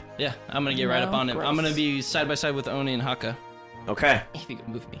 Ah. Yeah, I'm gonna get right up on him. I'm gross. gonna be side by side with Oni and Haka. Okay. If you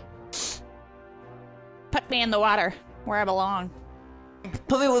can move me. Put me in the water where I belong.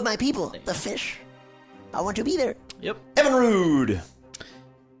 Put me with my people, the fish. I want to be there. Yep. Evinrude.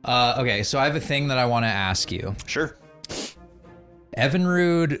 Okay, so I have a thing that I want to ask you. Sure.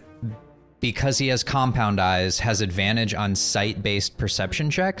 Evinrude, because he has compound eyes, has advantage on sight-based perception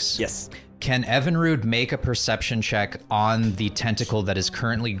checks. Yes. Can Evinrude make a perception check on the tentacle that is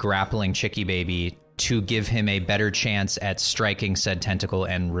currently grappling Chicky Baby to give him a better chance at striking said tentacle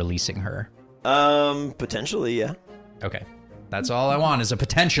and releasing her? Potentially, yeah. Okay. That's all I want is a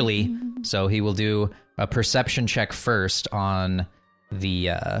potentially. So he will do a perception check first on the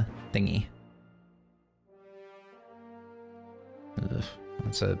thingy. Ugh,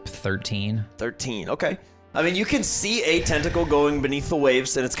 that's a 13. 13. Okay. I mean, you can see a tentacle going beneath the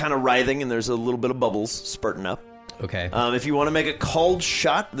waves, and it's kind of writhing, and there's a little bit of bubbles spurting up. Okay. If you want to make a called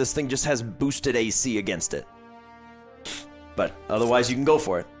shot, this thing just has boosted AC against it. But otherwise, you can go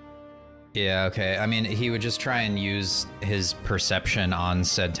for it. Yeah, okay. I mean, he would just try and use his perception on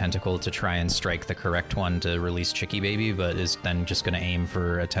said tentacle to try and strike the correct one to release Chicky Baby, but is then just going to aim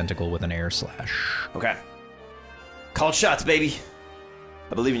for a tentacle with an air slash. Okay. Called shots, baby.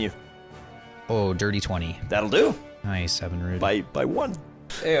 I believe in you. Oh, dirty 20. That'll do. Nice, Evinrude. By 1.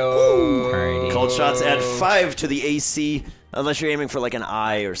 Alrighty. Called shots add 5 to the AC, unless you're aiming for like an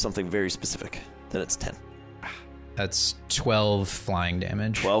eye or something very specific. Then it's 10. That's 12 flying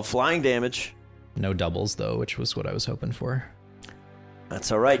damage. 12 flying damage. No doubles, though, which was what I was hoping for. That's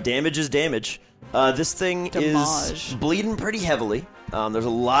all right. Damage is damage. This thing is Damage. bleeding pretty heavily. There's a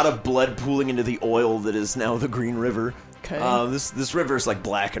lot of blood pooling into the oil that is now the Green River. Okay. This river is like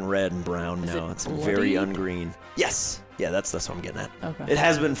black and red and brown now. It's very bloodied? ungreen. Yes. Yeah, that's what I'm getting at. Okay. It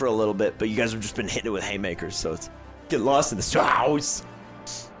has been for a little bit, but you guys have just been hitting it with haymakers, so it's get lost in the house.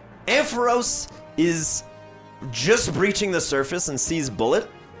 Ampharos is just breaching the surface and sees Bullet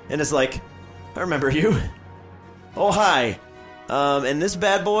and is like, I remember you. Oh, hi. And this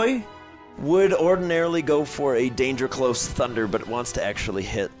bad boy would ordinarily go for a Danger Close Thunder, but wants to actually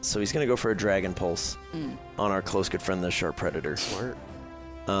hit, so he's going to go for a Dragon Pulse on our close good friend, the Sharp Predator. Smart.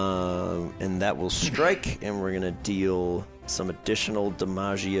 And that will strike, and we're going to deal some additional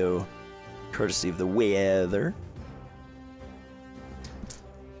Damaggio, courtesy of the weather.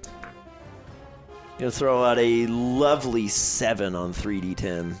 Going to throw out a lovely 7 on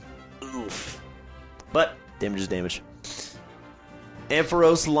 3d10. Oof. But damage is damage.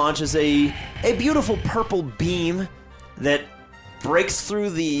 Ampharos launches a beautiful purple beam that breaks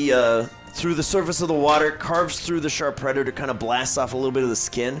through the surface of the water, carves through the Sharp Predator, kind of blasts off a little bit of the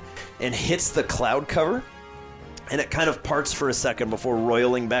skin, and hits the cloud cover. And it kind of parts for a second before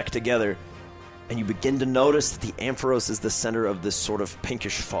roiling back together. And you begin to notice that the Ampharos is the center of this sort of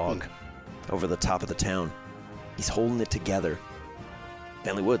pinkish fog over the top of the town. He's holding it together.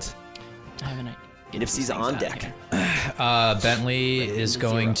 Bentley Woods. I have an idea. Nipsey's on deck. Bentley is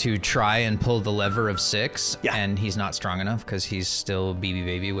going to try and pull the lever of 6, Yeah. and he's not strong enough because he's still BB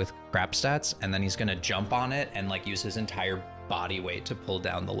Baby with crap stats, and then he's going to jump on it and like use his entire body weight to pull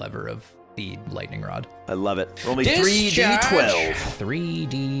down the lever of the lightning rod. I love it. Roll me 3d12.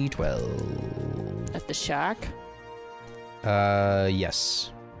 3d12. At the shack.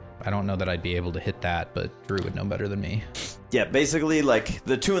 Yes. I don't know that I'd be able to hit that, but Drew would know better than me. Yeah, basically, like,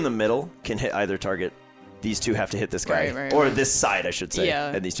 the two in the middle can hit either target. These two have to hit this guy. Right, or right. this side, I should say.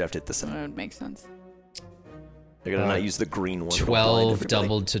 Yeah. And these two have to hit this side. That would make sense. They're going to not use the green one. It'll blind 12 everybody.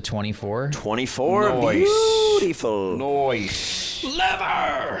 doubled to 24. 24. Nice. Beautiful. Nice.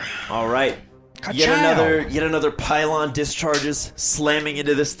 Lever! All right. Yet another pylon discharges, slamming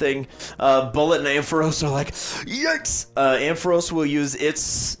into this thing. Bullet and Ampharos are like, yikes! Ampharos will use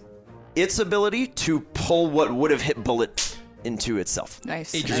its ability to pull what would have hit Bullet into itself.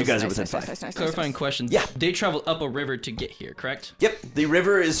 Nice. Because you guys are within 5. Nice. Clarifying question. Yeah. They traveled up a river to get here, correct? Yep, the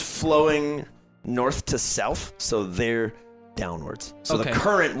river is flowing north to south, so they're downwards. So the Okay.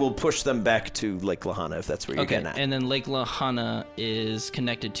 current will push them back to Lake Lahana, if that's where you're Okay, getting at. and then Lake Lahana is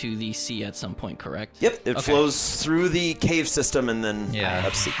connected to the sea at some point, correct? Yep, it Okay. flows through the cave system and then Yeah.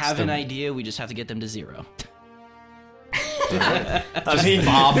 up sea. Have an idea, we just have to get them to 0. I mean,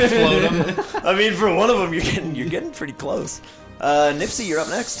 Bob float them. I mean, for one of them, you're getting pretty close. Nipsey, you're up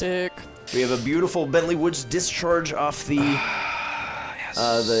next. Sick. We have a beautiful Bentley Woods discharge off the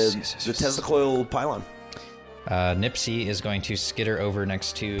Tesla coil pylon. Nipsey is going to skitter over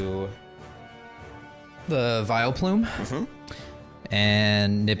next to the Vile Plume. Mm-hmm.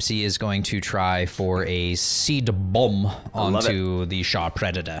 And Nipsey is going to try for a seed bomb onto the Shaw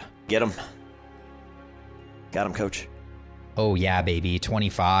Predator. Get him. Got him, coach. Oh, yeah, baby.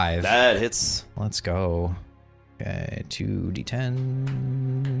 25. That hits. Let's go. Okay,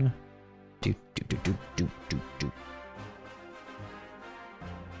 2d10. Do.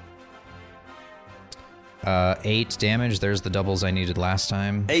 8 damage. There's the doubles I needed last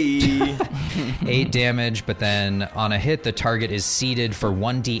time. Hey. 8 damage, but then on a hit, the target is seeded for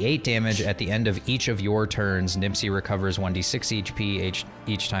 1d8 damage at the end of each of your turns. Nipsey recovers 1d6 HP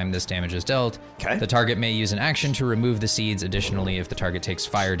each time this damage is dealt. Okay. The target may use an action to remove the seeds. Additionally, if the target takes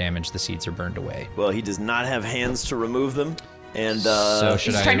fire damage, the seeds are burned away. Well, he does not have hands to remove them. And So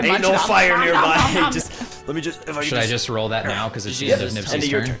should He's trying to I? ain't munch no it up. fire Nom, nearby. nom, nom, nom. Let me just. If I Should I just roll that now because it's the Yeah, end of just end Nipsey's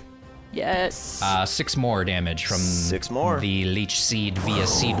of your turn? turn? Yes. 6 more damage from 6 more. the leech seed via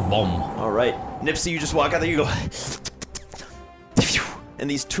seed bomb. All right, Nipsey, you just walk out there. You go, and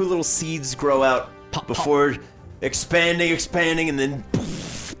these 2 little seeds grow out before expanding, and then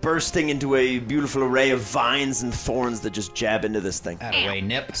bursting into a beautiful array of vines and thorns that just jab into this thing. Away,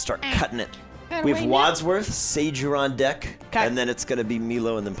 Nip. Start cutting it. We have Wadsworth, Sage, you're on deck, and then it's gonna be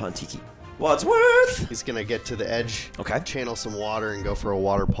Milo and then Pontiki. Wadsworth. He's gonna get to the edge. Okay. Channel some water and go for a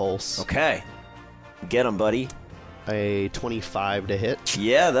water pulse. Okay. Get him, buddy. A 25 to hit.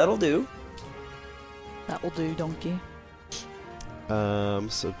 Yeah, that'll do. That will do, donkey.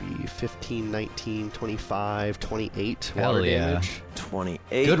 So it'd be 15, 19, 25, 28 Hell water yeah. damage.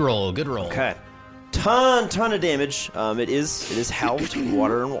 28. Good roll. Okay. Ton of damage. It is halved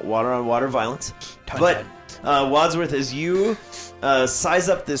water on water violence. But Wadsworth, as you size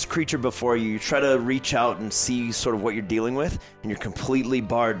up this creature before you, try to reach out and see sort of what you're dealing with, and you're completely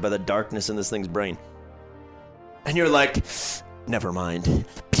barred by the darkness in this thing's brain. And you're like, never mind.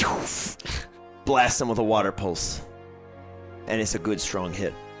 Blast him with a water pulse. And it's a good strong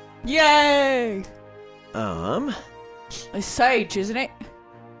hit. Yay! It's It's Sage, isn't it?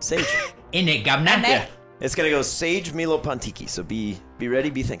 Sage. In it, governor. Yeah. It's gonna go Sage, Milo, Pontiki. So be ready,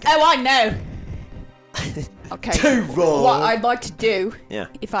 be thinking. Oh, I know. Okay. What I'd like to do, Yeah.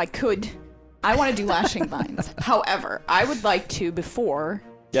 if I could, I want to do Lashing Vines. However, I would like to, before,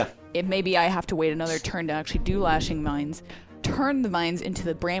 Yeah. if maybe I have to wait another turn to actually do Lashing Vines, turn the vines into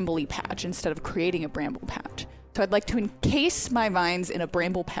the brambly patch instead of creating a bramble patch. So I'd like to encase my vines in a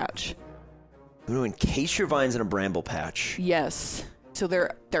bramble patch. I'm gonna encase your vines in a bramble patch. Yes. So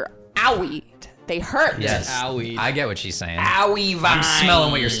they're owie. They hurt. Yes. Owie. I get what she's saying. Owie vine. I'm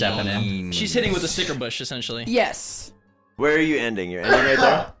smelling what you're stepping in. She's hitting with a sticker bush, essentially. Yes. Where are you ending? You're ending right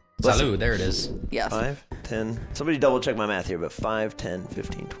there? Salud, there it is. Yes. 5, 10. Somebody double check my math here, but 5, 10,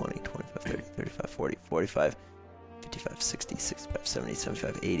 15, 20, 25, 30, 35, 40, 45, 55, 60, 65, 70,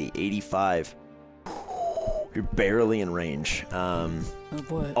 75, 80, 85. You're barely in range. Oh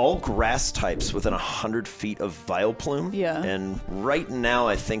boy. All grass types within 100 feet of Vile Plume. Yeah. And right now,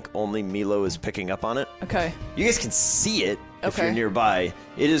 I think only Milo is picking up on it. Okay. You guys can see it if Okay. you're nearby.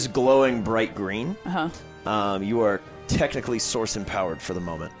 It is glowing bright green. Uh-huh. You are technically source empowered for the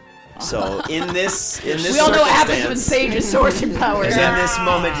moment. So in this We all know what happens when Sage is source empowered. in this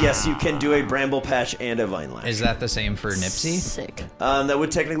moment, yes, you can do a bramble patch and a vine lash. Is that the same for Nipsey? Sick. That would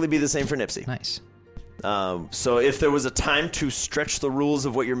technically be the same for Nipsey. Nice. So if there was a time to stretch the rules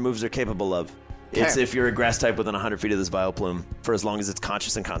of what your moves are capable of, it's Okay. if you're a grass type within 100 feet of this Vile Plume for as long as it's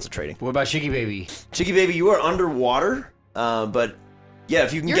conscious and concentrating. What about Chicky Baby? Chicky Baby, you are underwater, but yeah,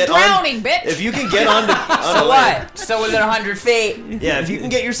 if you can You're get drowning, on, bitch. if you can get on, So what? So within 100 feet. Yeah, if you can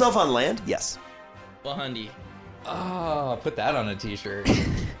get yourself on land, yes. Well, Hundy. Oh, put that on a t-shirt.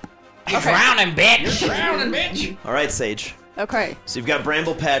 You're drowning, bitch. Drowning, bitch! All right, Sage. Okay. So you've got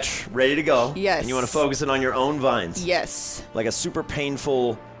Bramble Patch ready to go. Yes. And you want to focus it on your own vines. Yes. Like a super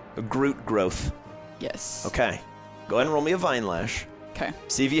painful A Groot growth. Yes. Okay. Go ahead and roll me a Vine Lash. Okay.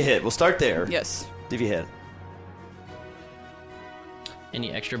 See if you hit. We'll start there. Yes. See if you hit.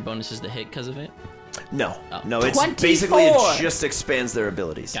 Any extra bonuses to hit because of it? No. Oh. No, it's 24. basically it just expands their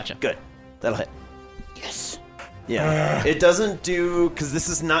abilities. Gotcha. Good. That'll hit. Yes. Yeah. It doesn't do... Because this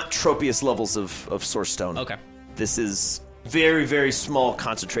is not Tropius levels of Source Stone. Okay. This is very, very small,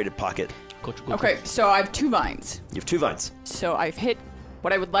 concentrated pocket. Cool. Okay, so I have 2 vines. You have 2 vines. So I've hit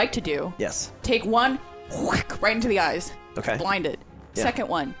what I would like to do. Yes. Take one, whack, right into the eyes. Okay. Blind it. Yeah. Second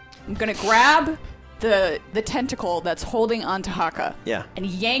one, I'm gonna grab the tentacle that's holding onto Haka. Yeah. And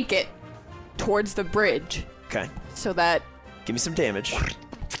yank it towards the bridge Okay. so that Give me some damage.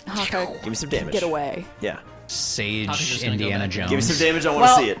 Haka Give me some can damage. get away. Yeah. Haka's Sage just gonna go Indiana back. Jones. Give me some damage. I want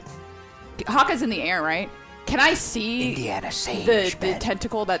Well, to see it. Haka's in the air, right? Can I see Indiana Sage. the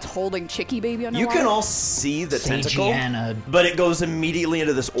tentacle that's holding Chicky Baby You underwater? can all see the tentacle, Sagiana. but it goes immediately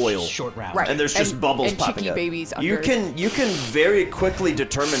into this oil. Short round. Right. And there's just And- bubbles and popping Chicky up. Baby's You under. can very quickly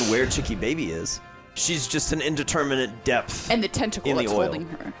determine where Chicky Baby is. She's just an indeterminate depth. And the tentacle in the that's oil. holding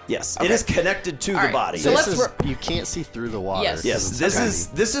her. Yes, Okay. it is connected to All the right, body. so This let's is, ro- you can't see through the water. Yes. Yes, 'cause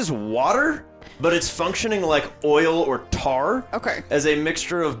this it's is water, but it's functioning like oil or tar. Okay. As a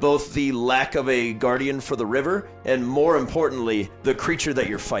mixture of both the lack of a guardian for the river and, more importantly, the creature that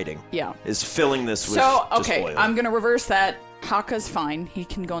you're fighting. Yeah. Is filling this with So, just okay, oil. I'm gonna reverse that. Haka's fine. He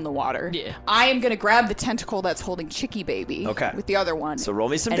can go in the water. Yeah. I am gonna grab the tentacle that's holding Chicky Baby. Okay. With the other one. So roll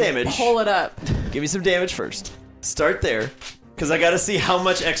me some and damage. Pull it up. Give me some damage first. Start there, because I got to see how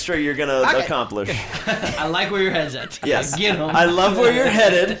much extra you're gonna Okay. accomplish. I like where your head's at. Yes, Get him. I love where you're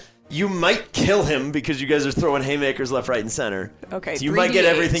headed. You might kill him because you guys are throwing haymakers left, right, and center. Okay, So you might get 3d8.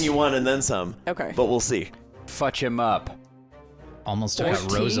 everything you want and then some. Okay. But we'll see. Fudge him up. Almost took out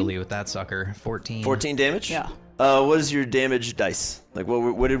 14? Rosalie with that sucker. 14. 14 damage? Yeah. What is your damage dice? Like,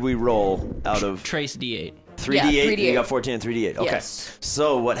 what did we roll out of Trace D8. 3d8? Yeah, You 3d8. got 14 and 3d8. Okay. Yes.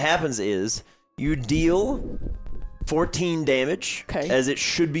 So what happens is you deal 14 damage, Okay. as it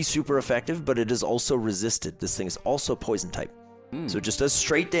should be super effective, but it is also resisted. This thing is also poison type. So it just does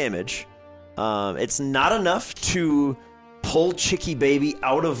straight damage. It's not enough to pull Chicky Baby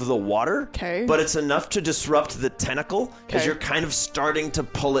out of the water, Okay. but it's enough to disrupt the tentacle as Okay. you're kind of starting to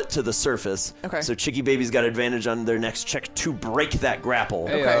pull it to the surface. Okay. So Chicky Baby's got advantage on their next check to break that grapple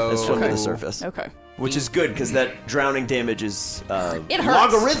Okay. and swim to Okay. the surface. Okay. Which is good, because that drowning damage is It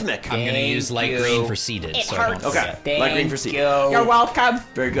hurts. logarithmic. I'm going to use light green for seeded. It so I don't hurts. Okay, Thank light green for seed. You're welcome.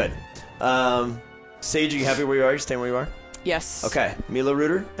 Very good. Sage, are you happy where you are? You staying where you are? Yes. Okay, Milo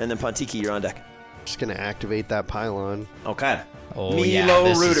Rooter, and then Pontiki, you're on deck. Just gonna activate that pylon. Okay. Oh, Milo yeah,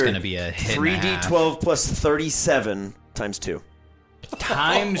 this Rooter, is going to be a hit and a half. 3d12 plus 37 times 2.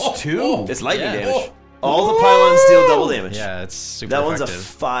 Times 2. It's lightning damage. All the pylons deal double damage. Yeah, it's super That one's a effective.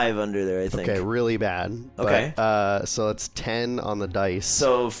 5 under there, I think. Okay, really bad. Okay. But, so it's 10 on the dice.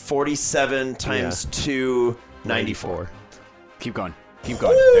 So 47 times 2, 94. Keep going. Keep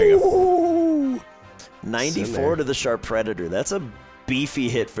going. There you go. It's in 94 there. to the Sharp Predator. That's a beefy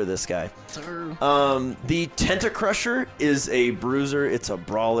hit for this guy. The Tentacrusher is a bruiser. It's a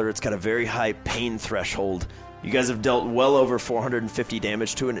brawler. It's got a very high pain threshold. You guys have dealt well over 450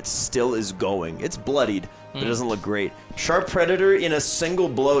 damage to it, and it still is going. It's bloodied, but it doesn't look great. Sharp Predator, in a single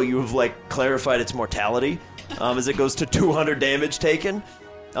blow, you have, clarified its mortality as it goes to 200 damage taken,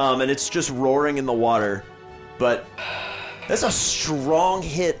 and it's just roaring in the water. But that's a strong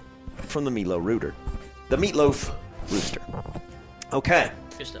hit from the Milo Rooter. The Meatloaf Rooster. Okay.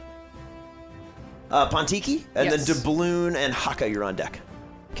 Good stuff. Pontiki, and Yes. then Doubloon and Haka, you're on deck.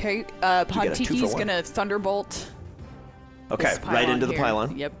 Okay. a 2 for Pontiki's 1. gonna thunderbolt. Okay, this right into the here.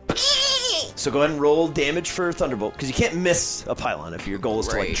 pylon. Yep. So go ahead and roll damage for Thunderbolt, because you can't miss a pylon if your goal is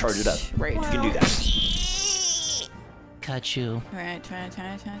to Right. charge it up. Right. You can do that. Cut you. Right.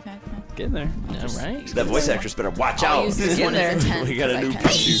 Get in there. All right. That voice actress better watch I'll out. use this one as a 10, We got a 'cause I new can.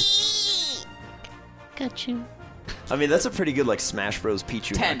 Pichu. Cut you. I mean, that's a pretty good Smash Bros.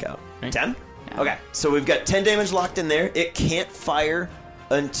 Pichu 10. knockout. Right. 10? Yeah. Okay, so we've got 10 damage locked in there. It can't fire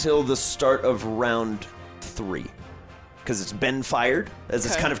until the start of round 3. Because it's been fired, as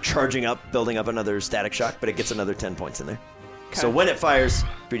it's Okay. kind of charging up, building up another static shock, but it gets another 10 points in there. So Okay. when it fires,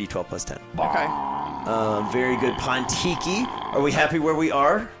 3d12 plus 10. Okay. Very good. Pontiki, are we happy where we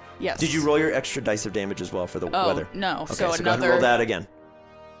are? Yes. Did you roll your extra dice of damage as well for the Oh, weather? no. Okay, So go ahead and roll another- that again.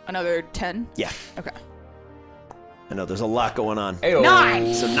 Another 10? Yeah, Okay. I know, there's a lot going on. Ayo.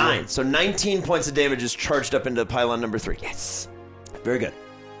 9! So 9. So 19 points of damage is charged up into pylon number 3. Yes. Very good.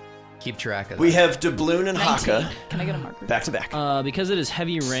 Keep track of that. We have Doubloon and 19. Haka Can I get a marker? back to back. Because it is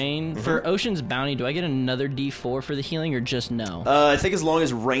heavy rain, for Ocean's Bounty, do I get another D4 for the healing or just no? I think as long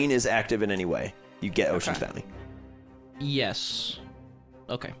as rain is active in any way, you get Ocean's Bounty. Yes.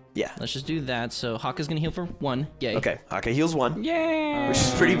 Okay. Yeah. Let's just do that. So Haka's going to heal for 1. Yay. Okay, Haka heals 1. Yay! Which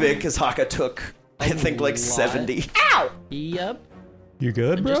is pretty big because Haka took, I think, like lot. 70. Yep. You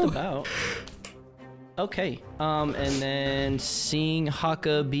good, Just about. Okay. And then seeing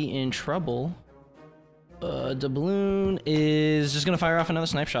Haka be in trouble, Doubloon is just gonna fire off another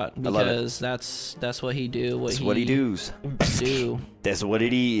snipe shot because that's what he do. That's what he does. Do. That's what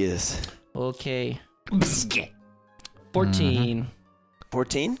it is. Okay. 14.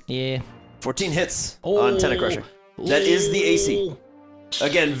 14? Yeah. 14 hits on Tenant Crusher. That is the AC.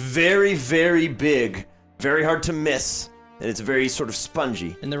 Again, very, very big. Very hard to miss. And it's very sort of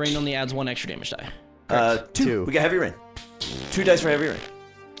spongy. And the rain only adds 1 extra damage die. 2. We got Heavy Rain. 2 dice for Heavy Rain.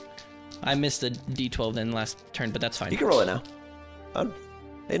 I missed a D12 then last turn, but that's fine. You can roll it now.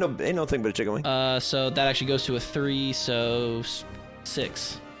 Ain't no thing but a chicken wing. So that actually goes to a 3, so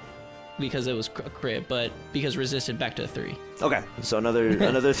 6. Because it was a crit, but because resisted back to a 3. Okay, so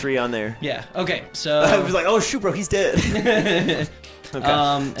another 3 on there. Yeah, okay, so... I was like, oh shoot, bro, he's dead.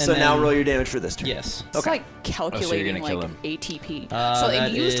 Okay, so now roll your damage for this turn. Yes. It's like calculating gonna kill like him. ATP. so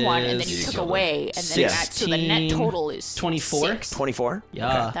that you used 1 and then you is took away, and then Six. so the net total is 24? 6. 24?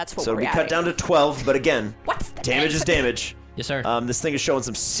 Yeah. Okay. That's what So we're we at. cut down to 12, but again, What's the damage is damage. Yes, sir. This thing is showing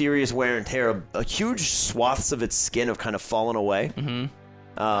some serious wear and tear. A huge swaths of its skin have kind of fallen away.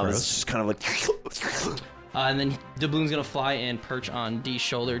 Mm-hmm. It's just kind of like... And then Doubloon's gonna fly and perch on D's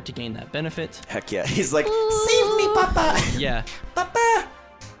shoulder to gain that benefit. Heck yeah. He's like, save me, Papa! Yeah. Papa!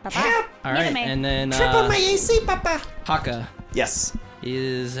 Papa. All right, and then Triple my AC, Papa! Haka Yes.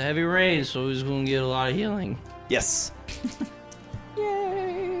 is heavy rain, so he's gonna get a lot of healing. Yes.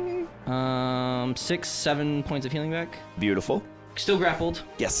 6, 7 points of healing back. Beautiful. Still grappled.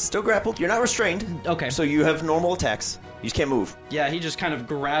 Yes, still grappled. You're not restrained. Okay. So you have normal attacks. You just can't move. Yeah, he just kind of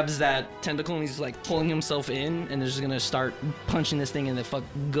grabs that tentacle and he's like pulling himself in, and is just gonna start punching this thing in the fuck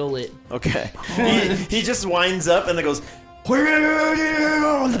gullet. Okay. he just winds up and then goes,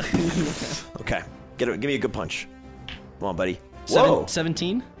 okay. Give me a good punch. Come on, buddy. Whoa.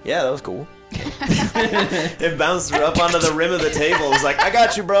 17? Yeah, that was cool. It bounced up onto the rim of the table. It was like, I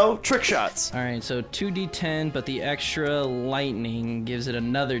got you, bro. Trick shots. All right, so 2d10, but the extra lightning gives it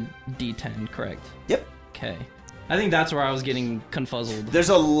another d10, correct? Yep. Okay. I think that's where I was getting confuzzled. There's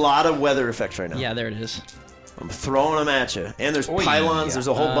a lot of weather effects right now. Yeah, there it is. I'm throwing them at you. And there's pylons. There's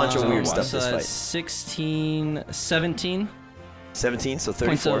a whole bunch of weird stuff so this that's fight. 16, 17 17, so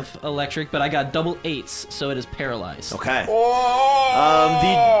points 34. of electric, but I got double 8s, so it is paralyzed. Okay.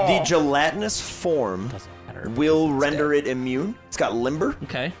 The gelatinous form will render it immune. It's got limber,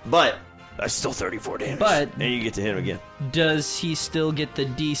 Okay. but that's still 34 damage. But- and you get to hit him again. Does he still get the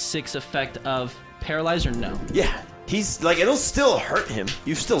d6 effect of paralyze or no? Yeah. He's like, it'll still hurt him.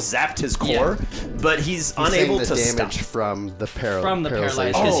 You've still zapped his core, but he's unable the to damage stop. from the From the paralyzed,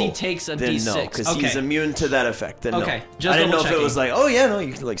 paralyzation. because he takes a Then d6. no, because okay. he's immune to that effect. Then Okay, no. just I didn't know if it double-checking. was like, oh yeah, no,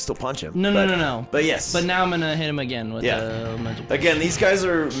 you can like still punch him. No, no. But yes. But now I'm gonna hit him again with Yeah. the multiple. Again, these guys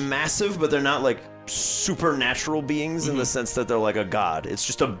are massive, but they're not like supernatural beings in the sense that they're like a god. It's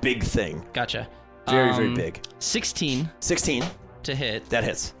just a big thing. Gotcha. Very, very big. 16 16. to hit. That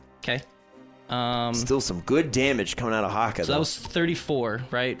hits. Okay. Still some good damage coming out of Haka, So though. that was 34,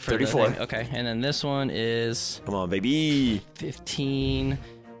 right? For the 34. thing? Okay, and then this one is Come on, baby. 15,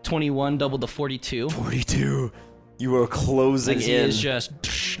 21, double the 42. 42. You are closing Like he in. is just...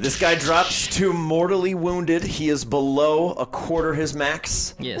 This guy drops to mortally wounded. He is below a quarter his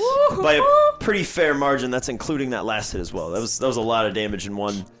max. Yes. By a pretty fair margin. That's including that last hit as well. That was a lot of damage in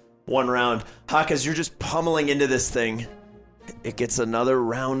one round. Haka, as you're just pummeling into this thing, it gets another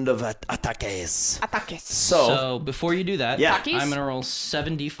round of ataques. Ataques. So before you do that, Yeah. I'm going to roll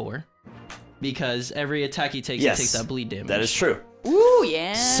 7d4. Because every attack he takes, Yes, he takes that bleed damage. that is true. Ooh,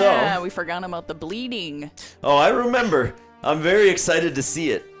 yeah. So- we forgot about the bleeding. Oh, I remember. I'm very excited to see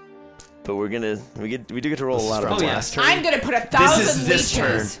it. But we do get to roll a lot of Oh, yeah. blast. I'm gonna put 1,000 This is this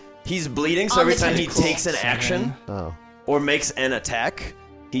turn. leeches. He's bleeding, so On every the time he tentacle. takes an action Oh. or makes an attack,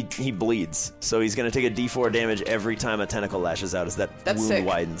 he bleeds. So he's gonna take a D4 damage every time a tentacle lashes out as that That's wound sick.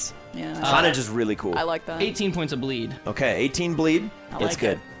 widens. Yeah, Kinda just really cool. I like that. 18 points of bleed. Okay, 18 bleed. I It's like good.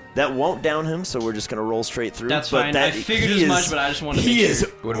 it. That won't down him, so we're just gonna roll straight through. That's but fine. That, I figured he as much, but I just wanted to He make is sure.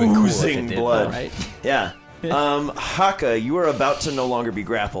 Would've been cool if it oozing did, blood. Right? Yeah. Haka, you are about to no longer be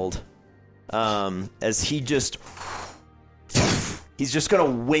grappled. As he just... He's just gonna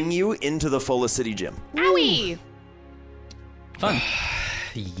wing you into the Fola City gym. Owie! Fun.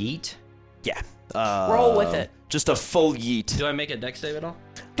 Yeet. Yeah. Roll with it. Just a full yeet. Do I make a dex save at all?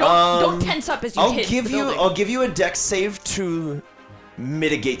 Don't tense up as you I'll hit give the you. building. I'll give you a dex save to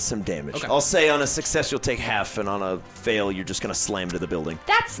mitigate some damage. Okay. I'll say on a success you'll take half, and on a fail you're just gonna slam into the building.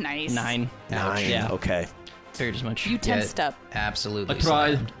 That's nice. 9. 9. Yeah. Okay. Figured as much. You tensed up. Absolutely. I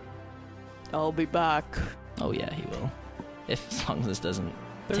tried. slammed. I'll be back. Oh yeah, he will. As long as this doesn't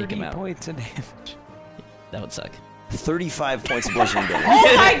take him out. points of damage. That would suck. 35 points of bludgeoning damage.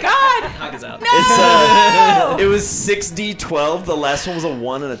 Oh my god! Hog is out. It's it was 6d12. The last one was a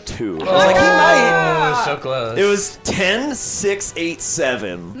 1 and a 2. I was like, he might. Oh, so close. It was 10, 6, 8,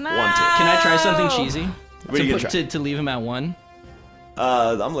 7, 1, 2. Can I try something cheesy? What are you gonna try? To leave him at 1?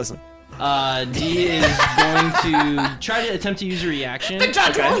 I'm listening. D is going to try to attempt to use a reaction The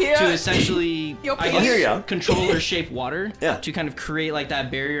judge will hear. to essentially, You'll I hear guess, ya. control or shape water. Yeah. To kind of create like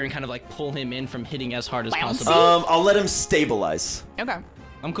that barrier and kind of like pull him in from hitting as hard as Bouncy. possible. I'll let him stabilize. Okay.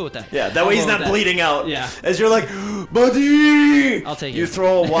 I'm cool with that. Yeah, that I'll way he's go with not that. bleeding out. Yeah. As you're like, buddy! I'll take You it.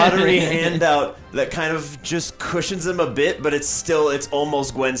 throw a watery hand out that kind of just cushions him a bit, but it's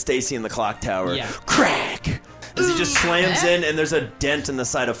almost Gwen Stacy in the clock tower. Yeah. Crack! As he just slams in, and there's a dent in the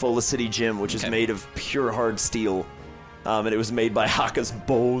side of Fola City Gym, which is Okay. made of pure hard steel. And it was made by Haka's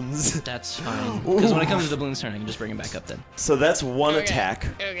bones. That's fine. Because when it comes to the balloon's turn, I can just bring him back up then. So that's one attack.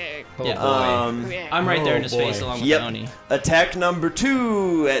 Okay. Yeah. Okay. I'm right there in his face along with Yep. Oni. Attack number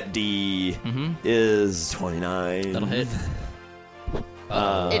 2 at D is 29. That'll hit.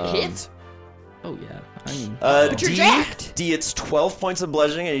 It hits. Oh yeah. I mean, But you're D, jacked. D, it's 12 points of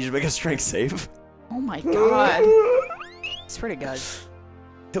bludgeoning, and you should make a strength save. Oh my god. It's pretty good.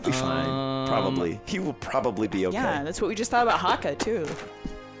 He'll be fine, probably. He will probably be okay. Yeah, that's what we just thought about Haka too.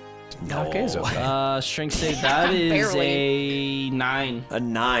 No. strength save. That is Barely. a 9. A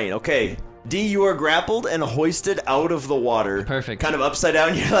 9. Okay. D, you are grappled and hoisted out of the water. Perfect. Kind of upside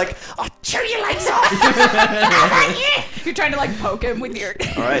down. You're like, I'll chew your legs off. You're trying to like poke him with your.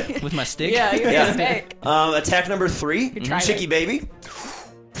 All right. With my stick. Yeah, you're Yeah. gonna snake. Attack number 3. tried Chicky it. baby.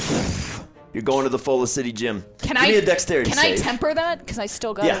 You're going to the Fola City Gym. Can give I me a dexterity Can save. I temper that? Because I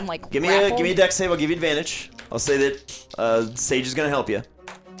still got Yeah. him like. give me grappled. a dex save. I'll give you advantage. I'll say that Sage is gonna help you.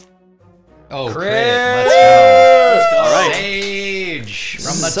 Oh, Crit. crit. Let's go. All right. Sage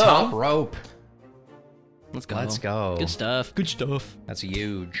from the So- top rope. Let's go. Let's go. Good stuff. Good stuff. That's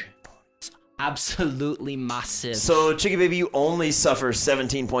huge. Absolutely massive. So, Chicky Baby, you only suffer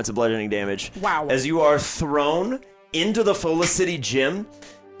 17 points of bludgeoning damage. Wow. As you are thrown into the Fola City Gym,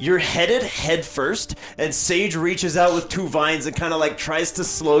 you're headed head first, and Sage reaches out with 2 vines and kind of like tries to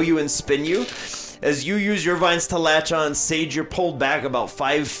slow you and spin you. As you use your vines to latch on, Sage, you're pulled back about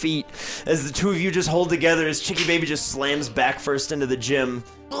 5 feet. As the 2 of you just hold together, as Chicky Baby just slams back first into the gym,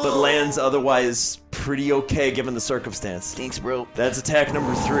 but lands otherwise pretty okay given the circumstance. Thanks, bro. That's attack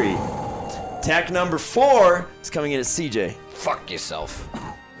number 3. Attack number 4 is coming in at CJ. Fuck yourself.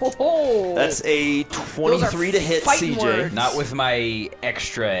 Oh. That's a 23 to hit, fighting CJ. words. Not with my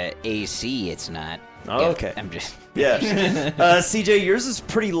extra AC, it's not. Oh, okay. I'm just... Yeah. CJ, yours is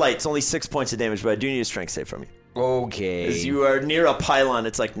pretty light. It's only 6 points of damage, but I do need a strength save from you. Okay. As you are near a pylon,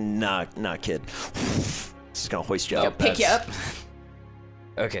 it's like, nah, kid. Just gonna hoist you up. Pick you up.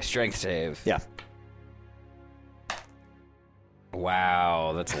 Okay, strength save. Yeah.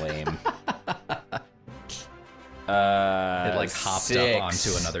 Wow, that's lame. It like hopped 6. up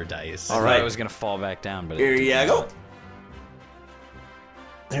onto another dice. All I right. thought I was gonna fall back down, but Here it you did go. not.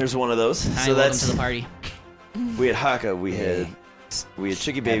 Here's one of those. Hi, So welcome that's to the party. we had Haka, we had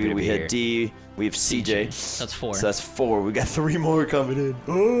Chicky Baby, Happy to we be had here. D, we have CJ. That's 4. So that's 4. We got 3 more coming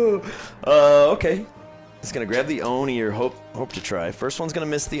in. Okay. Just gonna grab the Oni or hope to try. First one's gonna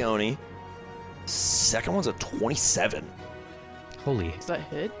miss the Oni. Second one's a 27. Holy. Does that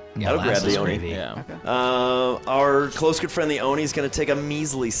hit? That'll grab molasses the Oni. gravy. Yeah. Our close good friend the Oni is going to take a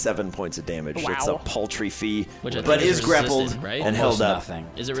measly 7 points of damage. Wow. It's a paltry fee, Which I but think is is grappled resistant, right? and Almost held up. nothing.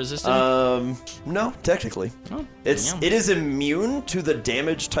 Is it resistant? No, technically, Oh, it damn. is immune to the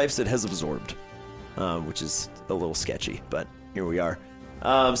damage types it has absorbed, which is a little sketchy. But here we are.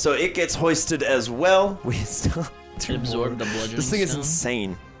 So it gets hoisted as well. We still It absorbed the bludgeoning This thing is stone?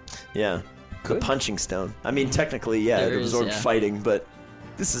 insane. Yeah, the punching stone. I mean, technically, yeah, There it is, absorbed yeah. fighting, but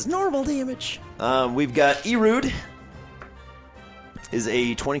this is normal damage. We've got Erud. Is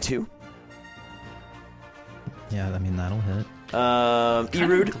a 22. Yeah, I mean, that'll hit. glad we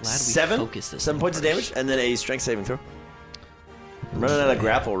Erud, focused this 7 one points of first. damage, and then a strength saving throw. running out of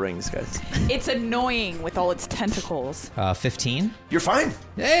grapple rings, guys. It's annoying with all its tentacles. 15. You're fine.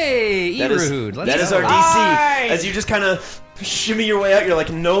 Hey, That is, Erud. that is our DC. As you just kind of shimmy your way out, you're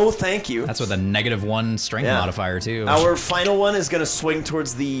like, no, thank you. That's with a -1 strength modifier too. Our final one is going to swing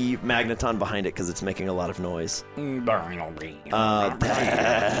towards the magneton behind it because it's making a lot of noise. I'm not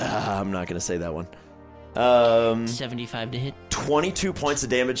going to say that one. 75 to hit. 22 points of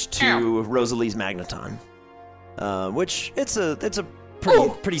damage to Rosalie's magneton, which it's a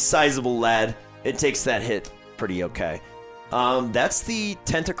pretty sizable lad. It takes that hit pretty okay. That's the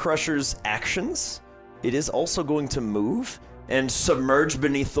Tentacrusher's actions. It is also going to move and submerge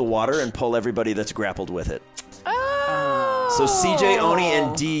beneath the water and pull everybody that's grappled with it. Oh. So CJ, Oni,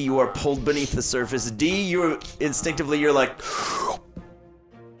 and D, you are pulled beneath the surface. D, you're like.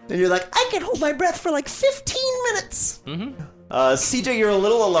 And you're like, I can hold my breath for like 15 minutes. CJ, you're a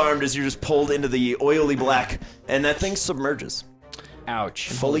little alarmed as you're just pulled into the oily black, and that thing submerges Ouch.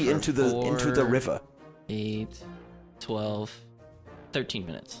 fully into the river. 8, 12, 13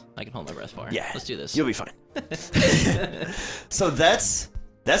 minutes. I can hold my breath for. Yeah, Let's do this. You'll be fine. So that's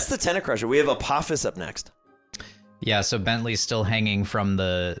the Tentacrusher. We have Apophis up next. Yeah, so Bentley's still hanging from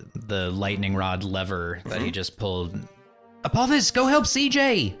the lightning rod lever that he just pulled. Apophis, go help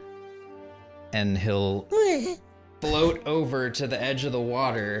CJ! And he'll float over to the edge of the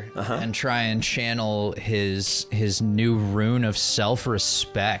water and try and channel his new rune of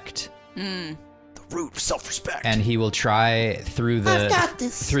self-respect. The root of self-respect. And he will try through I've got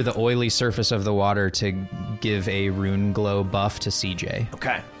this. the oily surface of the water to give a rune glow buff to CJ.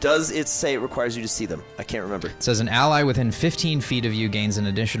 Okay. Does it say it requires you to see them? I can't remember. It says an ally within 15 feet of you gains an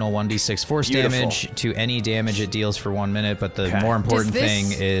additional 1d6 force Beautiful. damage to any damage it deals for 1 minute, but the Okay. more important Does thing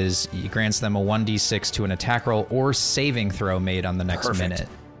this- is it grants them a 1d6 to an attack roll or saving throw made on the next Perfect. minute.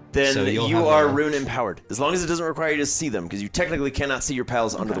 Then So you'll you have are a- rune empowered. As long as it doesn't require you to see them, because you technically cannot see your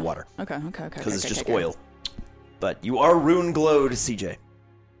pals under the water. Okay. Because it's just oil. But you are rune glowed, CJ.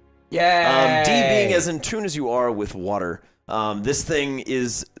 Yeah. D, being as in tune as you are with water, this thing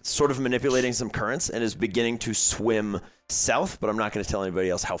is sort of manipulating some currents and is beginning to swim south, but I'm not going to tell anybody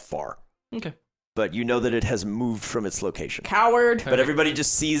else how far. Okay. But you know that it has moved from its location. Coward. But everybody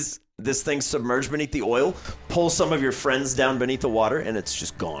just sees this thing submerged beneath the oil, pull some of your friends down beneath the water, and it's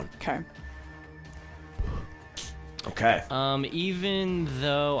just gone. Okay. Okay. Even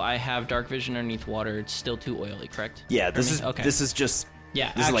though I have dark vision underneath water, it's still too oily, correct? Yeah, this is okay. this is just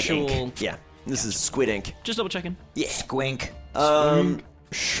Yeah, this actual. is like ink. Yeah, this is squid ink. Just double checking. Yeah. Squink.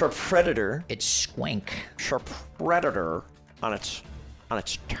 Sharp Predator. It's Squink. Sharp Predator on its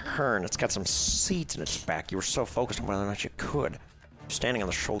turn. It's got some seeds in its back. You were so focused on whether or not you could. Standing on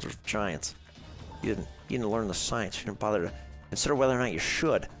the shoulders of giants. You didn't learn the science. You didn't bother to consider whether or not you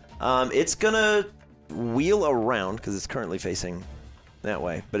should. It's gonna wheel around because it's currently facing that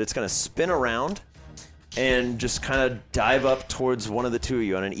way, but it's gonna spin around and just kind of dive up towards one of the two of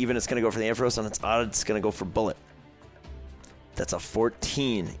you. On an even, it's gonna go for the Ampharos. On its odd, it's gonna go for Bullet. That's a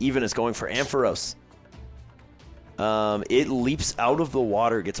 14. Even is going for Ampharos. It leaps out of the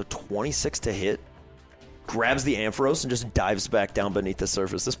water, gets a 26 to hit, grabs the Ampharos, and just dives back down beneath the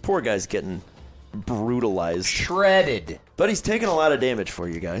surface. This poor guy's getting brutalized. Shredded. But he's taking a lot of damage for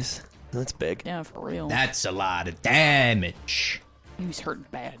you guys. That's big. Yeah, for real. That's a lot of damage. He was hurt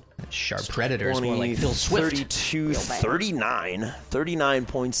bad. Sharp Predator is more like Phil Swift. 32, 39. 39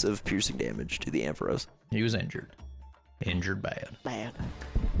 points of piercing damage to the Ampharos. He was injured. Injured bad. Bad.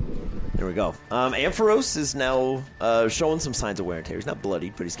 There we go. Ampharos is now showing some signs of wear and tear. He's not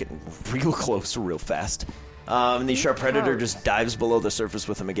bloodied, but he's getting real close real fast. And the Sharp Predator just dives below the surface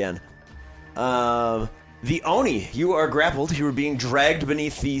with him again. The Oni, you are grappled. You are being dragged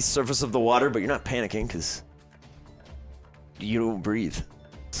beneath the surface of the water, but you're not panicking because you don't breathe.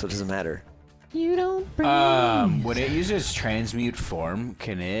 So it doesn't matter. When it uses transmute form,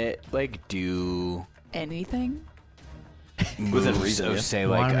 can it like do Anything? Within moves reason, of, yeah. say You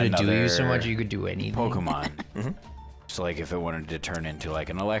like wanted to another do you so much you could do anything. Pokemon? So like if it wanted to turn into like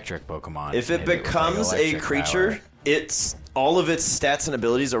an electric Pokemon, If it hit with, like, becomes a electric creature, power. it's all of its stats and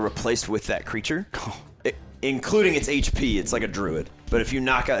abilities are replaced with that creature, including its HP. It's like a druid. But if you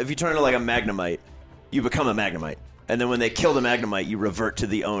turn into like a Magnemite, you become a Magnemite. And then when they kill the Magnemite, you revert to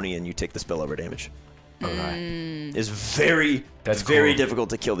the Oni and you take the spillover damage. It's very cool. difficult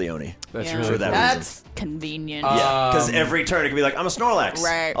to kill the Oni. That's Yeah. really for that That's convenient. Yeah, because every turn it can be like, I'm a Snorlax.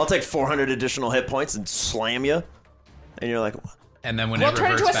 Right. I'll take 400 additional hit points and slam you. And you're like, And then when Well, it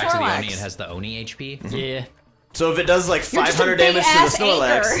turn reverts into a back to the Snorlax. Oni, it has the Oni HP. Yeah. So if it does like You're just a 500 damage to the big-ass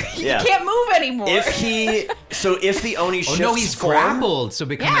Snorlax, anchor. yeah. You can't move anymore. If the Oni shifts Oh no, he's form, grappled, so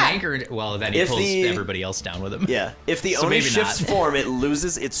become Yeah. an anchor. Well, then he If pulls the- everybody else down with him. Yeah, if the So Oni maybe shifts not. form, it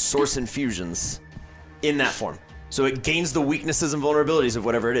loses its source infusions in that form. So it gains the weaknesses and vulnerabilities of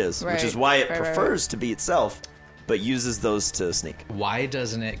whatever it is, which is Right, why it right, right, prefers to be itself, but uses those to sneak. Why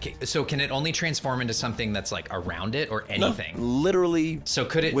doesn't it? So can it only transform into something that's like around it or No, anything? literally. So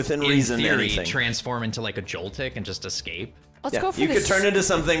could it, within in reason, theory, anything. transform into like a Joltik and just escape? Let's Yeah, go for you this. could turn into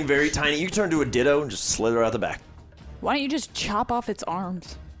something very tiny. You could turn into a Ditto and just slither out the back. Why don't you just chop off its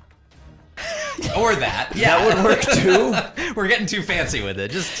arms? Or that? That would work too. We're getting too fancy with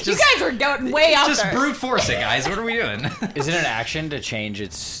it. Just You guys are going way out just there. brute force it, guys. What are we doing? Is it an action to change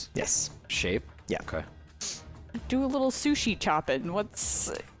its Yes. shape? Yeah. Okay. Do a little sushi chopping.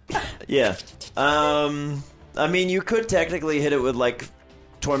 What's... Yeah. I mean, you could technically hit it with like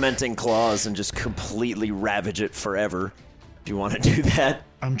tormenting claws and just completely ravage it forever. Do you want to do that?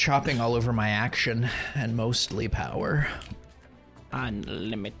 I'm chopping all over my action and mostly power.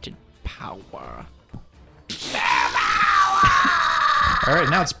 Unlimited power. All right,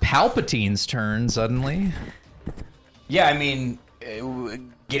 now it's Palpatine's turn suddenly. Yeah, I mean,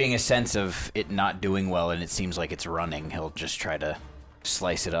 getting a sense of it not doing well and it seems like it's running, he'll just try to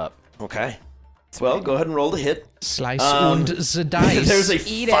slice it up. Okay. Well, go ahead and roll to hit. Slice und the dice. There's a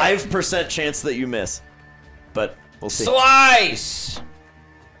Eat it. 5% chance that you miss, but we'll see. Slice!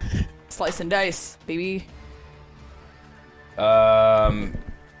 Slice and dice, baby.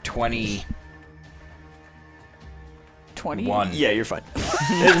 20. 21. Yeah, you're fine.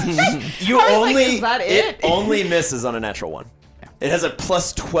 You I was like, only is that it? only misses on a natural one. It has a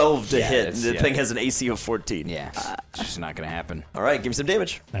plus 12 to hit, and it's- the yeah. thing has an AC of 14. Yeah, it's just not gonna happen. All right, give me some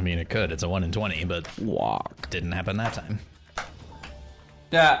damage. I mean, it could. It's a 1 in 20, but didn't happen that time.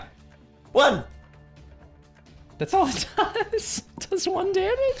 Yeah. 1. That's all it does. It does 1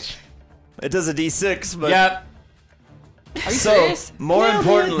 damage. It does a D6, but Yep. Are you so serious? more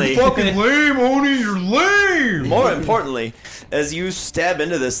importantly, lame, Oni, you're lame! more importantly, as you stab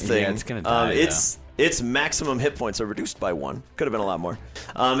into this thing, it's gonna die, its maximum hit points are reduced by 1. Could have been a lot more,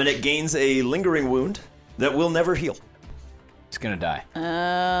 and it gains a lingering wound that will never heal. It's gonna die.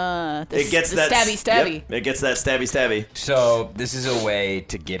 It gets the that stabby. Yep, it gets that stabby. So this is a way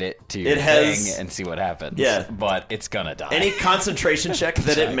to get it to your It has- thing and see what happens. Yeah. But it's gonna die. Any concentration check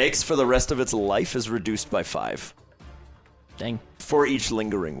that it makes for the rest of its life is reduced by 5 Dang. for each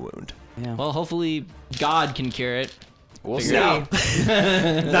lingering wound. Well, hopefully God can cure it. We'll see. No.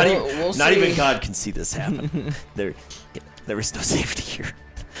 We'll Not see. even God can see this happen. there is no safety here.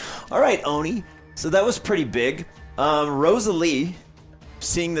 All right, Oni. So that was pretty big. Rosalie,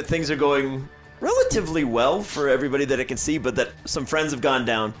 seeing that things are going relatively well for everybody that it can see, but that some friends have gone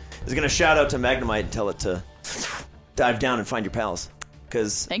down, is going to shout out to Magnemite and tell it to dive down and find your pals.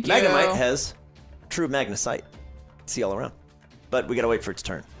 Because Thank you. Magnemite has true Magnesight. See all around. But we got to wait for its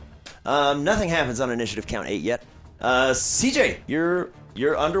turn. Nothing happens on initiative count 8 yet. CJ,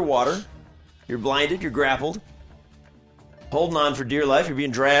 you're underwater. You're blinded. You're grappled. Holding on for dear life. You're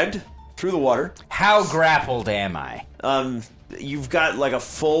being dragged through the water. How grappled am I? You've got like a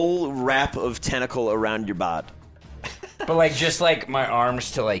full wrap of tentacle around your bod. But like just like my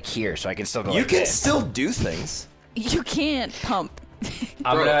arms to like here, so I can still go. You like can this. still do things. You can't pump.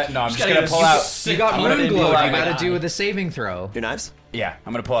 I'm just gonna pull out. You got I'm gonna moon pull glow. out You my- got to do with a saving throw. Your knives? Yeah,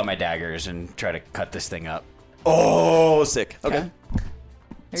 I'm gonna pull out my daggers and try to cut this thing up. Oh, sick. Okay.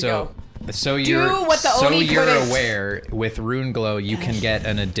 There you go. So you're what the so Oni you're couldn't. aware with Rune Glow you can get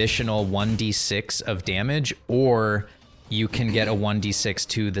an additional 1d6 of damage, or you can get a 1d6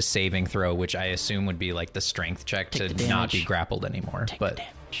 to the saving throw, which I assume would be like the strength check to the not be damage. grappled anymore. But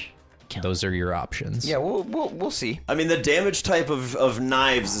Damage. those are your options. Yeah, we'll see. I mean, the damage type of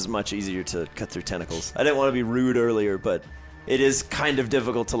knives is much easier to cut through tentacles. I didn't want to be rude earlier, but it is kind of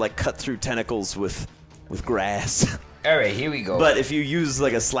difficult to like cut through tentacles with grass. All right, here we go. But if you use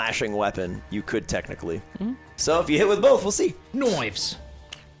like a slashing weapon, you could technically. So if you hit with both, we'll see. Knives.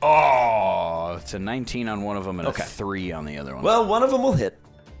 oh, it's a 19 on one of them and Okay. a 3 on the other one. Well, one of them will hit.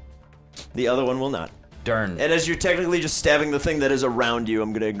 The other one will not. darn. And as you're technically just stabbing the thing that is around you,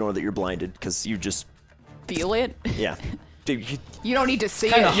 I'm going to ignore that you're blinded because you just, Feel it? yeah. Dude, You don't need to see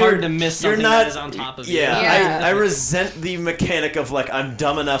Kind it. of hard to miss something that is on top of you. Yeah, Yeah. I resent the mechanic of like I'm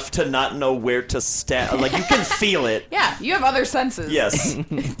dumb enough to not know where to stab. Like you can feel it. Yeah, you have other senses. Yes,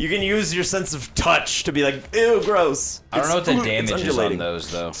 you can use your sense of touch to be like, ew, gross. I don't know what the It's damage is on undulating.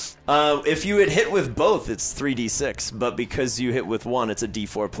 those though. If you had hit with both, it's 3d6, but because you hit with one, it's a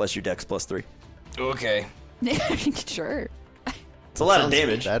d4 plus your dex plus 3. Okay. Sure. It's a lot of Sounds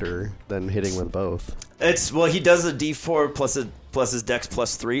damage. better than hitting with both. He does a D4 plus his Dex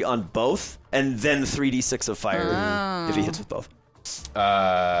 +3 on both, and then 3d6 of fire if he hits with both.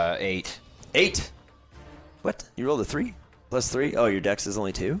 8. 8. What? You rolled a 3 +3? Oh, your Dex is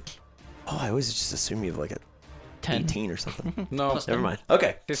only 2. Oh, I always just assume you have like a 10. 18 or something. No, Never mind.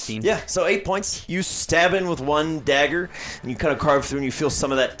 Okay. 15. Yeah, so 8 points. You stab in with one dagger, and you kind of carve through, and you feel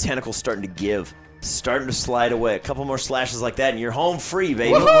some of that tentacle starting to give. Starting to slide away. A couple more slashes like that, and you're home free,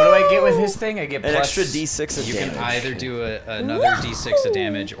 baby. What do I get with his thing? I get An plus... extra D6 of You damage. can either do another d6 of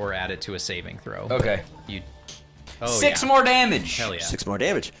damage or add it to a saving throw. Okay. You. 6 more damage. Hell yeah. 6 more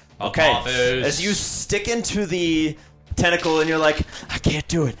damage. Okay. Apophis. As you stick into the tentacle, and you're like, I can't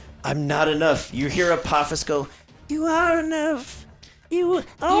do it. I'm not enough. You hear Apophis go, you are enough.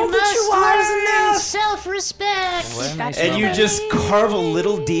 All that you are is enough. Self-respect. And you just carve a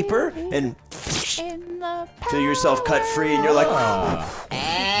little deeper and feel yourself cut free, and you're like, I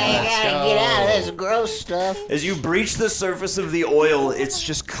gotta get out of this gross stuff. as you breach the surface of the oil, it's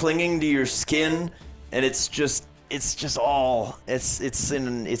just clinging to your skin, and it's just all it's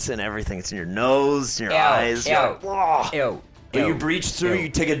in everything. It's in your nose, in your eyes. You're like, "Whoa." Ew. But you breach through, you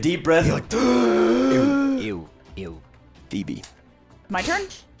take a deep breath, you're like, Ew. Phoebe. My turn?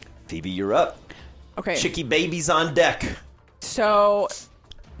 Phoebe, you're up. Okay. Chicky baby's on deck. So,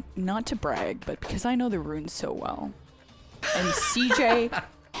 not to brag, but because I know the runes so well, and CJ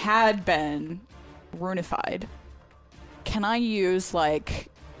had been runified, can I use, like,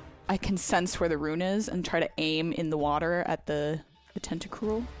 I can sense where the rune is and try to aim in the water at the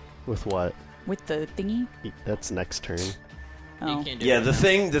tentacruel With what? with the thingy? That's next turn. Oh. Yeah, the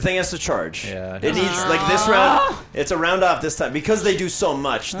thing has to charge. Yeah, it needs like this round. It's a round off this time because they do so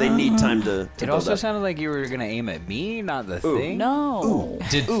much. They need time to It build also up. sounded like you were gonna aim at me, not the thing. No.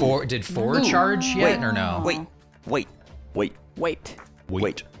 Did four charge yet or no? Wait.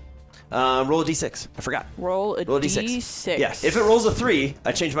 Roll a d6. I forgot. Roll a Roll a d6. d6. Yeah, if it rolls a 3,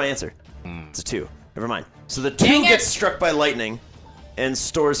 I change my answer. It's a 2. Never mind. So the 2 Dang it. gets struck by lightning and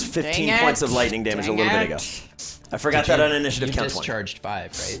stores 15 Dang points it. of lightning damage a Dang little bit it. ago. I forgot that on initiative You count 20. discharged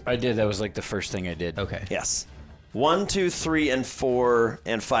 5, right? I did. That was like the first thing I did. Okay. Yes. 1, 2, 3, and 4,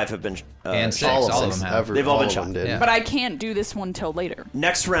 and 5 have been. And 6. All of them have. They've all been of shot. them did. Yeah. But I can't do this one till later.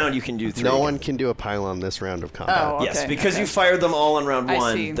 Next round, you can do 3. No again. one can do a pylon this round of combat. Oh, Yes, okay, because okay. you fired them all on round I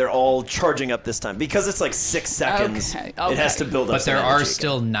 1. see. They're all charging up this time. Because it's like 6 seconds, Okay, it has to build up But some there are energy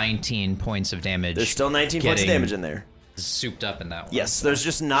still again. 19 points of damage. There's still 19 points of getting damage in there. souped up in that one. Yes, there's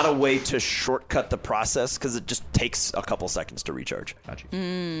just not a way to shortcut the process because it just takes a couple seconds to recharge. Got you.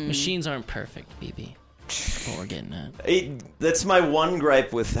 Machines aren't perfect, BB. That's what we're getting at. That's my one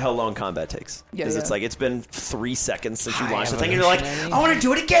gripe with how long combat takes. Yeah, Because it's yeah. like it's been 3 seconds since you launched the thing, and you're like, I want to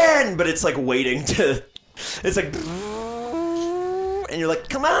do it again, but it's like waiting to. It's like, and you're like,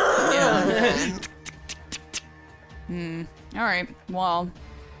 come on. All right. Well,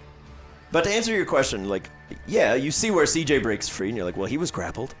 But to answer your question, like, yeah, you see where CJ breaks free, and you're like, well, he was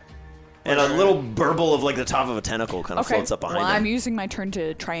grappled. And a little burble of like the top of a tentacle kind of okay. floats up behind Well, him. I'm using my turn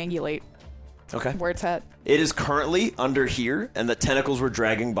to triangulate Okay. where it's at. It is currently under here, and the tentacles were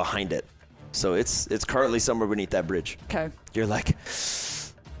dragging behind it. So it's currently somewhere beneath that bridge. Okay. You're like,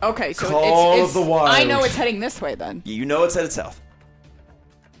 Okay. So Call it's of the wild. I know it's heading this way then. you know it's headed south.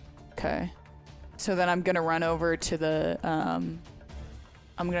 Okay. So then I'm gonna run over to the. I'm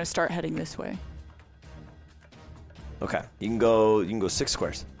gonna start heading this way. Okay, you can go 6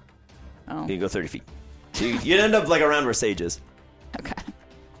 squares. Oh. You can go 30 feet. So you'd end up like around where Sage is. Okay.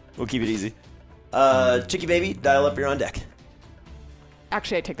 We'll keep it easy. Chicky baby, dial up. You're on deck.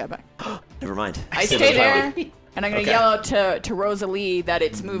 Actually, I take that back. Never mind. I Said stay that there, loudly. and I'm gonna Okay. yell out to Rosalie that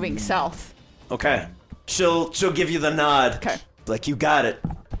it's moving south. Okay. She'll give you the nod. Okay. Like you got it.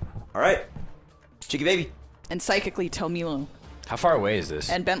 All right. Chicky baby. And psychically tell Milo How far away is this?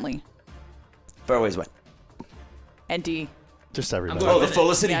 and Bentley Far away is what? and D. Just everybody. going- Oh, the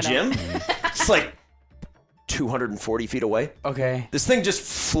Felicity Yeah, I know. Gym? It's like 240 feet away. Okay. This thing just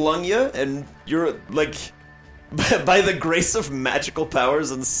flung you, and you're like, by the grace of magical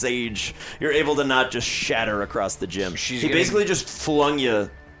powers and Sage, you're able to not just shatter across the gym. She's He gonna- basically just flung you.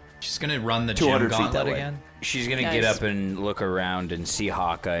 She's gonna run the 200 gym feet gauntlet that way. again. She's gonna Nice. get up and look around and see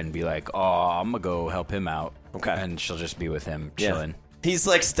Haka and be like, "Oh, I'm gonna go help him out." Okay. And she'll just be with him, Yeah. chilling. He's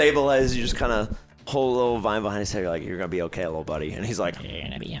like stabilized. You just kind of hold a little vine behind his head. You're like, you're gonna be okay, little buddy. And he's like, You're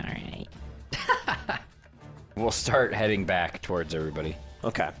gonna be alright. We'll start heading back towards everybody.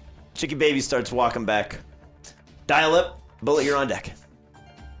 okay. Chicky baby starts walking back. Dial up. Bullet, you're on deck.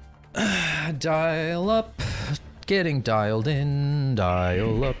 Dial up. getting dialed in.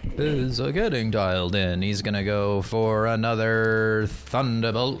 Dial up is getting dialed in. He's gonna go for another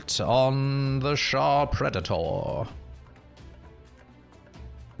Thunderbolt on the Shaw Predator.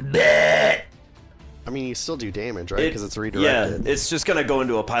 I mean, you still do damage, right? Because it's redirected. Yeah, it's just going to go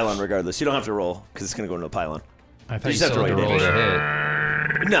into a pylon regardless. You don't have to roll, because it's going to go into a pylon. I thought you just have still to had to roll roll to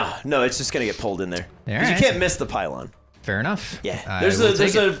hit. No, it's just going to get pulled in there. Because Alright. you can't miss the pylon. Fair enough. Yeah, there's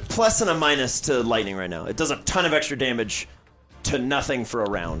a plus and a minus to lightning right now. It does a ton of extra damage to nothing for a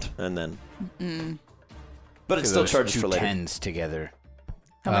round, and then... But it still charges for later. 10s together.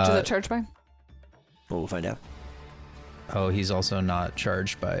 How much does it charge by? Well, we'll find out. Oh, he's also not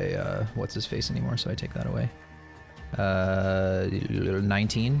charged by what's his face anymore, so I take that away.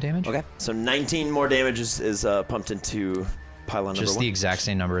 19 damage. Okay, so 19 more damage is pumped into pylon Just number the 1. exact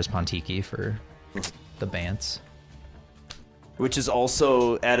same number as Pontiki for the Bants. Which is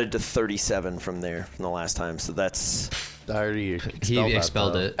also added to 37 from there from the last time, so that's... I already expelled He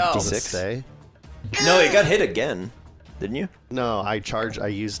expelled it. Oh. Does it D6. stay? No, it got hit again, didn't you? No, I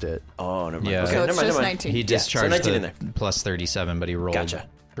used it. Oh, never mind. Yeah. Okay, So never it's mind, just never mind. 19. He so discharged 19 the in there. plus 37, but he rolled Gotcha.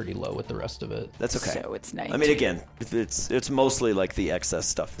 pretty low with the rest of it. That's okay. So it's 19. I mean, again, it's mostly like the excess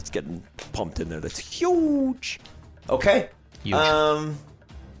stuff that's getting pumped in there. That's huge. Okay. Huge.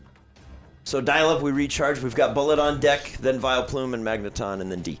 So dial up, we recharge. We've got Bullet on deck, then Vile Plume and Magneton,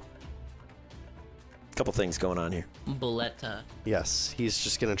 and then D. Couple things going on here. Bulletta. Yes, he's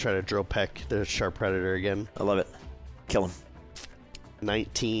just going to try to drill peck the Sharp Predator again. I love it. Kill him.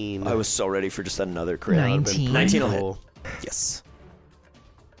 19. I was so ready for just another crit. 19. 19 will hit. Cool. Yes.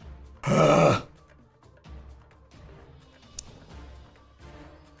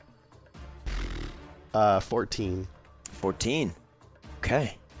 14. 14.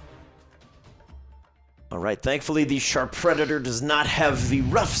 Okay. All right. Thankfully, the Sharp Predator does not have the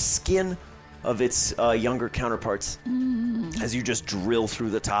rough skin of its younger counterparts as you just drill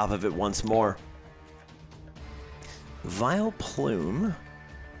through the top of it once more. Vile Plume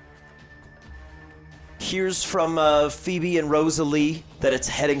hears from Phoebe and Rosalie that it's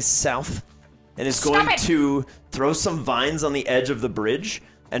heading south and is going to throw some vines on the edge of the bridge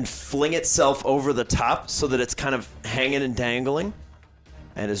and fling itself over the top so that it's kind of hanging and dangling,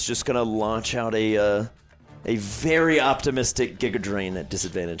 and is just going to launch out a very optimistic Giga Drain at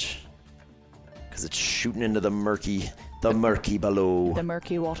disadvantage because it's shooting into the murky below. The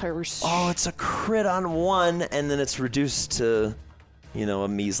murky waters. Oh, it's a crit on one, and then it's reduced to, a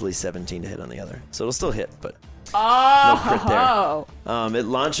measly 17 to hit on the other. So it'll still hit, but no crit there. It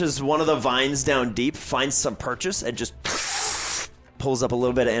launches one of the vines down deep, finds some purchase, and just pulls up a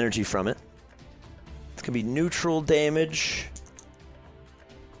little bit of energy from it. It's going to be neutral damage.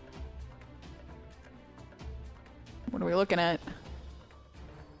 What are we looking at?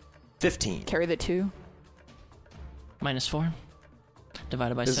 15. Carry the 2. -4.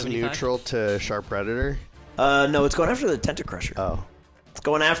 Divided by Is 75. neutral to Sharp Predator? No, it's going after the Tentacrusher. Oh. It's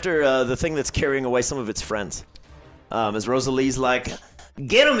going after the thing that's carrying away some of its friends. As Rosalie's like,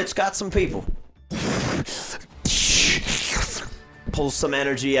 get him, it's got some people. Pulls some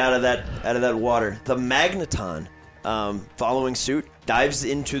energy out of that water. The Magneton, following suit, dives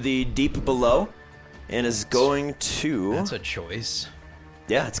into the deep below and is going to... That's a choice.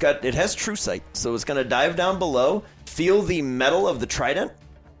 Yeah, it has True Sight, so it's going to dive down below, feel the metal of the trident,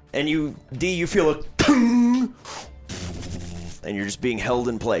 and you feel a and you're just being held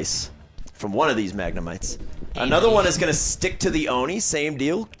in place from one of these Magnemites. Another one is going to stick to the Oni, same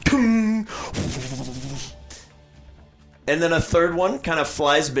deal. And then a third one kind of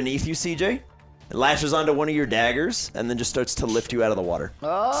flies beneath you, CJ. It lashes onto one of your daggers, and then just starts to lift you out of the water.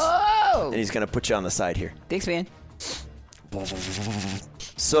 Oh! And he's going to put you on the side here. Thanks, man.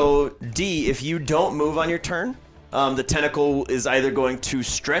 So, D, if you don't move on your turn, the tentacle is either going to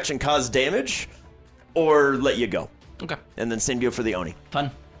stretch and cause damage, or let you go. Okay. And then same deal for the Oni.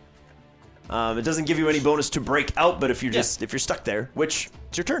 Fun. It doesn't give you any bonus to break out, but if you're if you're stuck there, which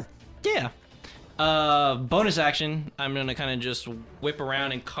it's your turn. Yeah. Bonus action, I'm going to kind of just whip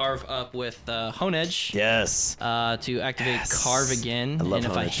around and carve up with Hone Edge. Yes. To activate Carve again. I love and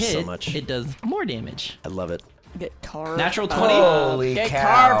if Hone I Edge hit, so much. it does more damage. I love it. Get carved. Natural 20. Holy Get cow.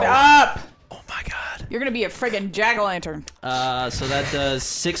 carved up. Oh my god. You're gonna be a friggin' jack-o'-lantern. So that does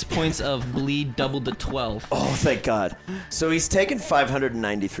 6 points of bleed, doubled to 12. Oh, thank God. So he's taken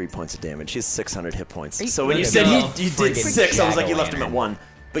 593 points of damage. He has 600 hit points. you- So when you Let's said go. he did 6, I was like, you left him at jack-o'-lantern. 1.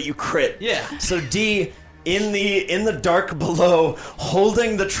 But you crit. Yeah. So D, in the dark below,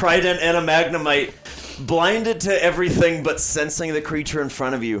 holding the trident and a Magnemite, blinded to everything but sensing the creature in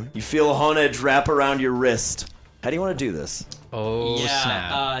front of you. You feel Hone Edge wrap around your wrist. How do you want to do this? Oh,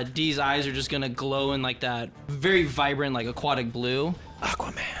 snap. D's eyes are just gonna glow in like that very vibrant, like aquatic blue.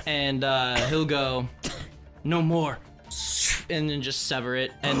 Aquaman. And he'll go, no more. And then just sever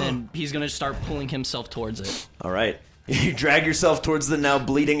it. And then he's gonna start pulling himself towards it. All right. You drag yourself towards the now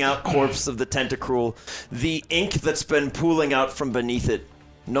bleeding out corpse of the tentacruel. The ink that's been pooling out from beneath it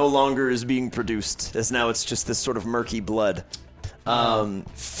no longer is being produced, as now it's just this sort of murky blood.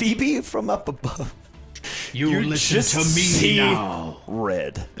 Phoebe, from up above, You listen just to me see now.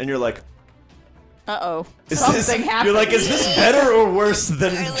 red. And you're like, Uh-oh. is Something this, happened. you're like, is this better or worse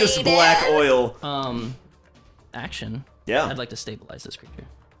than just black oil? Action. Yeah. I'd like to stabilize this creature.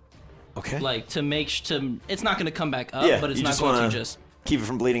 Okay. Like, to make it's not gonna come back up, Yeah, but it's you not just going to wanna just... keep it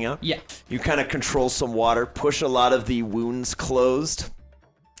from bleeding out? Yeah. You kind of control some water, push a lot of the wounds closed,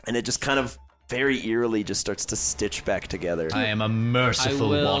 and it just kind of very eerily just starts to stitch back together. I am a I merciful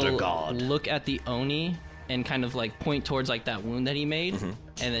will water god. look at the Oni and kind of like point towards like that wound that he made, Mm-hmm.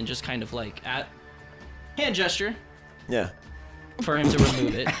 and then just kind of like hand gesture Yeah. for him to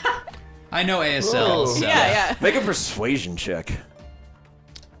remove it. I know ASL. So. Yeah. Make a persuasion check.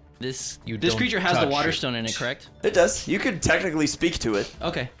 This You this don't creature has the touch water it. stone in it, correct? It does. You could technically speak to it.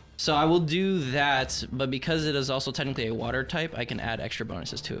 Okay. So I will do that, but because it is also technically a water type, I can add extra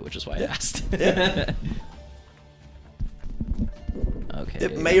bonuses to it, which is why I asked. Yeah. Okay.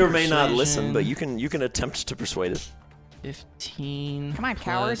 It may or may not listen, persuasion, but you can attempt to persuade it. 15. Come on,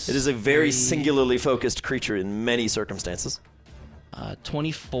 cowards. plus It is a very 3, singularly focused creature in many circumstances.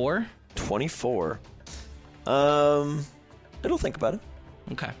 24. 24. It'll think about it.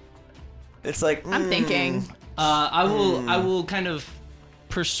 Okay. It's like I'm thinking. I will kind of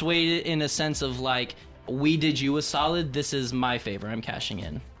persuade it in a sense of like, we did you a solid. This is my favor. I'm cashing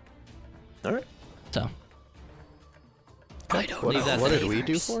in. All right. So What, leave that what there. did we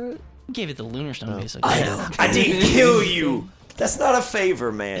do for it? Gave it the lunar stone basically. I didn't kill you. That's not a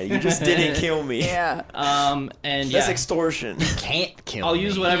favor, man. You just didn't kill me. Yeah. And That's yeah, extortion. Can't kill I'll me.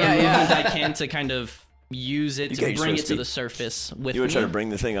 use whatever movement I can to kind of use it You to got your bring it swim to the speed. surface with You would me. try to bring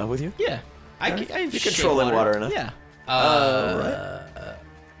the thing up with you? Yeah. I You're controlling water enough. Yeah.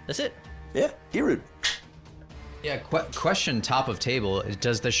 That's it. Yeah, Erud. Yeah, question top of table.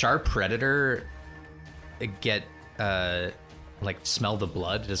 Does the sharp predator get, like, smell the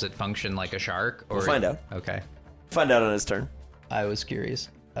blood? Does it function like a shark? Or We'll find out. Okay. Find out on his turn. I was curious.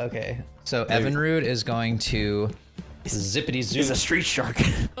 Okay. So Evinrude is going to zippity He's zoom. a street shark.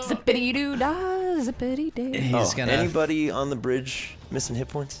 Zippity doo dah, zippity doo. He's gonna. Anybody on the bridge missing hit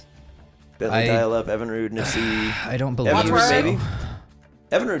points? Bentley, I- dial up, Evinrude, Nipsey. I don't believe Evinrude, so. maybe?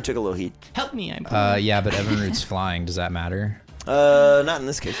 Evinrude took a little heat. Help me. I'm Yeah, but Evinrude's flying. Does that matter? Not in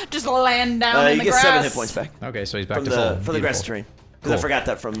this case. Just land down in You the get grass. 7 hit points back Okay, so he's back from to the full. from the grass Beautiful. terrain. Because I Cool. forgot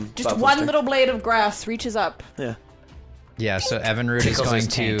that from Just Bob one Foster. little blade of grass reaches up. Yeah. Yeah, so Evinrude is Tickles going his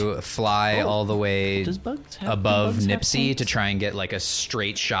to fly all the way Does bugs have above bugs have Nipsey to points? try and get like a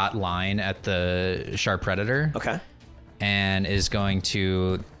straight shot line at the sharp predator, Okay. and is going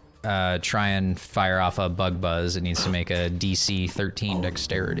to try and fire off a bug buzz. It needs to make a DC 13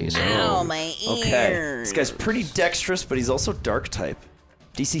 dexterity. So Oh, my Okay. ears. This guy's pretty dexterous, but he's also dark type.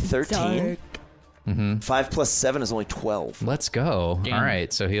 DC 13. 5 plus 7 is only 12. let's go. Damn. All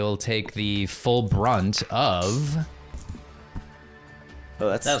right, so he'll take the full brunt of Oh,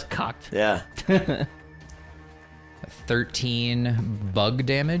 that's That was cocked. yeah. 13 bug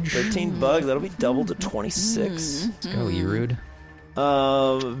damage. 13 bug. That'll be doubled to 26. Let's go, Erud.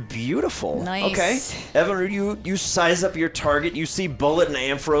 Beautiful. Nice. Okay, Evan, you size up your target. You see Bullet and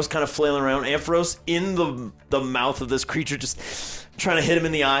Ampharos kind of flailing around. Ampharos in the mouth of this creature, just trying to hit him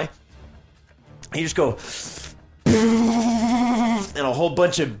in the eye. And you just go, and a whole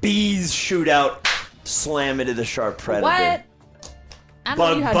bunch of bees shoot out, slam into the sharp predator. What? I know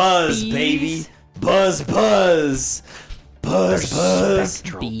you Bug had buzz, bees. baby. Buzz, buzz. Buzz, buzz.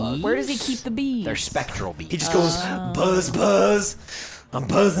 Spectral bugs. Where does he keep the bees? They're spectral bees. He just goes, buzz, buzz. I'm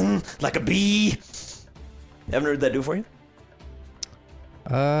buzzing like a bee. Evan, did that do for you?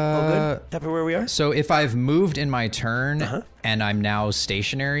 All good? Happy where we are? So if I've moved in my turn Uh-huh. and I'm now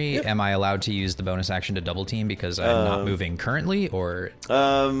stationary, am I allowed to use the bonus action to double team because I'm not moving currently, or?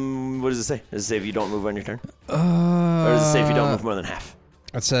 What does it say? Does it say if you don't move on your turn? Or does it say if you don't move more than half?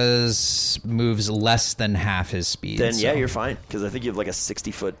 It says moves less than half his speed. Then yeah, so- you're fine. Because I think you have like a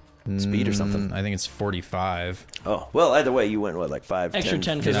 60-foot speed or something. I think it's 45. Oh, well, either way, you went, what, like 5, Extra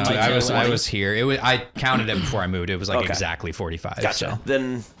 10, 10, 15? No, I was here. It was, I counted it before I moved. It was like Okay. exactly 45. Gotcha. So.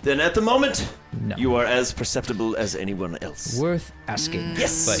 Then at the moment, No. you are as perceptible as anyone else. Worth asking.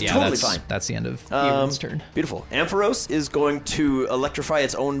 Yes, But yeah, totally that's, fine. that's the end of Ewan's turn. Beautiful. Ampharos is going to electrify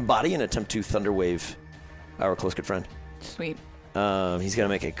its own body and attempt to Thunderwave our close good friend. Sweet. He's going to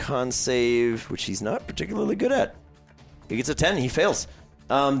make a con save, which he's not particularly good at. He gets a 10. He fails.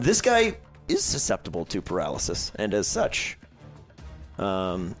 This guy is susceptible to paralysis, and as such,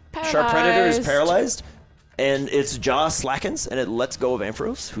 Sharp Predator is paralyzed, and its jaw slackens, and it lets go of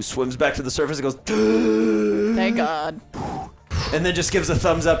Ampharos, who swims back to the surface and goes, Thank God. and then just gives a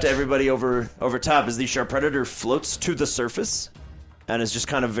thumbs up to everybody over top as the Sharp Predator floats to the surface and is just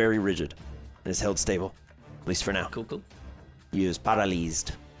kind of very rigid and is held stable, at least for now. Cool. He is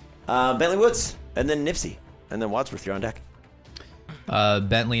paralyzed. Bentley Woods, and then Nipsey, and then Wadsworth, you're on deck.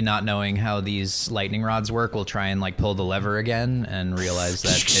 Bentley, not knowing how these lightning rods work, will try and like pull the lever again and realize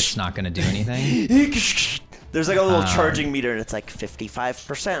that it's not going to do anything. There's like a little charging meter, and it's like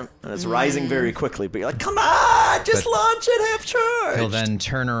 55%, and it's rising very quickly. But you're like, come on, just launch it, half charge. He'll then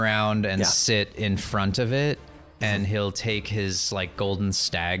turn around and sit in front of it, and he'll take his like golden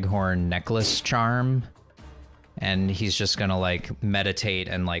staghorn necklace charm, and he's just gonna like meditate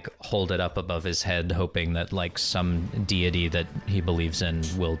and like hold it up above his head, hoping that like some deity that he believes in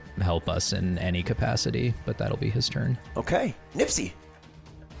will help us in any capacity. But that'll be his turn. Okay, Nipsey.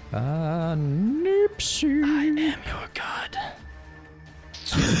 Nipsey. I am your god.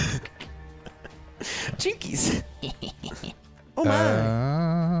 Jinkies. Oh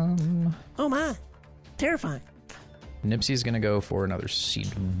my. Oh my. Terrifying. Nipsey's gonna go for another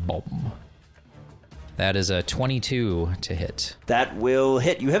seed bomb. That is a 22 to hit. That will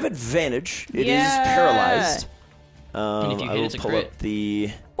hit. You have advantage. It is Yeah. paralyzed. And if you I hit, will it's a pull crit. up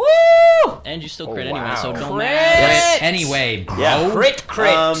the... And you still crit anyway, wow. so don't Crit! matter. Anyway, bro. Yeah.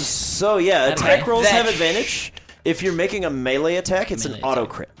 Crit. So yeah, attack rolls have advantage. If you're making a melee attack, it's Melee an auto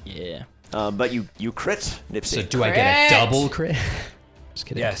attack. crit. Yeah. But you crit, Nipsey. So do I get a Crit! double crit? Just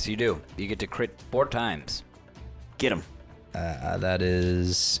kidding. Yes, you do. You get to crit 4 times. Get him. That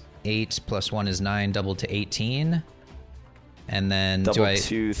is 8 plus 1 is 9, double to 18. And then Double do I...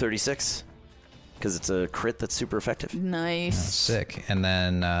 to 36. Because it's a crit that's super effective. Nice. Sick. And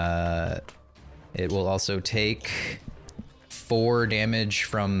then it will also take 4 damage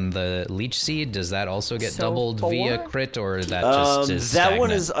from the leech seed. Does that also get So doubled 4? via crit, or is that just is that one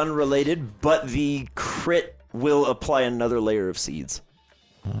stagnant? is unrelated, but the crit will apply another layer of seeds.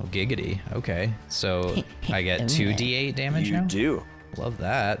 Oh, giggity. Okay. So I get 2d8 damage You now? do. Love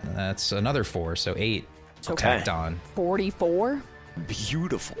that. That's another 4, so 8 Okay. tacked on. 44.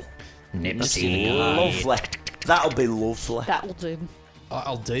 Beautiful. Nipsey. Lovely. That'll be lovely. That will do.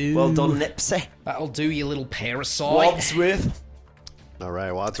 That'll do. Well done, Nipsey. That'll do, you little parasite. Wadsworth. All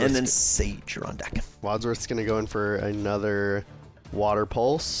right, Wadsworth's, And then Sage, you're on deck. Wadsworth's going to go in for another water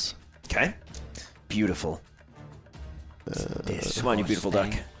pulse. Okay. Beautiful. Come on, you beautiful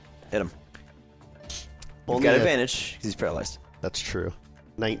duck. Hit him. You've Only got a- advantage because he's paralyzed. That's true.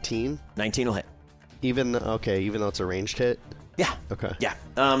 19. 19 will hit. Even though it's a ranged hit. Yeah. Okay. Yeah.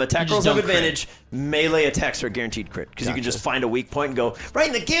 Attack just rolls have don't crit. advantage. Melee attacks are guaranteed crit because you can Gotcha. just find a weak point and go right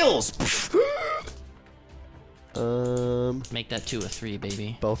in the gills. Make that 2 a 3,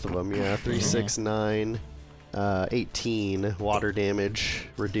 baby. Both of them, yeah. 3, 6, 9, 18 water damage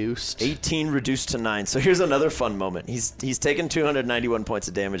reduced. 18 reduced to 9. So here's another fun moment. He's taken 291 points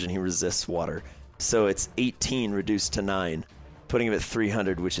of damage and he resists water. So it's 18 reduced to 9, putting him at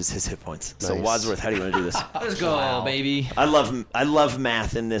 300, which is his hit points. So Nice. Wadsworth, how do you want to do this? Let's go, baby. I love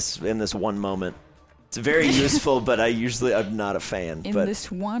math in this one moment. It's very useful, but I'm not a fan. In but this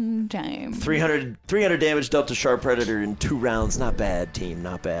one time. 300 damage dealt to Sharp Predator in 2 rounds. Not bad, team.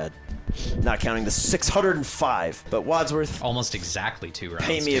 Not bad. Not counting the 605. But Wadsworth, Almost exactly 2 rounds.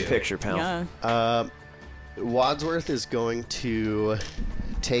 paint me a too. picture, pal. Yeah. Wadsworth is going to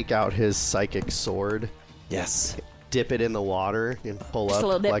take out his psychic sword, Yes. dip it in the water, and pull Just a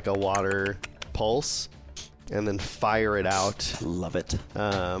little up dip. like a water pulse, and then fire it out. Love it.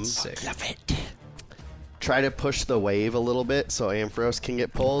 Sick. Love it. Try to push the wave a little bit so Ampharos can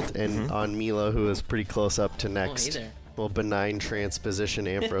get pulled, and on Milo, who is pretty close up to next, there. will benign transposition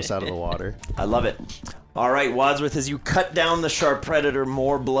Ampharos out of the water. I love it. All right, Wadsworth, as you cut down the Sharp Predator,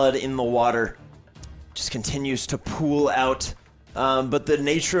 more blood in the water just continues to pool out. But the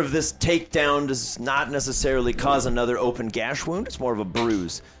nature of this takedown does not necessarily cause another open gash wound. It's more of a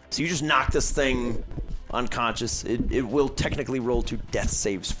bruise. So you just knock this thing unconscious. It will technically roll to death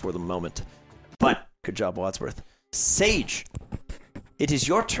saves for the moment. But good job, Wadsworth. Sage. It is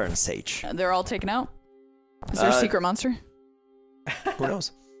your turn, Sage. They're all taken out? Is there a secret monster? Who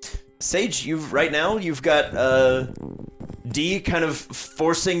knows? Sage, right now you've got D kind of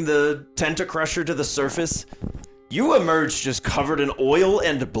forcing the Tentacrusher to the surface. You emerge just covered in oil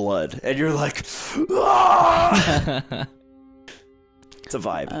and blood, and you're like, ah! It's a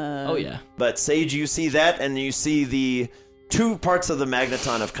vibe. Oh yeah. But Sage, you see that, and you see the two parts of the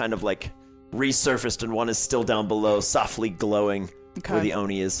magneton have kind of like resurfaced, and one is still down below, softly glowing where the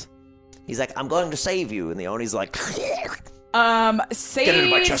Oni is. He's like, I'm going to save you, and the Oni's like, Sage get into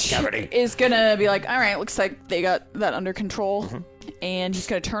my chest cavity. is gonna be like, all right, looks like they got that under control, and he's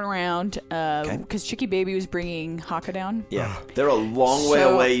gonna turn around because Chicky Baby was bringing Haka down. Yeah, they're a long way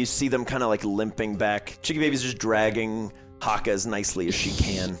away. You see them kind of like limping back. Chicky Baby's just dragging Haka as nicely as she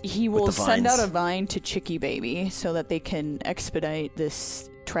can. He will send out a vine to Chicky Baby so that they can expedite this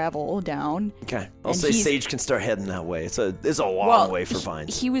travel down. Okay, I'll say Sage can start heading that way. It's a long way for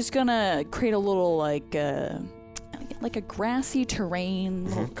vines. He was gonna create a little like a grassy terrain,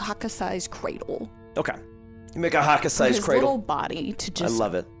 little Haka-sized cradle. Okay, you make a Haka-sized his cradle. Little body to just. I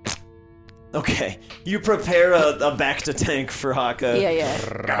love it. Okay, you prepare a back to tank for Haka. Yeah.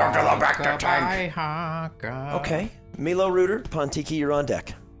 Gotta go back to tank. Haka. Okay, Milo, Rooter, Pontiki, you're on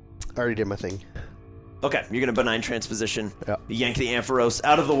deck. I already did my thing. Okay, you're gonna benign transposition. Yeah. You yank the Ampharos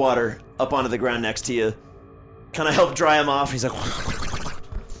out of the water, up onto the ground next to you. Kind of help dry him off. He's like,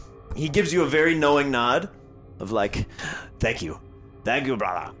 he gives you a very knowing nod, of like, thank you,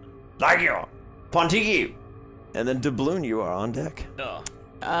 brother, thank you, Pontiki, and then Doubloon, you are on deck.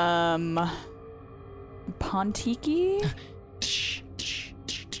 Pontiki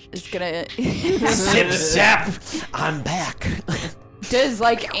is gonna Zip zap, I'm back. Does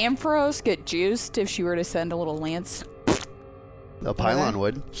like Ampharos get juiced if she were to send a little lance? A pylon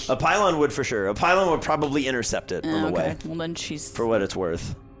would. A pylon would for sure. A pylon would probably intercept it on the way. Well, then she's For what it's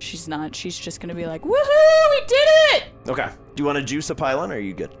worth. She's not. She's just gonna be like, woohoo, we did it! Okay. Do you want to juice a pylon, or are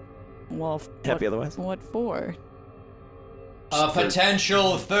you good? Well, Happy otherwise? What for? A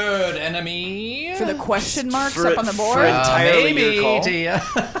potential third enemy. For the question marks For- up on the board? for entirely your call.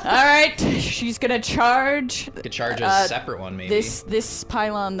 All right, she's gonna charge. Could charge a separate one, maybe. This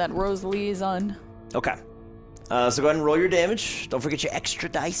pylon that Rosalie is on. Okay. So go ahead and roll your damage. Don't forget your extra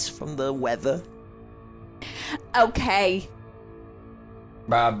dice from the weather. Okay.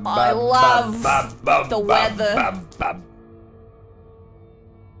 I love the weather.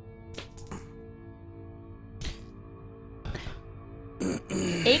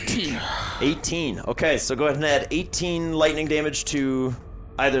 18. Okay, so go ahead and add 18 lightning damage to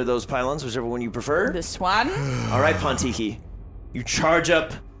either of those pylons, whichever one you prefer. This one. All right, Pontiki. You charge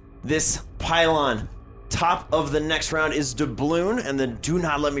up this pylon. Top of the next round is Doubloon, and then do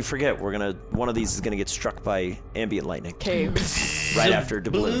not let me forget, one of these is gonna get struck by ambient lightning. Okay. Right after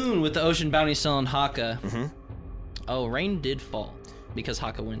Doubloon. Balloon with the ocean bounty still on Haka. Oh, rain did fall because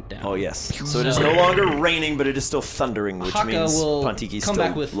Haka went down. Oh yes. So it is no longer raining, but it is still thundering, which Haka means will Pontiki's come still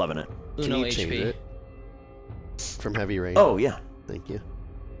back with loving it. Can Uno you HP. change it from heavy rain? Oh yeah, Thank you.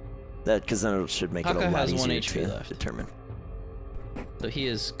 that because then it should make it Haka a lot has 1 easier HP to left. determine. So he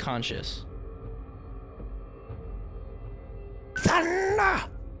is conscious. Thunder.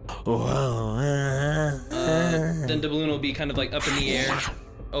 Then Doubloon will be kind of like up in the air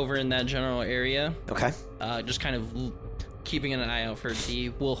over in that general area. Okay. Just kind of keeping an eye out for D.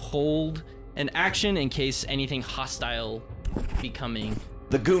 Will hold an action in case anything hostile be coming.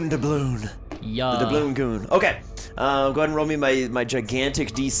 The goon Doubloon. Yeah. The Doubloon goon. Okay. Go ahead and roll me my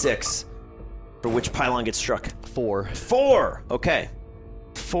gigantic D6 for which pylon gets struck. 4. 4. Okay.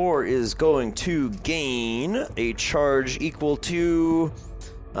 4 is going to gain a charge equal to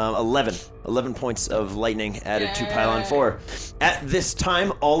 11. 11 points of lightning added to pylon 4. At this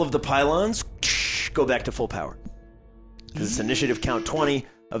time, all of the pylons go back to full power. Because it's initiative count 20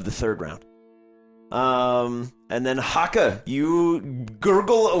 of the third round. And then Haka, you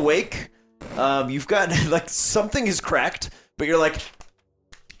gurgle awake. You've got, like, something is cracked, but you're like,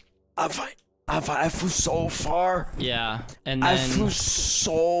 I'm fine. I flew so far. Yeah. And I then flew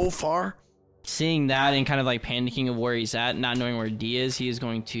so far. seeing that and kind of like panicking of where he's at, not knowing where D is, he is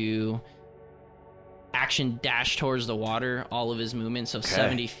going to action dash towards the water, all of his movements of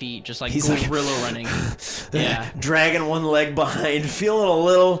 70 feet, just like He's gorilla running. Yeah. Dragging one leg behind, feeling a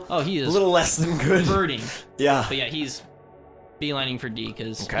little He is a little less than good. birding. Yeah. But yeah, he's beelining for D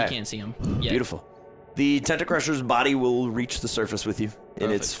because he can't see him yet. Beautiful. The Tentacrusher's body will reach the surface with you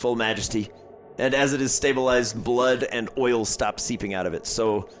in its full majesty. And as it is stabilized, blood and oil stop seeping out of it.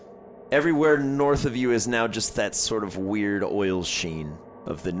 So everywhere north of you is now just that sort of weird oil sheen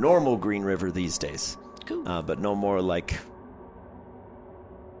of the normal Green River these days. Cool. But no more like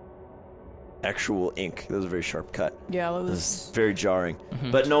actual ink. That was a very sharp cut. Yeah, that It was. was very jarring.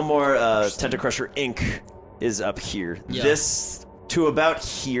 But no more Tentacrusher ink is up here. Yeah. This to about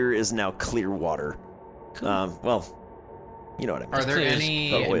here is now clear water. Well, You know what I mean? Are there clear as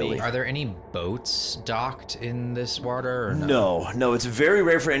any oily. Are there any boats docked in this water? Or no? No, it's very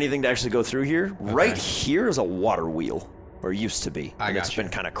rare for anything to actually go through here. Right here is a water wheel, or used to be. I and it's gotcha.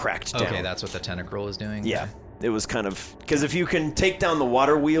 been kind of cracked down. Okay, that's what the tentacruel is doing. Yeah, it was kind of because if you can take down the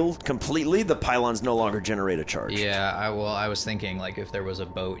water wheel completely, the pylons no longer generate a charge. Yeah, I was thinking like if there was a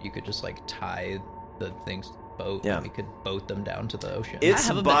boat, you could just like tie the things to the boat. Yeah. And we could boat them down to the ocean. Its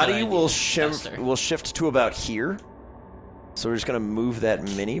have a body better will idea. shift Faster. to about here. So we're just gonna move that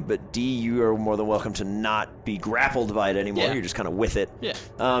mini, but D, you are more than welcome to not be grappled by it anymore. Yeah. You're just kind of with it. Yeah.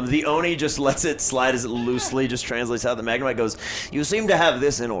 The Oni just lets it slide as it loosely just translates out. The Magnemite goes, "You seem to have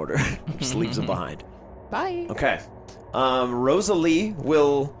this in order." Just leaves it behind. Bye. Okay. Rosalie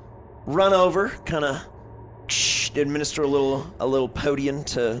will run over, kind of administer a little podium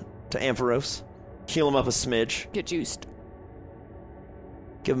to Ampharos, heal him up a smidge, Get juiced.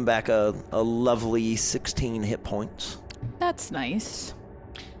 give him back a lovely 16 hit points. That's nice.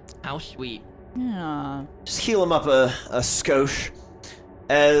 How sweet. Yeah. Just heal him up a skosh.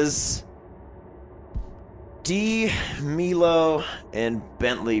 As D, Milo, and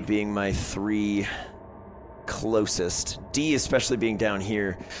Bentley being my 3 closest, D especially being down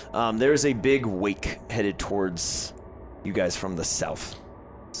here, there's a big wake headed towards you guys from the south.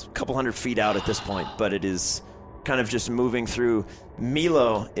 It's a couple hundred feet out at this point, but it is kind of just moving through.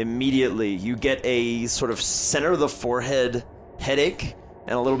 Milo, immediately, you get a sort of center of the forehead headache,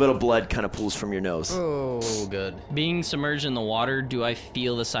 and a little bit of blood kind of pools from your nose. Oh, good. Being submerged in the water, do I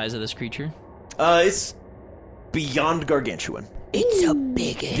feel the size of this creature? It's beyond gargantuan. It's a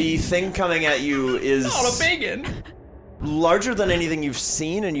bigot. The thing coming at you is biggin. larger than anything you've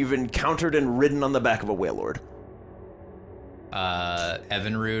seen, and you've encountered and ridden on the back of a whale lord.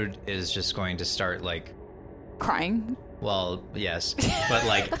 Evinrude is just going to start like, Crying. well, yes, but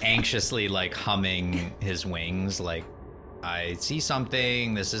like anxiously like humming his wings, like, I see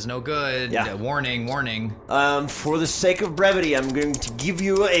something. This is no good. Yeah. Warning, warning. For the sake of brevity, I'm going to give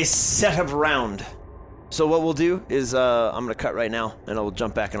you a setup round. So what we'll do is I'm going to cut right now, and I'll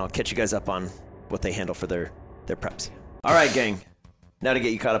jump back, and I'll catch you guys up on what they handle for their preps. All right, gang. Now to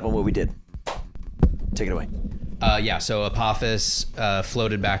get you caught up on what we did. Take it away. Yeah, so Apophis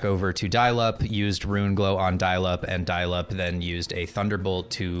floated back over to Dial-Up, used Rune Glow on Dial-Up, and Dial-Up then used a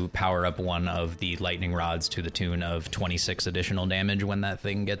Thunderbolt to power up one of the lightning rods to the tune of 26 additional damage when that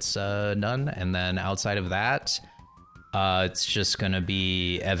thing gets done. And then outside of that, it's just going to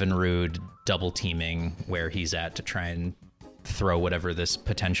be Evinrude double teaming where he's at to try and throw whatever this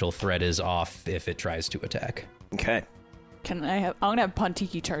potential threat is off if it tries to attack. Okay. I'm gonna have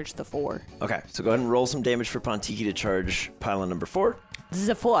Pontiki charge the 4. Okay, so go ahead and roll some damage for Pontiki to charge pylon number 4. This is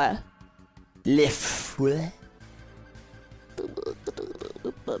a 4.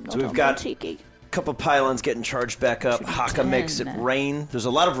 So we've got a couple pylons getting charged back up. Haka makes it rain. There's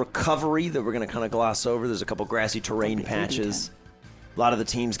a lot of recovery that we're going to kind of gloss over. There's a couple grassy terrain patches. A lot of the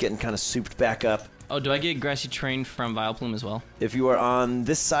teams getting kind of souped back up. Oh, do I get grassy terrain from Vileplume as well? If you are on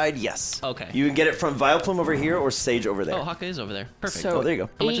this side, yes. Okay. You can get it from Vileplume over here or Sage over there. Oh, Haka is over there. Perfect. So Oh, there you go.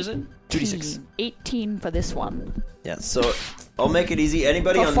 How much is it? 2d6. 18 for this one. Yeah, so I'll make it easy.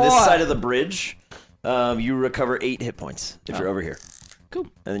 Anybody on Before. this side of the bridge, you recover 8 hit points if you're over here. Cool.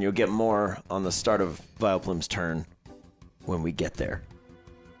 And then you'll get more on the start of Vileplume's turn when we get there.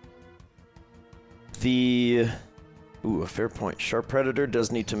 A fair point. Sharp Predator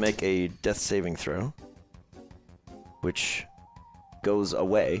does need to make a death saving throw, which goes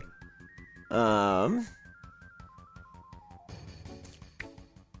away. Anybody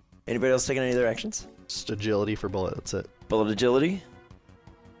else taking any of their actions? Just agility for bullet. That's it. Bullet agility?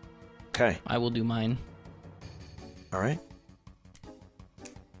 Okay. I will do mine All right.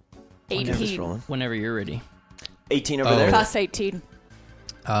 18. Rolling. whenever you're ready. 18 over Oh. there. Plus 18.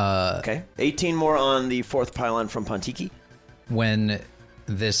 Okay. 18 more on the 4th pylon from Pontiki. When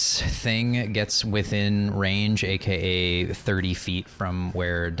this thing gets within range, aka 30 feet from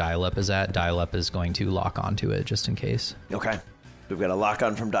where Dial-Up is at, Dial-Up is going to lock onto it just in case. Okay. We've got a lock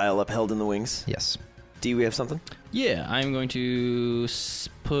on from Dial-Up held in the wings. Yes. Do we have something? Yeah, I'm going to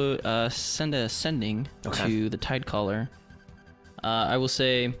send a sending Okay. to the Tidecaller. I will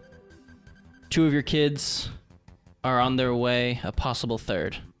say 2 of your kids are on their way, a possible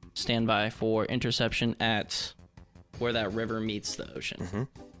 3rd. Stand by for interception at where that river meets the ocean.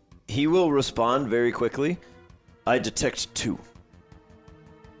 He will respond very quickly. I detect 2.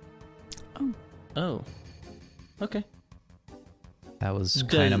 Oh. Okay. That was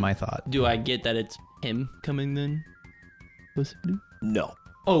kind of my thought. Do I get that it's him coming then? Possibly. No.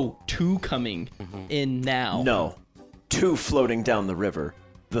 Oh, 2 coming in now. No. 2 floating down the river.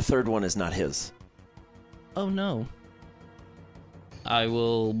 The 3rd one is not his. Oh no. I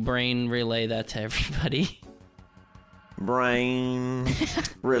will brain relay that to everybody. Brain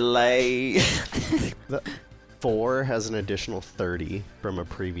relay. The 4 has an additional 30 from a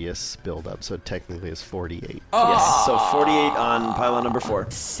previous build-up, so technically it's 48. Yes, so 48 on pylon number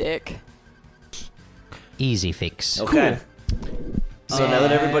 4. Sick. Easy fix. Okay. So now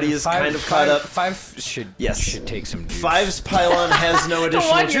that everybody is kind of caught up, 5 should take some juice. 5's pylon has no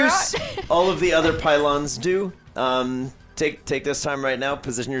additional one you're juice. All of the other pylons do. Take this time right now.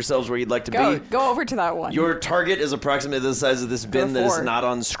 Position yourselves where you'd like to be. Go over to that one. Your target is approximately the size of this bin that is 4. not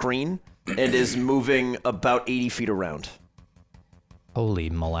on screen and is moving about 80 feet around. Holy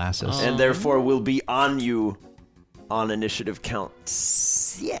molasses. And therefore will be on you on initiative count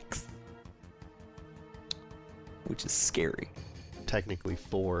 6. Which is scary. Technically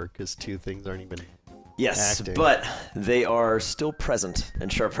 4, because 2 things aren't even Yes, acting. but they are still present.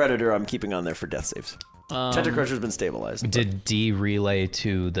 And Sharp Predator I'm keeping on there for death saves. Tentacrusher's been stabilized. Did D relay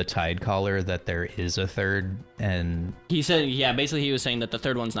to the Tide Caller that there is a third? And He said, yeah, basically he was saying that the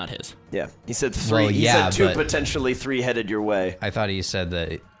third one's not his. Yeah, he said 3. Well, he yeah, said 2 but- potentially 3 headed your way. I thought he said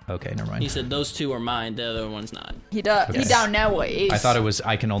that. Okay, never mind. He said those 2 are mine, the other one's not. He down now ways. I thought it was.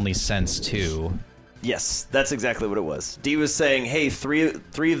 I can only sense 2. Yes, that's exactly what it was. D was saying, hey, three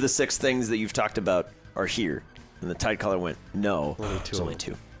of the 6 things that you've talked about are here. And the Tide Caller went, no, it's only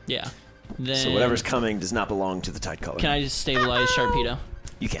 2. Yeah. Then So whatever's coming does not belong to the Tide Caller. Can I just stabilize Sharpedo?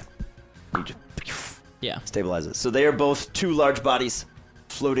 You can. You just Yeah. stabilize it. So they are both 2 large bodies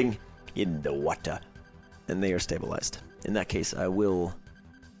floating in the water. And they are stabilized. In that case, I will...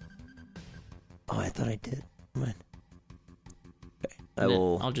 Oh, I thought I did. Come on. Okay. I And then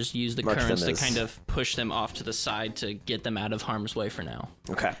will... I'll just use the mark currents them to as- kind of push them off to the side to get them out of harm's way for now.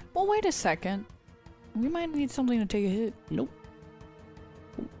 Okay. Well, wait a second. We might need something to take a hit. Nope.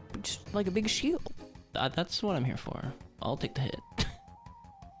 Just like a big shield. That's what I'm here for. I'll take the hit.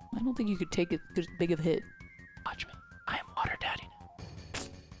 I don't think you could take it this big of a hit. Watch me. I am Water Daddy now.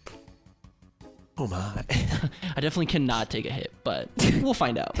 Oh my. I definitely cannot take a hit, but we'll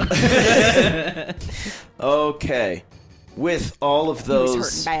find out. Okay. With all of He was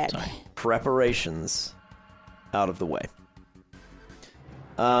those hurting bad. preparations out of the way.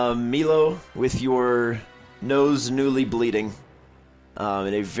 Milo, with your nose newly bleeding,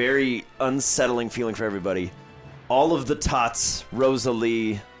 and a very unsettling feeling for everybody, all of the tots,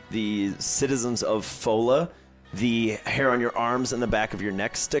 Rosalie, the citizens of Fola, the hair on your arms and the back of your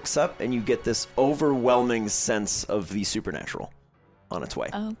neck sticks up, and you get this overwhelming sense of the supernatural on its way.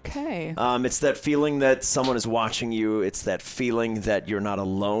 Okay. It's that feeling that someone is watching you. It's that feeling that you're not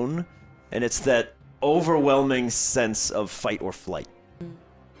alone. And it's that overwhelming sense of fight or flight.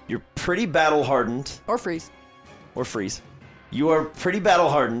 You're pretty battle-hardened. Or freeze. Or freeze. You are pretty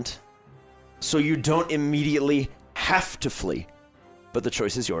battle-hardened, so you don't immediately have to flee. But the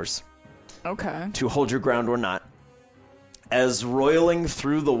choice is yours, Okay. to hold your ground or not. As roiling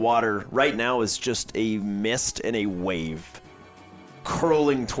through the water right now is just a mist and a wave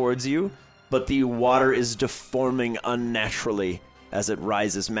curling towards you, but the water is deforming unnaturally as it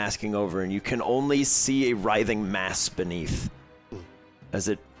rises, masking over, and you can only see a writhing mass beneath as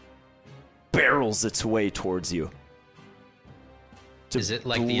it barrels its way towards you. Is it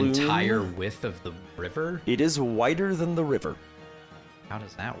like the Doubloon, entire width of the river? It is wider than the river. How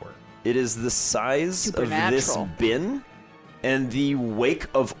does that work? It is the size of this Supernatural. bin, and the wake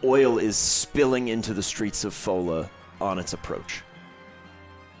of oil is spilling into the streets of Fola on its approach.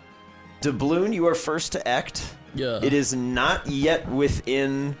 Doubloon, you are first to act. Yeah. It is not yet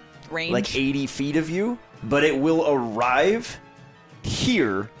within Range. like 80 feet of you, but it will arrive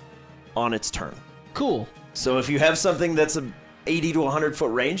here on its turn. Cool. So if you have something that's a 80 to 100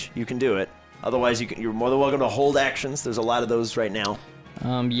 foot range, you can do it. Otherwise, you're more than welcome to hold actions. There's a lot of those right now.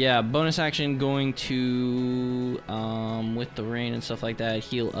 Yeah, bonus action going to, with the rain and stuff like that,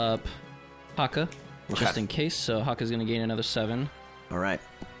 heal up Haka, just Okay. in case. So Haka's going to gain another 7. All right.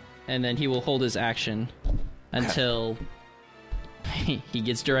 And then he will hold his action until he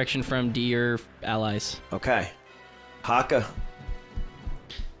gets direction from D or allies. Okay. Haka.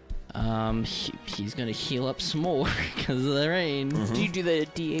 He's going to heal up some more because of the rain. Do you do the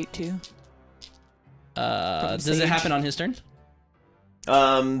D8 too? Does it happen on his turn?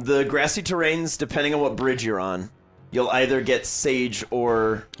 The grassy terrains, depending on what bridge you're on, you'll either get Sage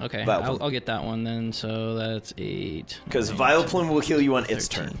or Okay, Vileplume. I'll get that one then. So that's 8. Because 9, Vileplume will heal you on its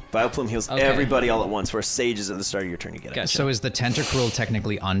 13. turn. Vileplume heals Okay. everybody all at once, where Sage is at the start of your turn. You get it. Gotcha. So is the tentacruel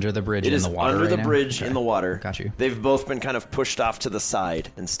technically under the bridge It in is the water under right the now? bridge Okay. in the water. Got you. They've both been kind of pushed off to the side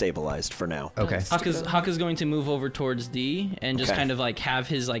and stabilized for now. Okay. Haka's going to move over towards D and just Okay. kind of like have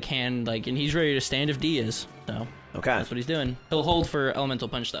his like hand like, and he's ready to stand if D is. So Okay. That's what he's doing. He'll hold for elemental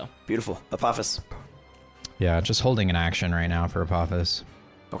punch though. Beautiful. Apophis. Yeah, just holding an action right now for Apophis.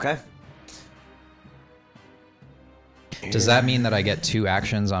 Okay. Does that mean that I get 2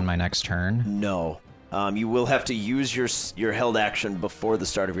 actions on my next turn? No. You will have to use your held action before the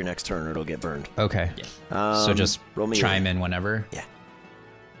start of your next turn, or it'll get burned. Okay. So just roll me chime in whenever? Yeah.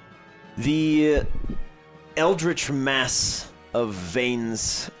 The eldritch mass of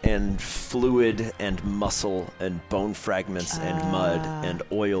veins and fluid and muscle and bone fragments and mud and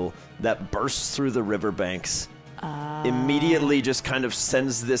oil that bursts through the riverbanks immediately just kind of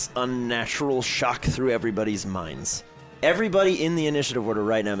sends this unnatural shock through everybody's minds. Everybody in the initiative order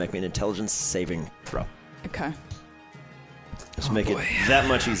right now make me an intelligence saving throw. Okay. Just make it that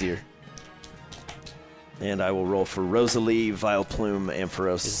much easier. And I will roll for Rosalie, Vile Plume,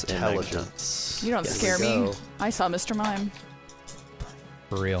 Ampharos, and Magneton. Intelligence. You don't Here scare we me. go. I saw Mr. Mime.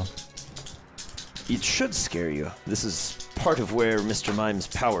 For real. It should scare you. This is part of where Mr. Mime's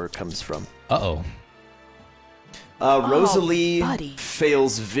power comes from. Uh-oh. Rosalie buddy.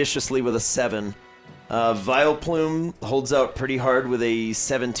 fails viciously with a 7. Vile Plume holds out pretty hard with a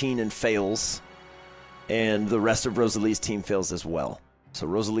 17 and fails. And the rest of Rosalie's team fails as well. So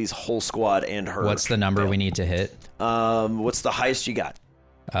Rosalie's whole squad and her. What's the number we need to hit? What's the highest you got?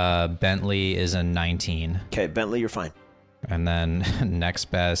 Bentley is a 19. Okay, Bentley, you're fine. And then next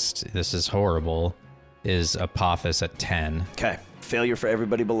best, this is horrible, is Apophis at 10. Okay, failure for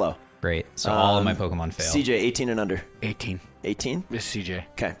everybody below. Great. So all of my Pokemon fail. CJ, 18 and under. 18. 18? This is CJ.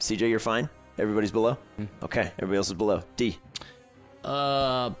 Okay, CJ, you're fine. Everybody's below? Okay, everybody else is below. D.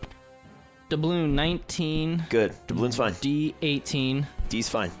 Doubloon 19. Good. Doubloon's fine. D 18. D's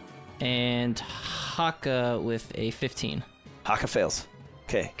fine. And Haka with a 15. Haka fails.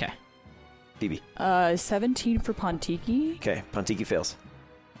 Okay. Okay. Phoebe. 17 for Pontiki. Okay, Pontiki fails.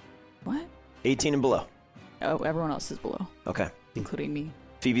 What? 18 and below. Oh, everyone else is below, Okay. including me.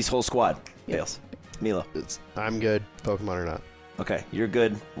 Phoebe's whole squad Yep. fails. Milo. I'm good, Pokemon or not. Okay, you're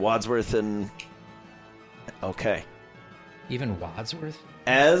good. Wadsworth and... Okay. Even Wadsworth?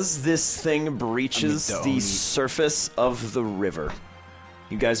 As this thing breaches I mean, the don't. surface of the river,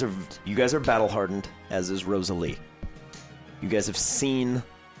 you guys are battle hardened, as is Rosalie. You guys have seen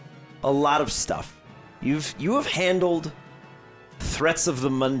a lot of stuff. You have handled threats of the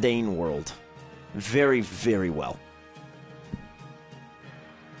mundane world very, very well.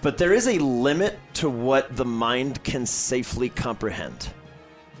 But there is a limit to what the mind can safely comprehend.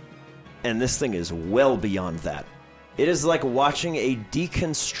 And this thing is well beyond that. It is like watching a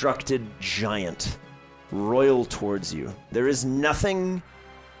deconstructed giant roil towards you. There is nothing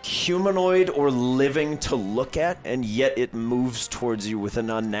humanoid or living to look at, and yet it moves towards you with an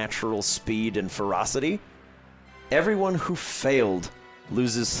unnatural speed and ferocity. Everyone who failed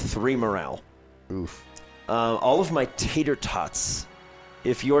loses 3 morale. Oof. All of my tater tots,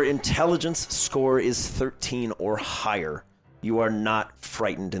 if your intelligence score is 13 or higher, you are not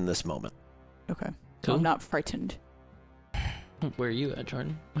frightened in this moment. Okay. Cool. I'm not frightened. Where are you at,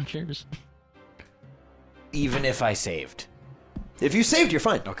 Jordan? What's yours? Even if I saved. If you saved, you're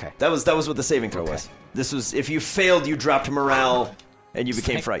fine. Okay. That was what the saving throw was. This was if you failed, you dropped morale and you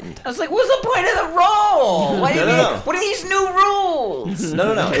became frightened. I was like, what's the point of the roll? No. What are these new rules?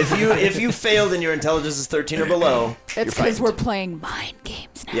 No. If you failed and your intelligence is 13 or below, It's you're because frightened. we're playing mind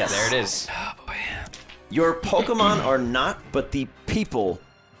games now. Yes. There it is. Your Pokemon are not, but the people.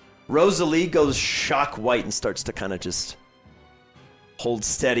 Rosalie goes shock white and starts to kind of just hold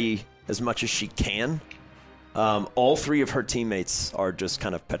steady as much as she can. All 3 of her teammates are just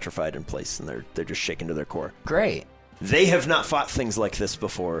kind of petrified in place, and they're just shaken to their core. Great. They have not fought things like this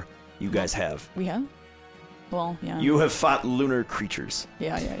before. You guys have. We have? Well, yeah. You have fought lunar creatures.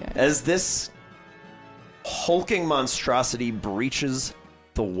 Yeah. As this hulking monstrosity breaches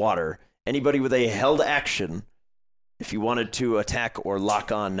the water, anybody with a held action, if you wanted to attack or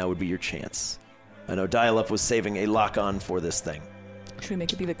lock on, now would be your chance. I know Dial-Up was saving a lock on for this thing. Should we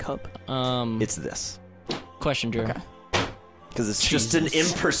make it be the cup? It's this. Question, Drew. Okay. Because it's just an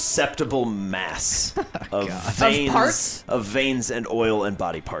imperceptible mass of parts? veins and oil and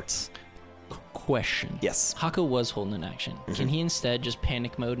body parts. Question. Yes. Haka was holding an action. Can he instead just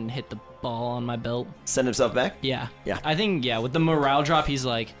panic mode and hit the ball on my belt? Send himself back? Yeah. Yeah. I think, with the morale drop, he's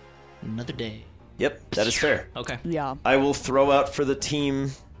like, another day. Yep, that is fair. Okay. Yeah. I will throw out for the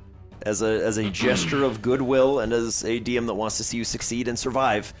team as a gesture of goodwill and as a DM that wants to see you succeed and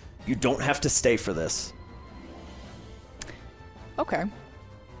survive. You don't have to stay for this. Okay.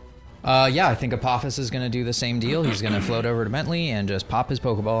 Yeah, I think Apophis is going to do the same deal. He's going to float over to Bentley and just pop his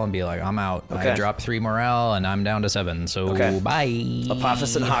Pokeball and be like, I'm out. Okay. I dropped 3 morale and I'm down to 7, so Okay. bye.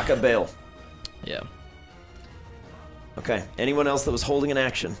 Apophis and Haka bail. Yeah. Okay. Anyone else that was holding an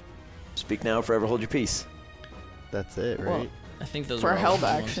action? Speak now, forever hold your peace. That's it, right? Well, I think those For are all held the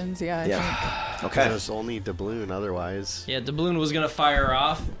ones. actions, yeah. I think. Okay. There's only doubloon otherwise. Yeah, doubloon was gonna fire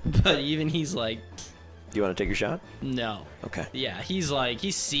off, but even he's like, Do you want to take your shot? no. Okay. Yeah, he's like,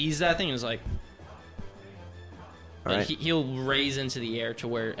 he sees that thing and is like, All right. he'll raise into the air to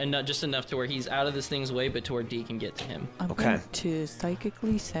where, and not just enough to where he's out of this thing's way, but to where D can get to him. I'm Okay. going to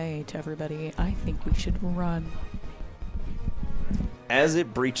psychically say to everybody, I think we should run. As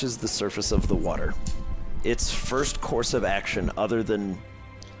it breaches the surface of the water, its first course of action, other than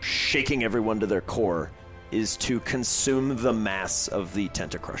shaking everyone to their core, is to consume the mass of the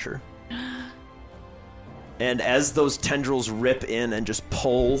Tentacrusher. And as those tendrils rip in and just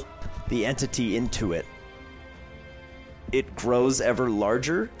pull the entity into it, it grows ever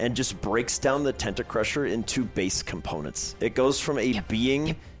larger and just breaks down the Tentacrusher into base components. It goes from a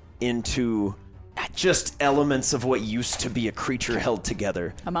being into just elements of what used to be a creature held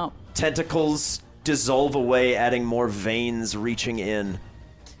together. I'm out. Tentacles dissolve away, adding more veins reaching in.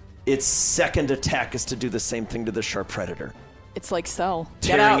 Its second attack is to do the same thing to the Sharp Predator, It's like Cell.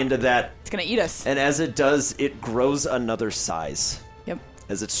 Get out. tearing into that. It's gonna eat us. And as it does, it grows another size Yep.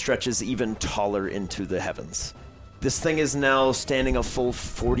 as it stretches even taller into the heavens. This thing is now standing a full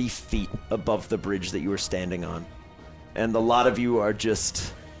 40 feet above the bridge that you were standing on. And a lot of you are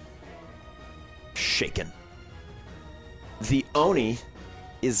just shaken. The Oni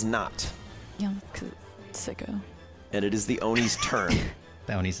is not. Yeah, because it's sicko. And it is the Oni's turn.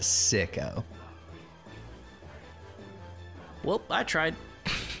 That one, he's a sicko. Well, I tried.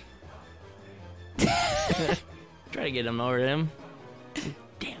 Try to get him over to him.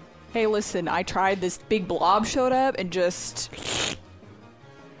 Hey, listen, I tried. This big blob showed up and just...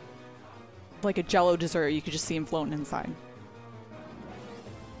 like a Jell-O dessert. You could just see him floating inside.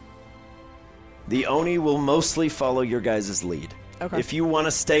 The Oni will mostly follow your guys' lead. Okay. If you want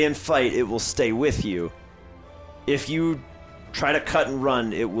to stay and fight, it will stay with you. If you try to cut and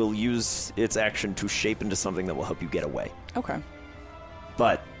run, it will use its action to shape into something that will help you get away. Okay.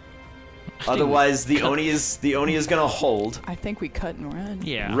 But otherwise, the Oni is going to hold. I think we cut and run.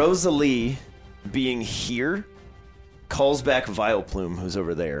 Yeah. Rosalie, being here, calls back Vileplume, who's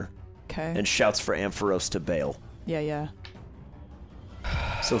over there, Okay. and shouts for Ampharos to bail. Yeah.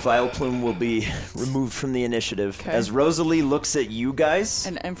 So Vileplume will be removed from the initiative Okay. as Rosalie looks at you guys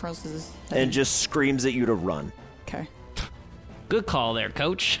And Empress is... and just screams at you to run. Okay. Good call there,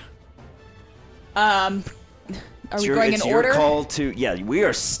 coach. Are we going It's in your order? call to... Yeah, we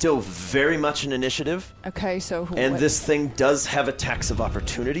are still very much in initiative, Okay, so who... and what- this thing does have attacks of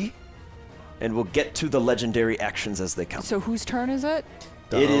opportunity, and we'll get to the legendary actions as they come. So whose turn is it?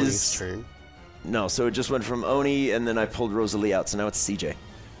 The It Oni's is- turn. No, so it just went from Oni, and then I pulled Rosalie out, so now it's CJ.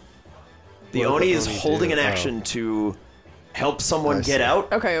 The What did Oni the is Oni holding do? an action to help someone I get see.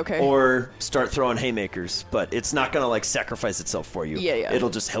 out, Okay. or start throwing haymakers, but it's not going to, like, sacrifice itself for you. Yeah.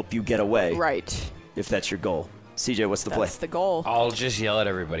 It'll just help you get away, Right. if that's your goal. CJ, what's the play? That's the goal. I'll just yell at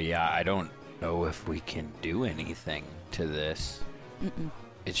everybody. Yeah, I don't know if we can do anything to this.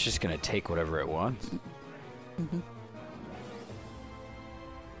 It's just gonna take whatever it wants.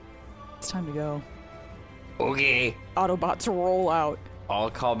 It's time to go. Okay. Autobots roll out. I'll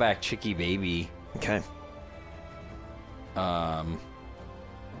call back Chicky Baby. Okay. Um,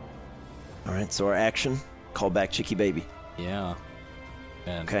 All right, so our action, call back Chicky Baby. yeah.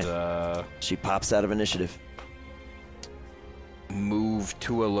 And Okay. She pops out of initiative. move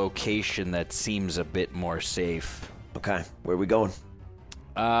to a location that seems a bit more safe. Okay, where are we going?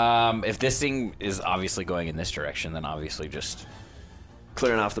 If this thing is obviously going in this direction, then obviously just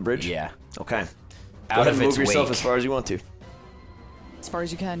Clearing off the bridge? yeah. Okay. Go Out ahead of and its move yourself wake. as far as you want to. As far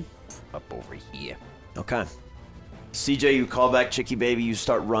as you can. Up over here. Okay. CJ, you call back Chicky Baby, you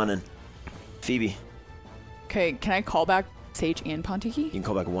start running. Phoebe, Okay, can I call back Sage and you Pontiki? can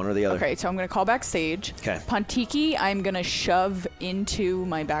call back one or the other. Okay, so I'm gonna call back Sage. Okay. Pontiki, I'm gonna shove into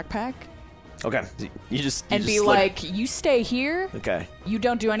my backpack Okay. You just and be like, "You stay here. Okay. You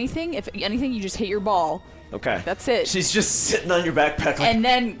don't do anything. If anything, you just hit your ball. Okay. That's it." She's just sitting on your backpack like, And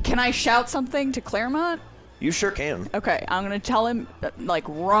then, can I shout something to Claremont? you sure can. Okay, I'm gonna tell him like,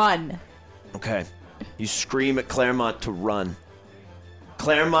 "Run." Okay. You scream at Claremont to run.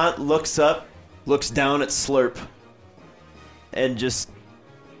 Claremont looks up, looks down at Slurp, and just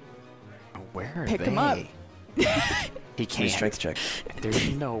Where are Pick they? him up. He give me a can't. strength check. There's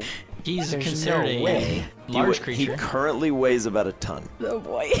no. He's There's considered no a way. large He creature. currently weighs about a ton. Oh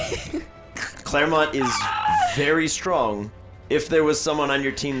boy. Claremont is very strong. If there was someone on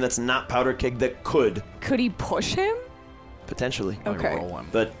your team that's not Powder Keg that could, Could he push him? potentially. Okay. Roll him.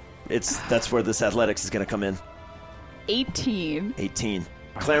 But that's where this athletics is going to come in. 18. 18.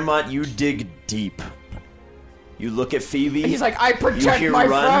 Claremont, you dig deep. You look at Phoebe. He's like, I you protect hear my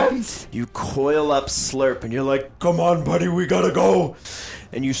run, friends. You coil up Slurp, and you're like, come on, buddy, we gotta go.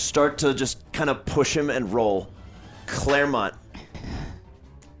 And you start to just kind of push him and roll. Claremont,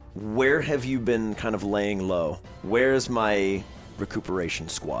 where have you been kind of laying low? Where's my recuperation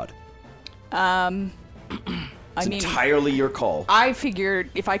squad? It's entirely your call. I figured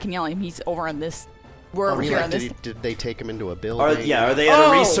if I can yell at him, he's over on this. We're over here on this. Did they take him into a building? Are they at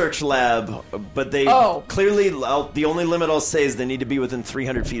a research lab? But they clearly, the only limit I'll say is they need to be within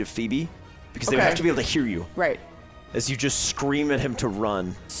 300 feet of Phoebe, because they would have to be able to hear you. Right. As you just scream at him to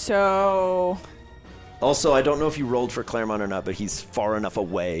run. So... Also, I don't know if you rolled for Claremont or not, but he's far enough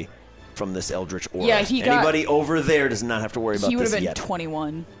away from this eldritch aura. Yeah, Anybody over there does not have to worry about this yet. He would have been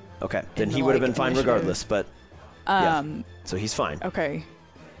 21. Okay, then he would have been fine regardless, but... yeah. So he's fine. Okay.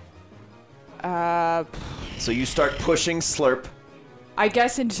 So you start pushing Slurp. I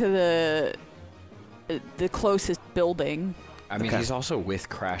guess into the closest building. I mean, he's also with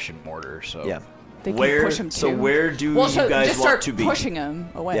Crash and Mortar, so... Yeah. They can push him too. So where do you guys just want to be? start pushing him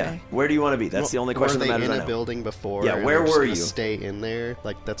away. Yeah. Where do you want to be? That's the only question that matters Were right they now. in a building before? Yeah, and where they're just were gonna you? Stay in there?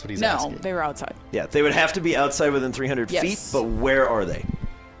 Like, that's what he's asking. No, they were outside. Yeah, they would have to be outside within 300 feet, Yes. but where are they?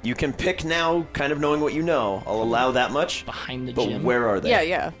 You can pick now, kind of knowing what you know. I'll allow that much. Behind the but gym. Where are they?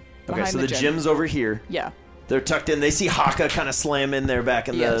 Yeah. Okay, Behind so the gym. gym's over here. Yeah. They're tucked in. They see Haka kind of slam in there back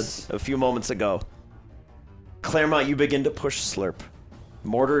in Yes. a few moments ago. Claremont, you begin to push Slurp.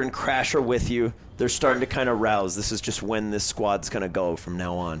 Mortar and Crash are with you. They're starting to kind of rouse. This is just when this squad's going to go from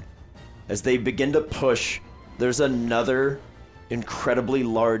now on. As they begin to push, there's another incredibly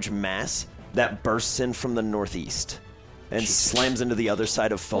large mass that bursts in from the northeast and slams into the other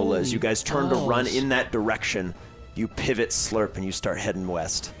side of Fola. As you guys turn to run in that direction, you pivot Slurp and you start heading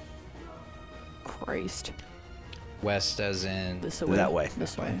west. Christ. West as in... This way. That way.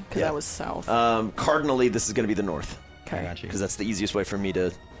 This way. Because that was south. Cardinally, this is going to be the north. Okay. I got you. Because that's the easiest way for me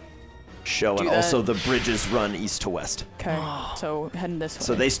to show. Do And that. also, the bridges run east to west. Okay. So heading this way.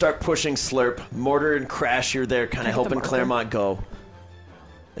 So they start pushing Slurp. Mortar and Crash, you're there kind Can I of get the helping marker? Claremont go.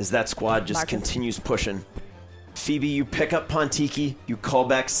 As that squad just Marker. continues pushing. Phoebe, you pick up Pontiki. You call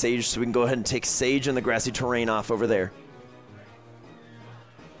back Sage so we can go ahead and take Sage and the grassy terrain off over there.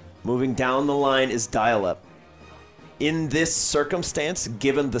 Moving down the line is Dial-Up. In this circumstance,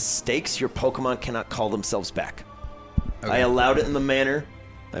 given the stakes, your Pokemon cannot call themselves back. Okay. I allowed it in the manner.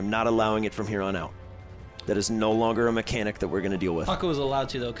 I'm not allowing it from here on out. That is no longer a mechanic that we're going to deal with. Haka was allowed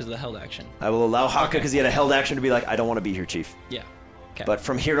to, though, because of the held action. I will allow Haka because he had a held action to be like, I don't want to be here, Chief. Yeah. Okay. But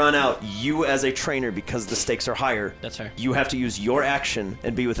from here on out, you as a trainer, because the stakes are higher, That's fair. you have to use your action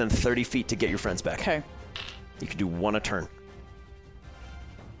and be within 30 feet to get your friends back. Okay. You can do one a turn.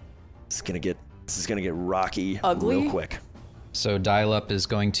 This is gonna get rocky Ugly? real quick. So Dial-Up is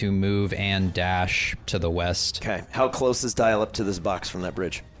going to move and dash to the west. Okay, how close is Dial-Up to this box from that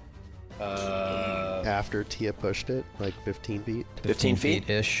bridge? After Tia pushed it, like 15 feet. 15 feet?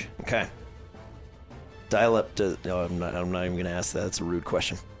 ish. Okay. Dial-Up to... No, I'm not even gonna ask that. That's a rude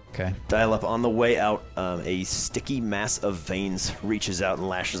question. Okay. Dial-Up on the way out, a sticky mass of veins reaches out and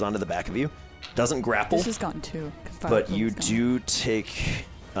lashes onto the back of you. Doesn't grapple, This is gone too. 'cause but Violet's you gone. do take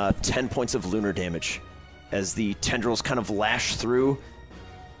 10 points of lunar damage as the tendrils kind of lash through.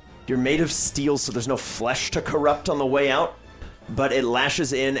 You're made of steel, so there's no flesh to corrupt on the way out, but it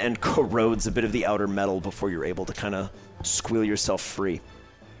lashes in and corrodes a bit of the outer metal before you're able to kind of squeal yourself free.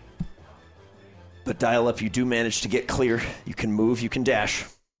 But Dial-Up, you do manage to get clear. You can move, you can dash.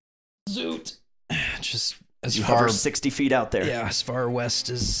 Zoot. Just as You far... hover 60 feet out there. Yeah, as far west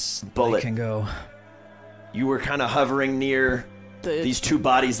as Bullet. they can go. You were kind of hovering near these two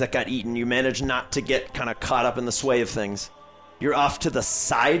bodies that got eaten. You managed not to get kind of caught up in the sway of things. You're off to the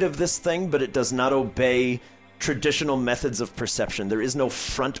side of this thing, but it does not obey traditional methods of perception. There is no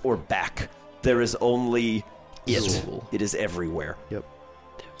front or back. There is only it. Zool. It is everywhere. Yep.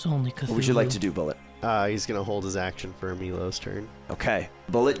 It's only Cthulhu. What would you like to do, Bullet? He's gonna hold his action for Milo's turn. Okay.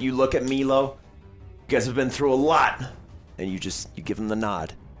 Bullet, you look at Milo. You guys have been through a lot. And you give him the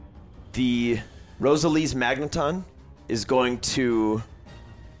nod. The Rosalie's Magneton is going to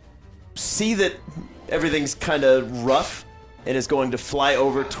see that everything's kind of rough and is going to fly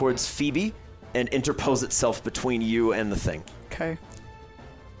over towards Phoebe and interpose itself between you and the thing. Okay.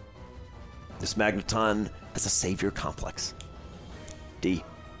 This Magneton has a savior complex. D.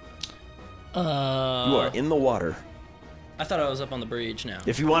 You are in the water. I thought I was up on the bridge now.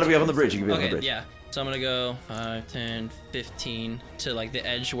 If you want to be up on the bridge, you can be up on the Okay, bridge. yeah. So I'm going to go 5, 10, 15 to like the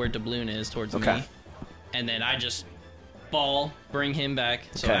edge where Doubloon is towards Okay. me. And then I just bring him back.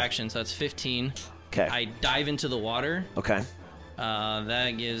 So Okay. action. So that's 15. Okay. I dive into the water. Okay.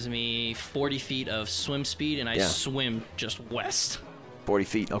 That gives me 40 feet of swim speed, and I swim just west. 40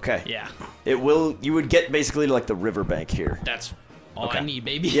 feet. Okay. Yeah. It will. You would get basically to like the riverbank here. That's all I need,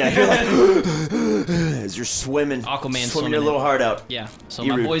 baby. Yeah. You're like as you're swimming. Aquaman swimming your little heart out. Yeah. So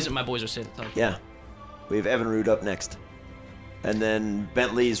Erud. my boys are safe. Yeah. We have Evinrude up next. And then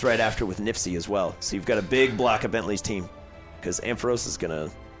Bentley's right after with Nipsey as well. So you've got a big block of Bentley's team. Because Ampharos is going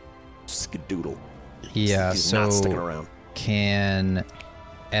to skedoodle. Yeah, He's so not sticking around. Can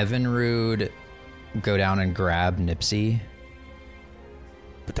Evinrude go down and grab Nipsey?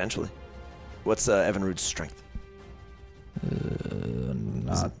 Potentially. What's Evinrude's strength?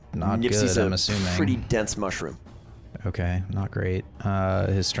 Not Nipsey's good, I'm a assuming. pretty dense mushroom. Okay, not great.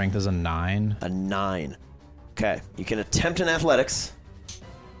 His strength is a 9. A 9. Okay, you can attempt an athletics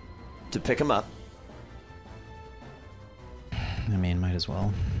to pick him up. I mean, might as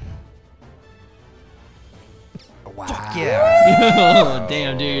well. Wow. Oh,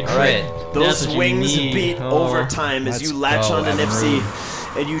 damn, dude. All right, those That's what you wings need. beat Oh. over time as you latch onto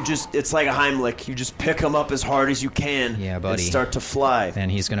Nipsey, and you just—it's like a Heimlich. You just pick him up as hard as you can, Yeah, buddy. and start to fly.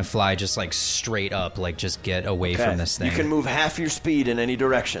 And he's gonna fly just like straight up, like just get away from this thing. You can move half your speed in any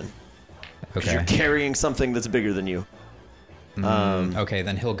direction. Because Okay. you're carrying something that's bigger than you. Okay,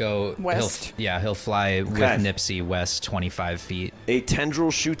 then he'll go West? He'll fly with Okay. Nipsey west 25 feet. A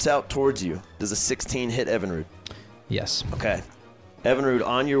tendril shoots out towards you. Does a 16 hit Evinrude? Yes. Okay. Evinrude,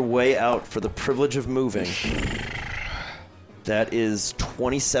 on your way out for the privilege of moving, that is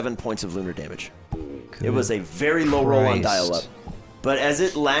 27 points of lunar damage. It was a very low roll on Christ. dial-up. But as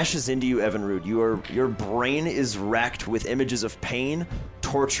it lashes into you, Evinrude, your brain is racked with images of pain,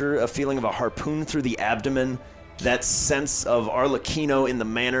 torture, a feeling of a harpoon through the abdomen, that sense of Arlecchino in the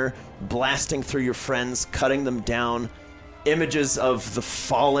manor, blasting through your friends, cutting them down, images of the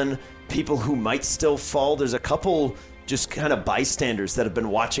fallen, people who might still fall. There's a couple just kind of bystanders that have been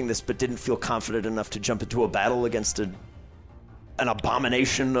watching this but didn't feel confident enough to jump into a battle against an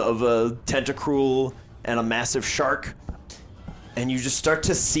abomination of a tentacruel and a massive shark. And you just start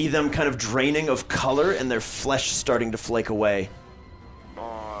to see them kind of draining of color and their flesh starting to flake away.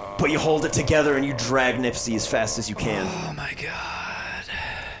 But you hold it together and you drag Nipsey as fast as you can. Oh my god.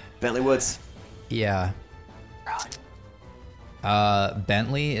 Bentley Woods. Yeah.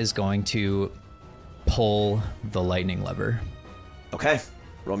 Bentley is going to pull the lightning lever. Okay,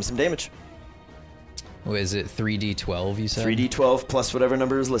 roll me some damage. Oh, is it 3d12 you said? 3d12 plus whatever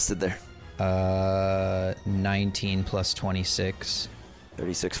number is listed there. 19 plus 26.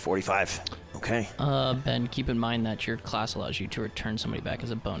 36, 45. Okay. Ben, keep in mind that your class allows you to return somebody back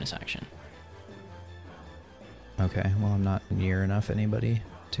as a bonus action. Okay, well I'm not near enough to anybody.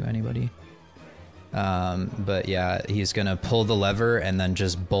 But yeah, he's gonna pull the lever and then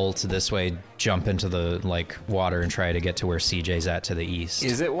just bolt this way, jump into the water and try to get to where CJ's at to the east.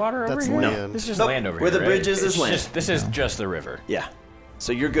 Is it water over That's here? land. This is Nope. land over Where here. the bridge right? is land. This is just the river. Yeah.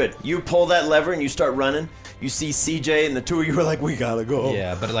 So you're good. You pull that lever and you start running. You see CJ and the two of you are like, we gotta go.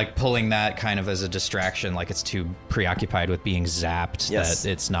 Yeah, but pulling that kind of as a distraction, it's too preoccupied with being zapped Yes. that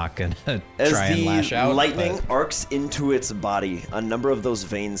it's not gonna As try and lash the out. lightning but- arcs into its body, a number of those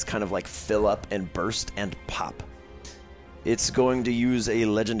veins kind of fill up and burst and pop. It's going to use a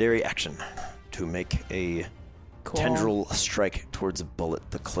legendary action to make a Cool. tendril strike towards a bullet,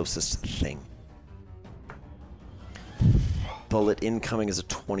 the closest thing. Bullet incoming is a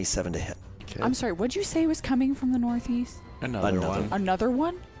 27 to hit, I'm sorry, what'd you say was coming from the northeast? Another Another. one. Another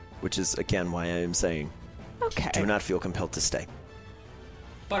one? which is again why I am saying Okay. do not feel compelled to stay.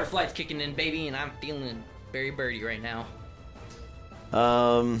 Butterfly's kicking in, baby, and I'm feeling very birdie right now.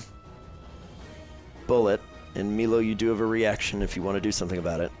 Bullet, and Milo, you do have a reaction if you want to do something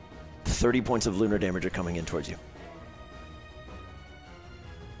about it. 30 points of lunar damage are coming in towards you.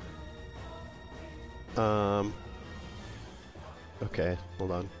 Okay,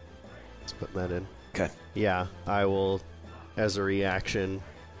 hold on. Let's put that in. Okay. Yeah, I will, as a reaction,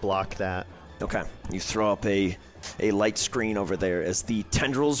 block that. Okay. You throw up a light screen over there as the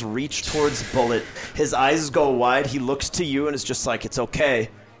tendrils reach towards Bullet. His eyes go wide. He looks to you and is just like, it's okay.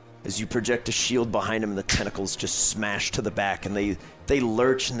 As you project a shield behind him and the tentacles just smash to the back and they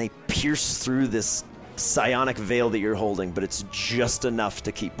lurch and they pierce through this psionic veil that you're holding, but it's just enough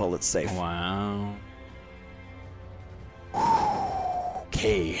to keep Bullet safe. Wow.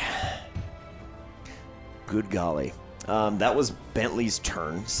 Okay. Good golly. That was Bentley's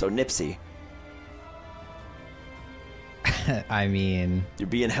turn, so Nipsey. I mean, You're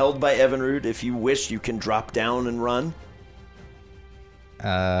being held by Evinrude. If you wish, you can drop down and run.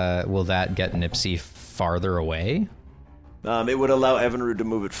 will that get Nipsey farther away? It would allow Evinrude to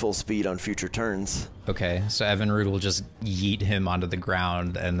move at full speed on future turns. Okay, so Evinrude will just yeet him onto the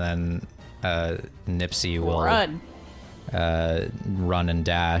ground, and then Nipsey will Run. Run and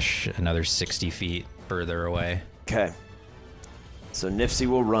dash another 60 feet further away. Okay. So Nipsey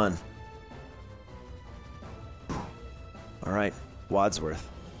will run. All right, Wadsworth.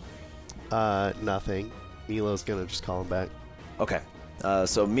 Nothing. Milo's gonna just call him back. Okay.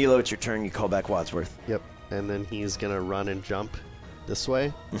 So Milo, it's your turn. You call back Wadsworth. Yep. And then he's gonna run and jump this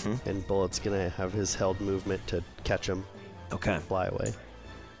way, and Bullet's gonna have his held movement to catch him. Okay. Fly away.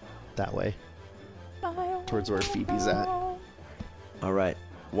 That way. Towards where Phoebe's at. All right,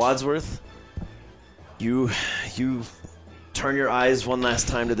 Wadsworth. You turn your eyes one last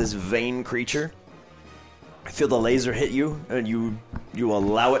time to this vain creature. Feel the laser hit you, and you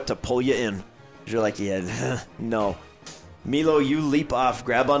allow it to pull you in. You're like, yeah, no. Milo, you leap off,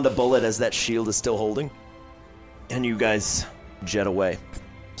 grab onto Bullet as that shield is still holding, and you guys jet away.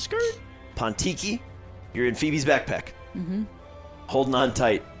 Skirt. Pontiki, you're in Phoebe's backpack. Holding on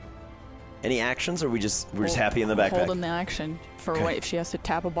tight. Any actions, or we're just happy in the backpack? Holding the action for Okay. what if she has to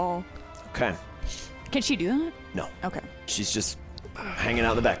tap a ball. Okay. Can she do that? No. Okay. She's just hanging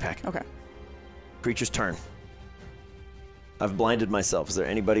out in the backpack. Okay. Creature's turn. I've blinded myself. Is there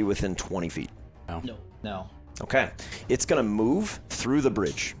anybody within 20 feet? No. Okay. It's going to move through the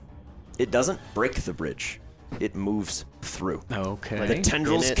bridge. It doesn't break the bridge. It moves through. Okay. The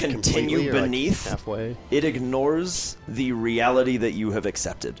tendrils In it completely continue or, like, beneath. halfway. It ignores the reality that you have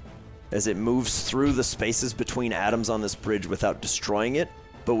accepted as it moves through the spaces between atoms on this bridge without destroying it,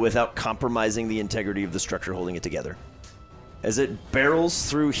 but without compromising the integrity of the structure holding it together. As it barrels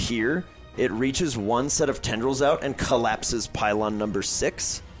through here, it reaches one set of tendrils out and collapses pylon number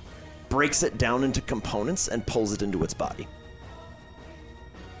 6, breaks it down into components, and pulls it into its body.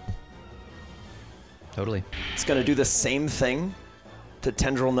 Totally. It's going to do the same thing to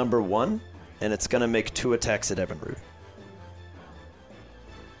tendril number 1, and it's going to make 2 attacks at Evinrude.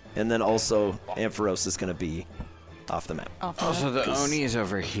 And then also, Ampharos is going to be off the map. Also, the Oni is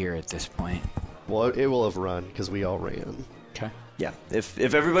over here at this point. Well, it will have run because we all ran. Okay. Yeah, if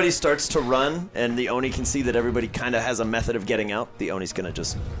everybody starts to run and the Oni can see that everybody kind of has a method of getting out, the Oni's going to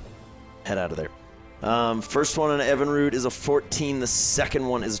just head out of there. First one on Evinrude is a 14. The second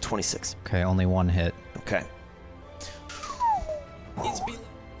one is a 26. Okay, only one hit. Okay. Does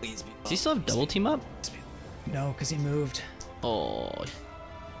he still have double team up? No, because he moved. Oh,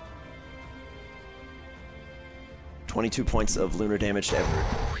 22 points of lunar damage to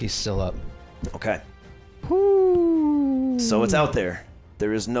Evinrude. He's still up. Okay. So it's out there.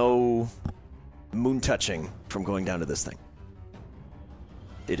 There is no moon touching from going down to this thing.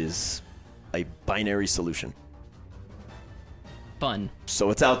 It is a binary solution. fun.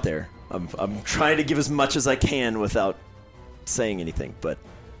 So it's out there. I'm trying to give as much as I can without saying anything, but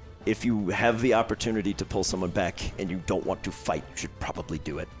if you have the opportunity to pull someone back and you don't want to fight, you should probably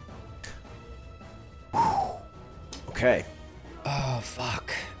do it. Okay. Oh,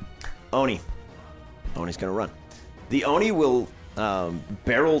 fuck. Oni. Oni's gonna run. The Oni will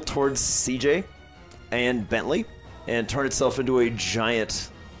barrel towards CJ and Bentley and turn itself into a giant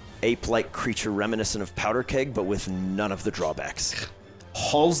ape-like creature reminiscent of Powder Keg, but with none of the drawbacks.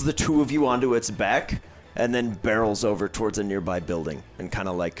 Hauls the two of you onto its back and then barrels over towards a nearby building and kind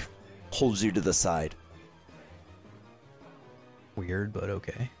of like holds you to the side. Weird, but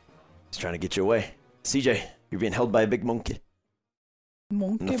okay. He's trying to get you away. CJ, you're being held by a big monkey in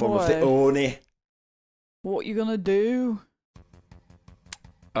Monkey the form of the boy. Oni. What you gonna do?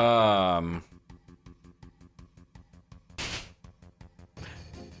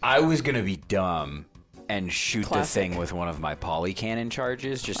 I was gonna be dumb and shoot Classic. the thing with one of my poly cannon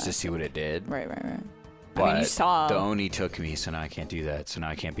charges just to see what it did. Right. But I mean, you saw. the Oni took me, so now I can't do that. So now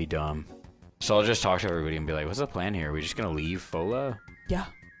I can't be dumb. So I'll just talk to everybody and be like, "What's the plan here? Are we just gonna leave Fola? Yeah.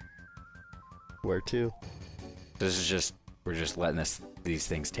 Where to? This is just we're just letting these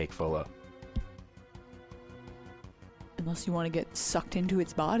things take Fola." Unless you want to get sucked into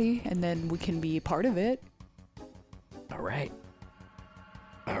its body, and then we can be part of it. All right.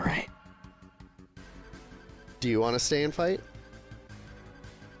 Do you want to stay and fight?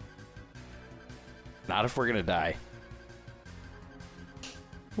 Not if we're gonna die.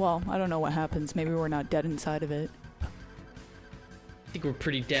 Well, I don't know what happens. Maybe we're not dead inside of it. I think we're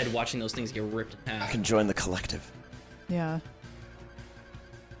pretty dead watching those things get ripped in You half. can join the collective. Yeah.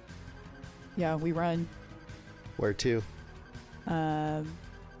 Yeah, we run. Where to?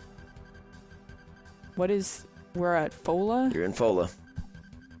 We're at Fola? You're in Fola.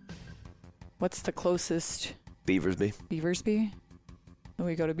 What's the closest? Beaversby. Beaversby? Then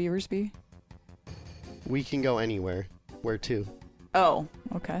we go to Beaversby? We can go anywhere. Where to? Oh,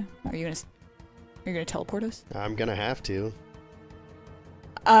 okay. Are you gonna teleport us? I'm gonna have to.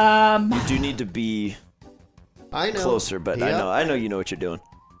 You do need to be I know. closer, but Yep. I know you know what you're doing.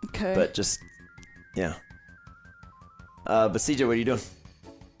 Okay. But just, yeah. But CJ, what are you doing?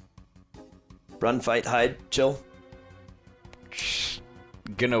 Run, fight, hide, chill?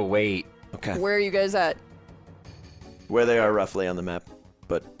 Gonna wait. Okay. Where are you guys at? Where they are roughly on the map,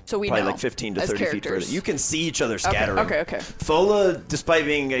 but So we probably know like 15 to as 30 feet characters. further. You can see each other Okay, scattering. okay. Fola, despite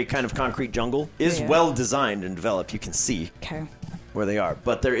being a kind of concrete jungle, is Yeah. well designed and developed. You can see Okay. where they are,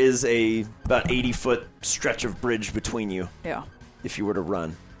 but there is a about 80-foot stretch of bridge between you Yeah. if you were to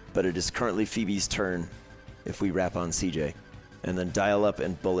run. But it is currently Phoebe's turn if we wrap on CJ. And then Dial Up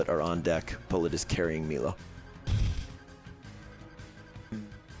and Bullet are on deck. Bullet is carrying Milo.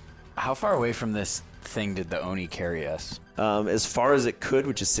 How far away from this thing did the Oni carry us? As far as it could,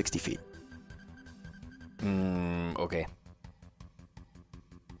 which is 60 feet. Okay.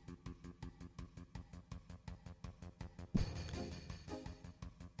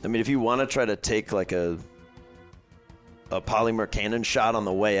 I mean, if you want to try to take like a polymer cannon shot on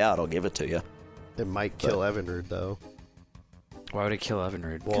the way out, I'll give it to you. It might kill Evinrude, though. Why would it kill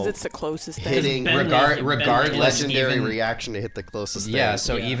Evinrude? Because it's the closest thing. Hitting Ben- regardless, legendary even, reaction to hit the closest thing. yeah.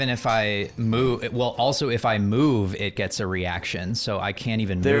 So even if I move, well, also if I move, it gets a reaction. So I can't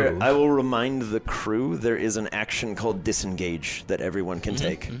even There, move. I will remind the crew there is an action called Disengage that everyone can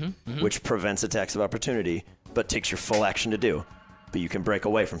take, which prevents attacks of opportunity, but takes your full action to do. But you can break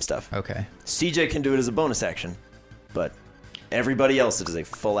away from stuff. Okay. CJ can do it as a bonus action, but everybody else it is a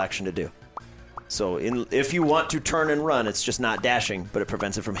full action to do. So if you want to turn and run, it's just not dashing, but it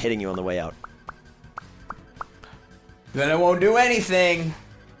prevents it from hitting you on the way out. Then I won't do anything.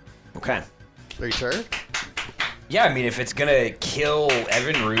 Okay. Are you sure? Yeah, I mean, if it's gonna kill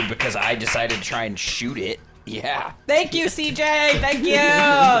Evinrude because I decided to try and shoot it, yeah. Thank you, CJ. Thank you.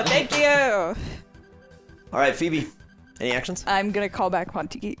 Thank you. All right, Phoebe. Any actions? I'm gonna call back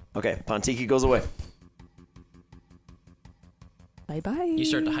Pontiki. Okay, Pontiki goes away. Bye bye. You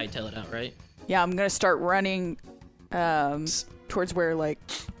start to hightail it out, right? Yeah, I'm gonna start running towards where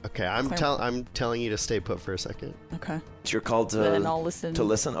Okay, I'm telling you to stay put for a second. okay. It's your call to Then I'll listen. to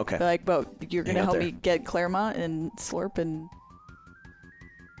listen. Okay. But you're gonna Hang out help there. me get Claremont and Slurp and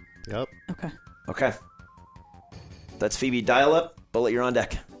Yep. okay. Okay. That's Phoebe. Dial Up. Bullet, you're on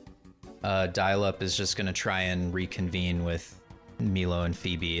deck. Dial Up is just gonna try and reconvene with Milo and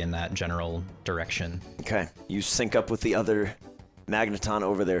Phoebe in that general direction. Okay. You sync up with the other Magneton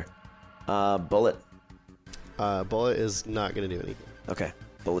over there. Bullet. Bullet is not gonna do anything. Okay.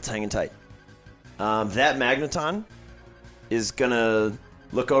 Bullet's hanging tight. That Magneton is gonna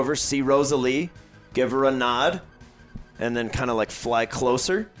look over, see Rosalie, give her a nod, and then kind of like fly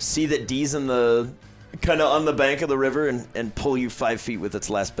closer. See that D's in the kind of on the bank of the river and pull you 5 feet with its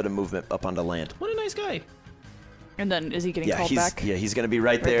last bit of movement up onto land. What a nice guy. And then is he getting Yeah, called back? he's gonna be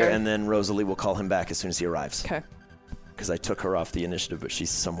right there, there? and then Rosalie will call him back as soon as he arrives. Okay. Because I took her off the initiative, but she's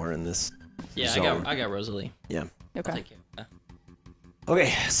somewhere in this Yeah, zone. I got Rosalie. Yeah. Okay. Take care.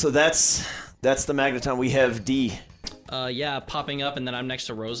 Okay, so that's the Magneton. We have D. Yeah, popping up, and then I'm next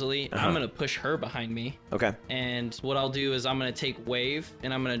to Rosalie. I'm gonna push her behind me, Okay. and what I'll do is I'm gonna take Wave,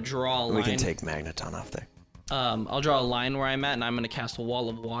 and I'm gonna draw a line. We can take Magneton off there. I'll draw a line where I'm at, and I'm gonna cast a wall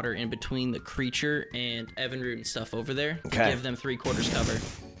of water in between the creature and Evinrude and stuff over there to Okay. give them 3/4 cover.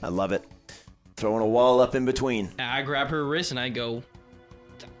 I love it. Throwing a wall up in between. And I grab her wrist and I go,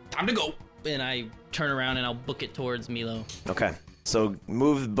 "Time to go!" And I turn around and I'll book it towards Milo. Okay. So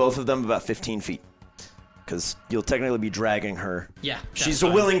move both of them about 15 feet. Because you'll technically be dragging her. Yeah, She's that's a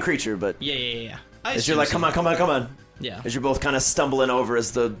fine. willing creature, but Yeah. as you're like, come on. Yeah. As you're both kind of stumbling over,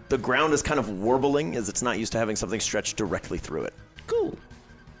 as the ground is kind of warbling, as it's not used to having something stretched directly through it. Cool.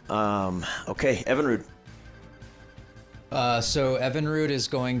 Okay, Evinrude. So Evinrude is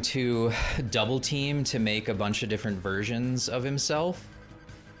going to double team to make a bunch of different versions of himself,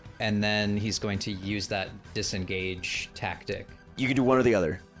 and then he's going to use that disengage tactic. You can do one or the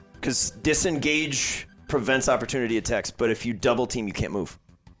other. Because disengage prevents opportunity attacks, but if you double team, you can't move.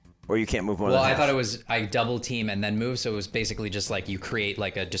 Or you can't move more Well, than I half. thought it was I double team and then move, so it was basically just like you create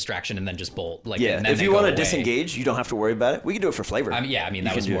like a distraction and then just bolt. Like, Yeah, and then if they you go want to away. disengage, you don't have to worry about it. We can do it for flavor. I mean, You that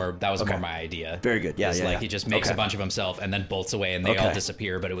can was do more it. that was Okay. more my idea. Very good. Yeah, It's yeah, like yeah. he just makes Okay. a bunch of himself and then bolts away and they all Okay.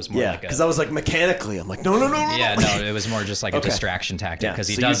 disappear. But it was more Yeah, like because a I was like, mechanically, I'm like, no. yeah, no, it was more just like a Okay. distraction tactic Yeah, because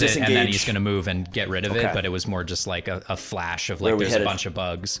he so you does it and then disengage. he's going to move and get rid of Okay. it. But it was more just like a flash of Where like are we there's headed? a bunch of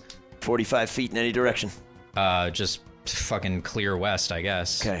bugs. 45 feet in any direction. Just fucking clear west, I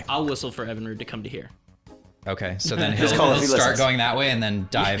guess. Okay. I'll whistle for Evinrude to come to here. Okay, so then he'll Just call if he start listens. going that way and then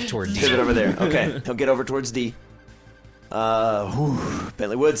dive toward D. Pivot over there. Okay, he'll get over towards D.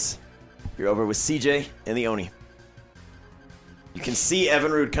 Bentley Woods, you're over with CJ and the Oni. You can see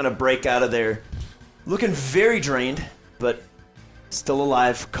Evinrude kind of break out of there, looking very drained, but still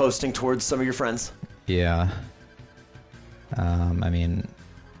alive, coasting towards some of your friends. Yeah. I mean,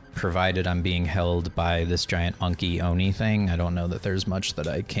 provided I'm being held by this giant monkey Oni thing, I don't know that there's much that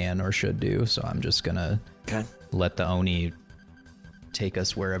I can or should do, so I'm just gonna let the Oni take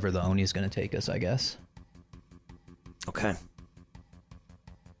us wherever the Oni's gonna take us, I guess. Okay.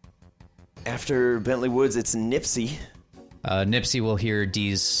 After Bentley Woods, it's Nipsey. Nipsey will hear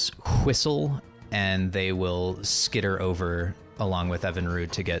Dee's whistle, and they will skitter over along with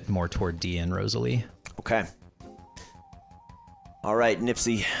Evinrude to get more toward Dee and Rosalie. Okay. All right,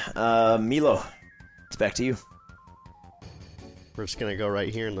 Nipsey. Milo, it's back to you. We're just going to go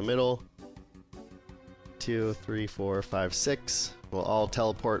right here in the middle. 2, 3, 4, 5, 6. We'll all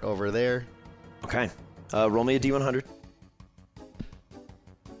teleport over there. Okay. Roll me a D100.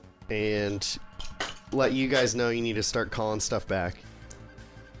 And let you guys know you need to start calling stuff back.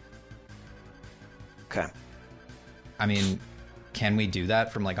 Okay. I mean, can we do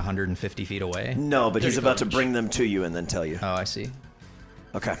that from like 150 feet away? No, but he's about to bring them to you and then tell you. Oh, I see.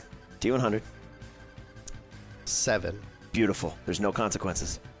 Okay. D100. 7. Beautiful. There's no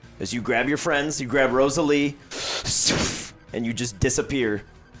consequences. As you grab your friends, you grab Rosalie, and you just disappear.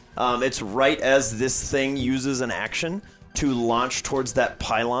 It's right as this thing uses an action to launch towards that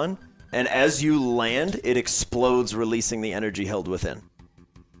pylon, and as you land, it explodes, releasing the energy held within.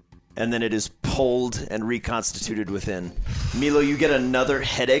 And then it is pulled and reconstituted within. Milo, you get another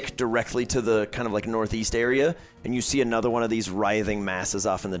headache directly to the kind of like northeast area, and you see another one of these writhing masses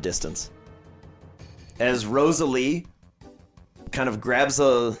off in the distance. As Rosalie kind of grabs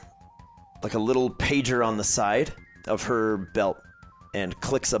a little pager on the side of her belt and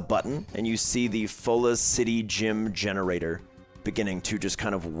clicks a button, and you see the Fola City Gym generator beginning to just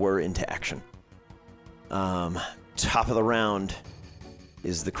kind of whir into action. Top of the round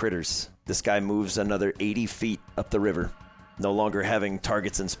is the critters. This guy moves another 80 feet up the river, no longer having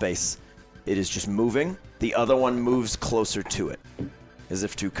targets in space. It is just moving. The other one moves closer to it, as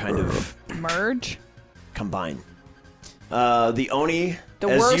if to kind of merge, combine. The Oni, the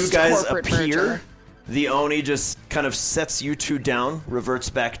as worst you guys corporate appear, merger. the Oni just kind of sets you two down, reverts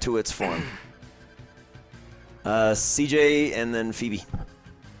back to its form. CJ and then Phoebe.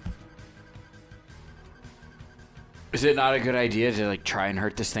 Is it not a good idea to like try and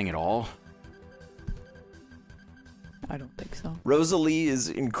hurt this thing at all? I don't think so. Rosalie is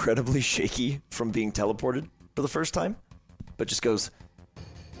incredibly shaky from being teleported for the first time, but just goes,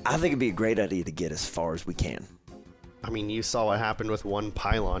 I think it'd be a great idea to get as far as we can. I mean, you saw what happened with one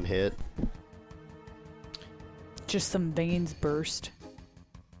pylon hit. Just some veins burst.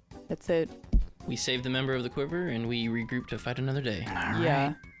 That's it. We saved the member of the quiver, and we regroup to fight another day.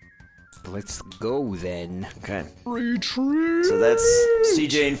 Yeah. Let's go then. Okay. Retreat. So that's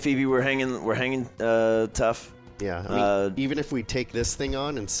CJ and Phoebe. We're hanging tough. Yeah. I mean, even if we take this thing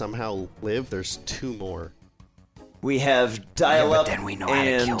on and somehow live, there's 2 more. We have Dial Up then we know how to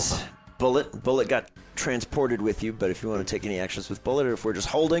kill and them. Bullet. Bullet got transported with you, but if you want to take any actions with Bullet, or if we're just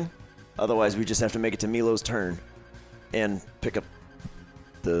holding, otherwise we just have to make it to Milo's turn and pick up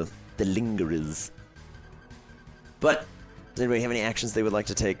the lingerers. But does anybody have any actions they would like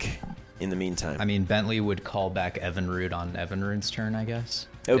to take in the meantime? I mean, Bentley would call back Evinrude on Evinrude's turn, I guess.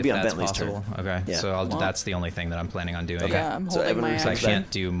 It would if be on that's Bentley's possible. turn. Okay, Yeah. so that's the only thing that I'm planning on doing. Yeah, I'm So holding my Evan So I action. can't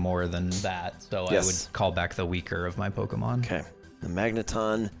do more than that, so Yes. I would call back the weaker of my Pokemon. Okay. The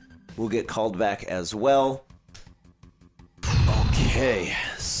Magneton will get called back as well. Okay.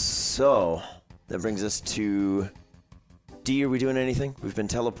 So that brings us to D. Are we doing anything? We've been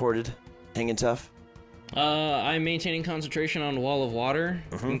teleported. Hanging tough. I'm maintaining concentration on Wall of Water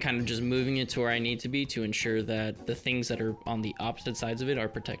and kind of just moving it to where I need to be to ensure that the things that are on the opposite sides of it are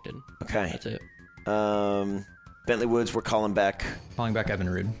protected. Okay. That's it. Bentley Woods, we're calling back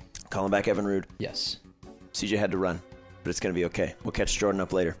Evinrude. Evinrude. Yes. CJ had to run, but it's going to be okay. We'll catch Jordan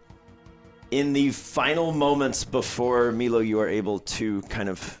up later. In the final moments before Milo, you are able to kind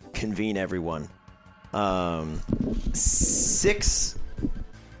of convene everyone. 6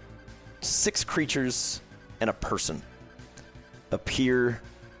 creatures and a person appear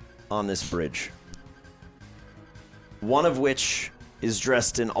on this bridge. One of which is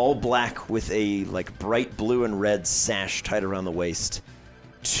dressed in all black with a like bright blue and red sash tied around the waist.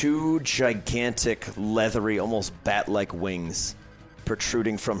 2 gigantic, leathery, almost bat-like wings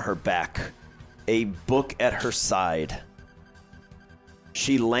protruding from her back. A book at her side.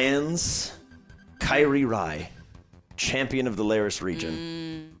 She lands Kairi Rai, champion of the Laris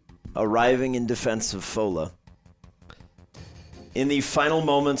region, arriving in defense of Fola. In the final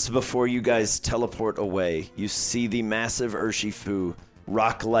moments before you guys teleport away, you see the massive Urshifu,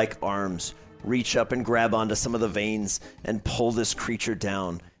 rock-like arms, reach up and grab onto some of the veins and pull this creature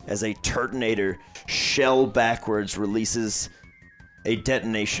down as a Turtonator shell backwards releases a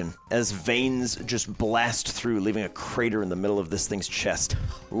detonation as veins just blast through, leaving a crater in the middle of this thing's chest,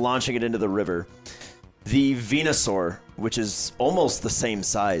 launching it into the river. The Venusaur, which is almost the same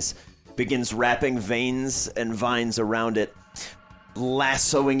size, begins wrapping veins and vines around it,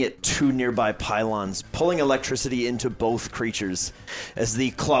 lassoing it to nearby pylons, pulling electricity into both creatures as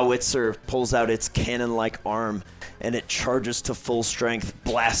the Clawitzer pulls out its cannon-like arm and it charges to full strength,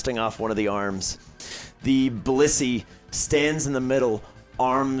 blasting off one of the arms. The Blissey stands in the middle,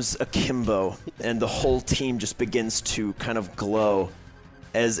 arms akimbo, and the whole team just begins to kind of glow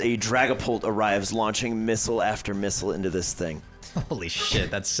as a Dragapult arrives, launching missile after missile into this thing. Holy shit,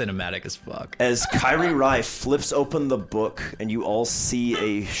 that's cinematic as fuck. As Kairi Rai flips open the book, and you all see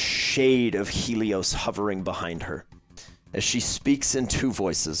a shade of Helios hovering behind her, as she speaks in two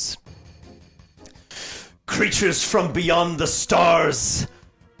voices. Creatures from beyond the stars,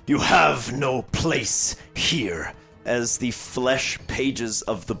 you have no place here. As the flesh pages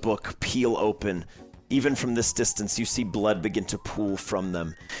of the book peel open, even from this distance, you see blood begin to pool from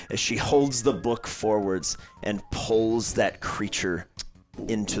them as she holds the book forwards and pulls that creature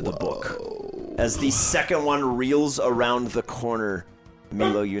into the book. As the second one reels around the corner,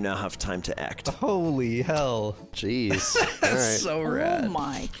 Milo, you now have time to act. Holy hell. Jeez. All right. So rad. Oh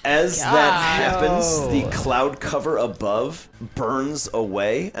my As God. that happens, the cloud cover above burns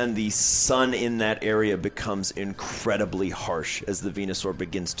away, and the sun in that area becomes incredibly harsh as the Venusaur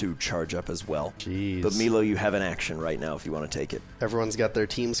begins to charge up as well. Jeez. But Milo, you have an action right now if you want to take it. Everyone's got their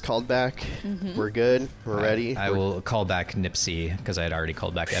teams called back. We're good. We're ready. I will call back Nipsey because I had already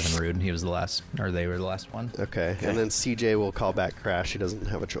called back Evan Rude. He was the last, or they were the last one. Okay. And then CJ will call back Crash. He doesn't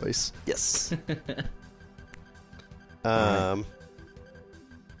have a choice. Yes. Oh,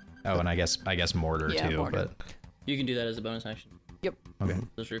 and I guess Mortar Yeah, too. Mortar. But You can do that as a bonus action. Yep. okay,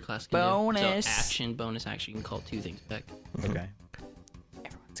 Those are your class. can do. Bonus. So action, bonus action. You can call two things back. okay.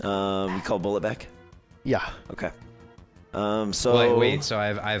 You call Bullet back? Yeah. Okay. So... Wait. So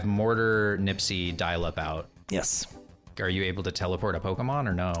I have Mortar, Nipsey, Dial Up out. Yes. Are you able to teleport a Pokemon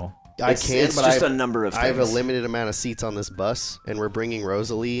or no? I It's- can, it's but just I've, a number of I have a things. limited amount of seats on this bus, and we're bringing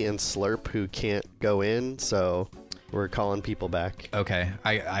Rosalie and Slurp, who can't go in, so we're calling people back. Okay.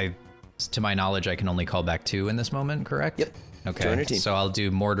 I to my knowledge, I can only call back 2 in this moment. Correct? Yep. Okay. Join your team. So I'll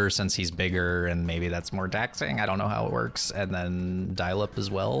do Mortar since he's bigger, and maybe that's more taxing. I don't know how it works, and then Dial Up as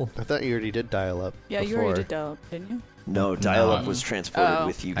well. I thought you already did dial up. Yeah, you before. already did that, didn't you? No, Dial-Up No. was transported Oh.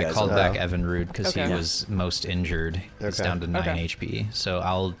 with you I guys. called on back that. Evan Rude because Okay. he Yeah. was most injured. He's Okay. down to 9 Okay. HP. So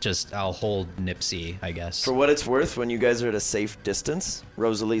I'll hold Nipsey, I guess. For what it's worth, when you guys are at a safe distance,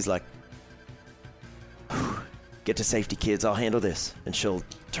 Rosalie's like, get to safety, kids. I'll handle this. And she'll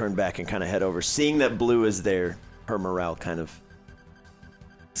turn back and kind of head over. Seeing that Blue is there, her morale kind of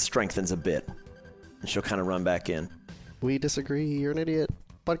strengthens a bit. And she'll kind of run back in. We disagree. You're an idiot.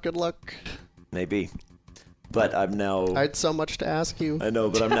 But good luck. Maybe. But I'm now... I had so much to ask you. I know,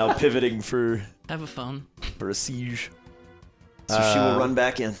 but I'm now pivoting for Have a phone. a siege. So she will run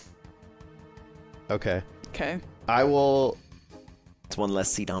back in. Okay. Okay. I will... It's one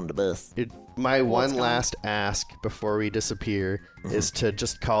less seat on the bus. My one going? last ask before we disappear is to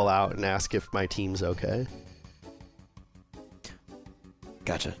just call out and ask if my team's okay.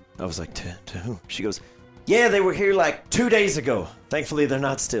 Gotcha. I was like, to who? She goes, yeah, they were here like 2 days ago. Thankfully, they're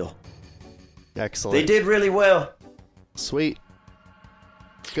not still. Excellent. They did really well. Sweet.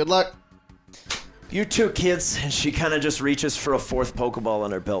 Good luck. You too, kids. And she kind of just reaches for a 4th Pokeball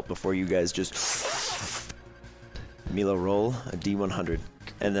on her belt before you guys just... Milo, roll a D100.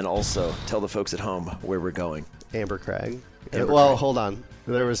 And then also tell the folks at home where we're going. Amber Crag. Amber Well, Crag. hold on.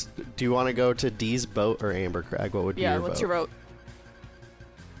 There was. Do you want to go to Dee's boat or Amber Crag? What would be Yeah, your what's vote? your vote?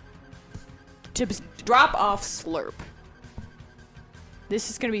 To drop off Slurp. This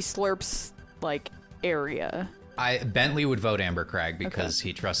is gonna be Slurp's, like, area. Bentley would vote Amber Crag because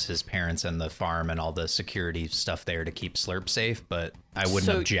he trusts his parents and the farm and all the security stuff there to keep Slurp safe, but I wouldn't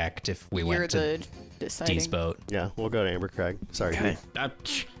So object if we You're went to the deciding. Dee's boat. Yeah, we'll go to Amber Crag. Sorry. Okay.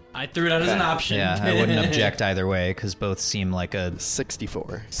 I threw it out as an option. Yeah, I wouldn't object either way because both seem like a 64.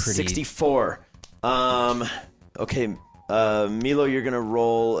 pretty... 64. Okay. Milo, you're going to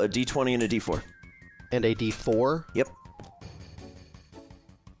roll a D20 and a D4. And a D4. Yep.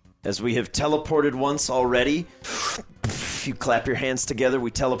 As we have teleported once already, if you clap your hands together, we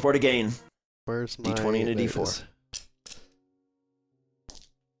teleport again. Where's my D20 and a there it D4. is.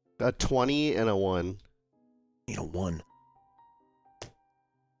 A 20 and a 1. Need a 1.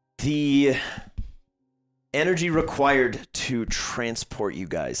 The energy required to transport you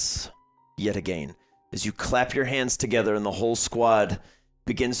guys, yet again, as you clap your hands together and the whole squad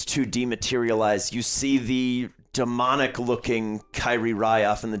begins to dematerialize, you see the demonic-looking Kyrie Rai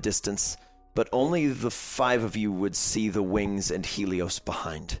off in the distance, but only the 5 of you would see the wings and Helios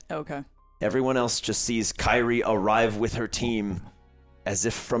behind. Okay. Everyone else just sees Kyrie arrive with her team as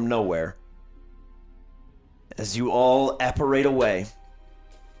if from nowhere. As you all apparate away,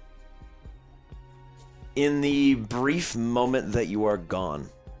 in the brief moment that you are gone,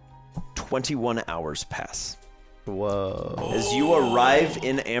 21 hours pass. Whoa. As you arrive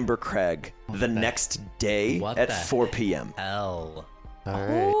in Ambercrag the next day What at the 4 p.m. L. All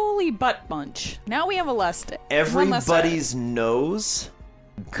right. Holy butt bunch. Now we have a less day. Everybody's nose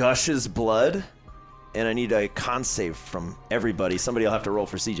gushes blood, and I need a con save from everybody. Somebody will have to roll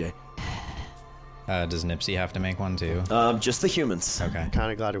for CJ. Does Nipsey have to make one too? Just the humans. Okay.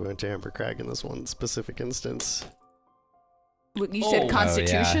 Kind of glad we went to Amber Crag in this one specific instance. You said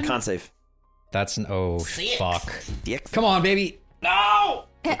Constitution? Con save. That's an fuck. Dick. Come on, baby. No!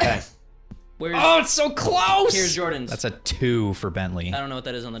 Okay. Where's, Oh, it's so close. here's Jordan's. That's a 2 for Bentley. I don't know what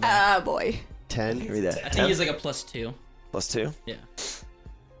that is on the die. Ah, boy. 10. Give me that. I think he's like a +2. Plus 2. Yeah.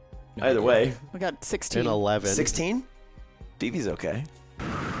 Either way. We got 16. An 11. 16? Phoebe's okay.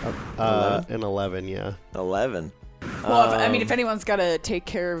 An 11, yeah. 11. Well, if anyone's got to take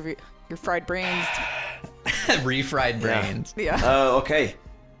care of your fried brains, Refried brains. yeah. Okay.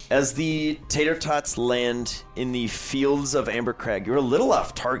 As the tater tots land in the fields of Ambercrag, you're a little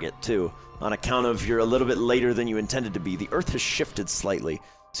off target, too, on account of you're a little bit later than you intended to be. The Earth has shifted slightly,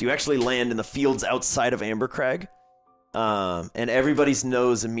 so you actually land in the fields outside of Ambercrag, and everybody's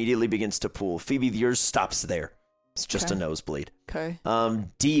nose immediately begins to pool. Phoebe, yours stops there. It's just a nosebleed. Okay.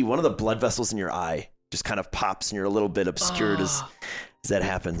 D, one of the blood vessels in your eye just kind of pops, and you're a little bit obscured as that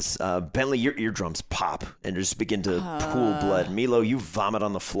happens. Bentley, your eardrums pop and just begin to pool blood. Milo, you vomit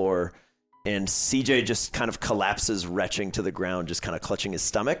on the floor, and CJ just kind of collapses, retching to the ground, just kind of clutching his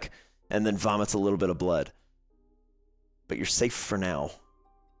stomach, and then vomits a little bit of blood. But you're safe for now,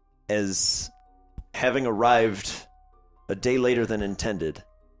 as having arrived a day later than intended.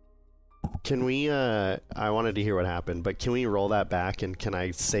 Can we, I wanted to hear what happened, but can we roll that back and can I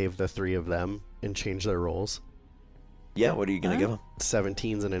save the 3 of them and change their rolls? Yeah, what are you going to give them?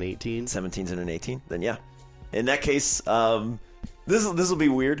 17s and an 18. 17s and an 18? Then yeah. In that case, this will be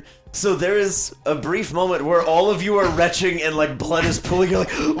weird. So there is a brief moment where all of you are retching and like blood is pooling. You're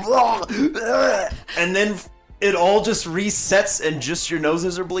like, and then it all just resets and just your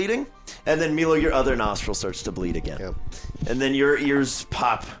noses are bleeding. And then Milo, your other nostril starts to bleed again. Yeah. And then your ears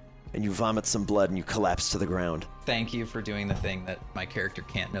pop and you vomit some blood and you collapse to the ground. Thank you for doing the thing that my character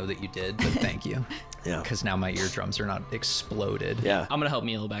can't know that you did, but thank you. Yeah. Because now my eardrums are not exploded. Yeah. I'm gonna help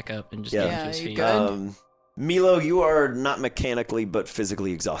Milo back up and just Yeah. get him to his Yeah, you feet. good? Milo, you are not mechanically but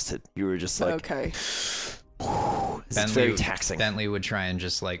physically exhausted. You were just like, Okay. it's very taxing. Bentley would try and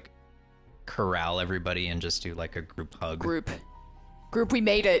just like corral everybody and just do like a group hug. Group, we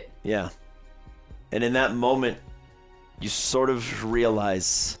made it. Yeah. And in that moment, you sort of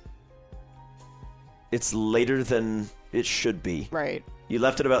realize it's later than it should be. Right. You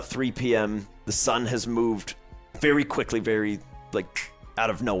left at about 3 p.m. The sun has moved very quickly, very, like, out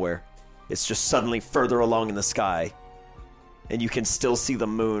of nowhere. It's just suddenly further along in the sky. And you can still see the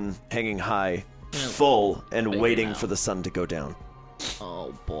moon hanging high, full, and Big waiting now. for the sun to go down.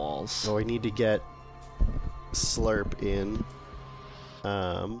 Oh, balls. So I need to get Slurp in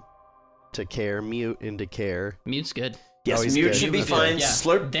to care, Mute into care. Mute's good. Yes, he's Mute good. should be Mute is fine. good, yeah.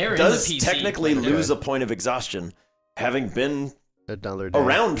 Slurp They're in does the PC, technically but they're lose good. a point of exhaustion, having been Another day.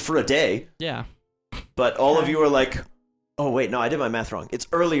 around for a day. Yeah. But all of you are like, oh, wait, no, I did my math wrong. It's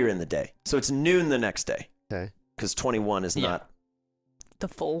earlier in the day. So it's noon the next day. Okay. Because 21 is Yeah. not. The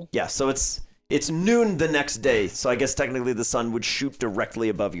full. Yeah, so it's noon the next day. So I guess technically the sun would shoot directly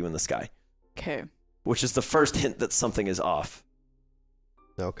above you in the sky, Okay. which is the first hint that something is off.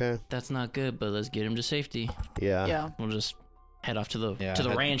 Okay. That's not good, but let's get him to safety. Yeah. Yeah. We'll just head off to the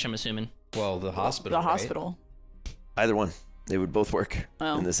head- ranch, I'm assuming. Well, the hospital. The right? hospital. Either one. They would both work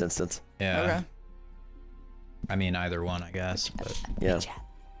Oh. in this instance. Yeah. Okay. I mean, either one, I guess. But Yeah.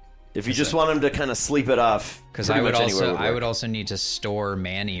 If you just want him to kind of sleep it off, because pretty I would much anywhere also, I work. would also need to store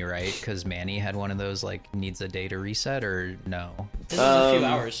Manny, right? Because Manny had one of those like needs a day to reset, or no? This is a few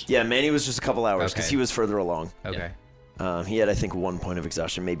hours. Yeah, Manny was just a couple hours because Okay. he was further along. Okay. He had, I think, 1 point of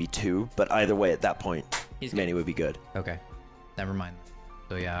exhaustion, maybe 2. But either way, at that point, He's Manny would be good. Okay. Never mind.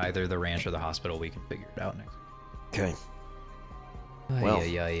 So yeah, either the ranch or the hospital. We can figure it out next. Okay. Well.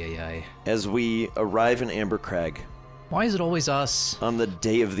 Ay. As we arrive in Ambercrag, Why is it always us? On the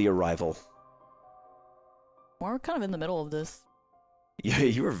day of the arrival. We're kind of in the middle of this. Yeah,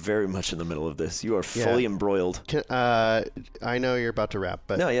 you are very much in the middle of this. You are fully embroiled. I know you're about to wrap,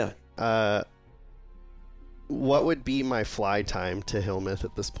 but No, yeah. What would be my fly time to Hillmouth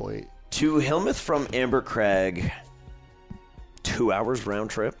at this point? To Hillmouth from Amber Crag, 2 hours round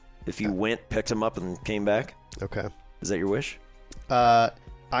trip. If you went, picked him up, and came back. Okay. Is that your wish?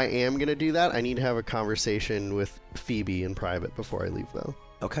 I am going to do that. I need to have a conversation with Phoebe in private before I leave, though.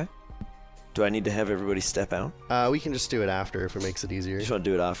 Okay. Do I need to have everybody step out? We can just do it after if it makes it easier. You just want to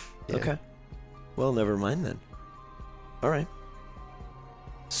do it off? Yeah. Okay. Well, never mind then. All right.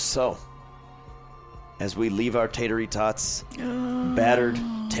 So, as we leave our tatery tots, battered,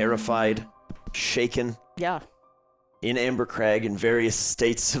 terrified, shaken, Yeah. in Amber Crag in various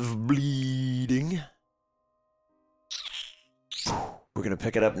states of bleeding, we're going to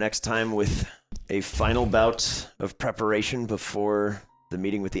pick it up next time with a final bout of preparation before the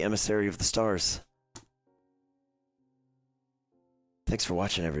meeting with the Emissary of the Stars. Thanks for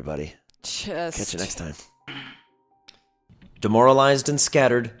watching, everybody. Catch you next time. Demoralized and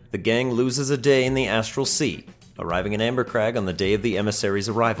scattered, the gang loses a day in the Astral Sea, arriving in Amber Crag on the day of the emissary's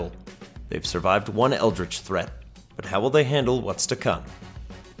arrival. They've survived one eldritch threat, but how will they handle what's to come?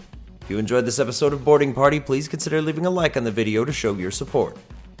 If you enjoyed this episode of Boarding Party, please consider leaving a like on the video to show your support.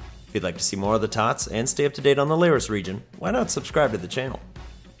 If you'd like to see more of the Tots and stay up to date on the Laris region, why not subscribe to the channel?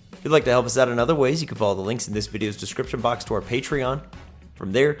 If you'd like to help us out in other ways, you can follow the links in this video's description box to our Patreon.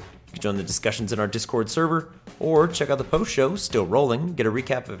 From there, you can join the discussions in our Discord server, or check out the post show, Still Rolling, get a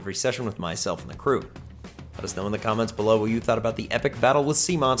recap of every session with myself and the crew. Let us know in the comments below what you thought about the epic battle with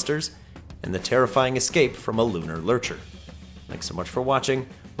sea monsters, and the terrifying escape from a lunar lurcher. Thanks so much for watching.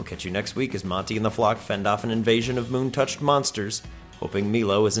 We'll catch you next week as Monty and the flock fend off an invasion of moon-touched monsters, hoping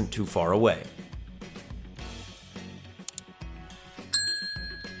Milo isn't too far away.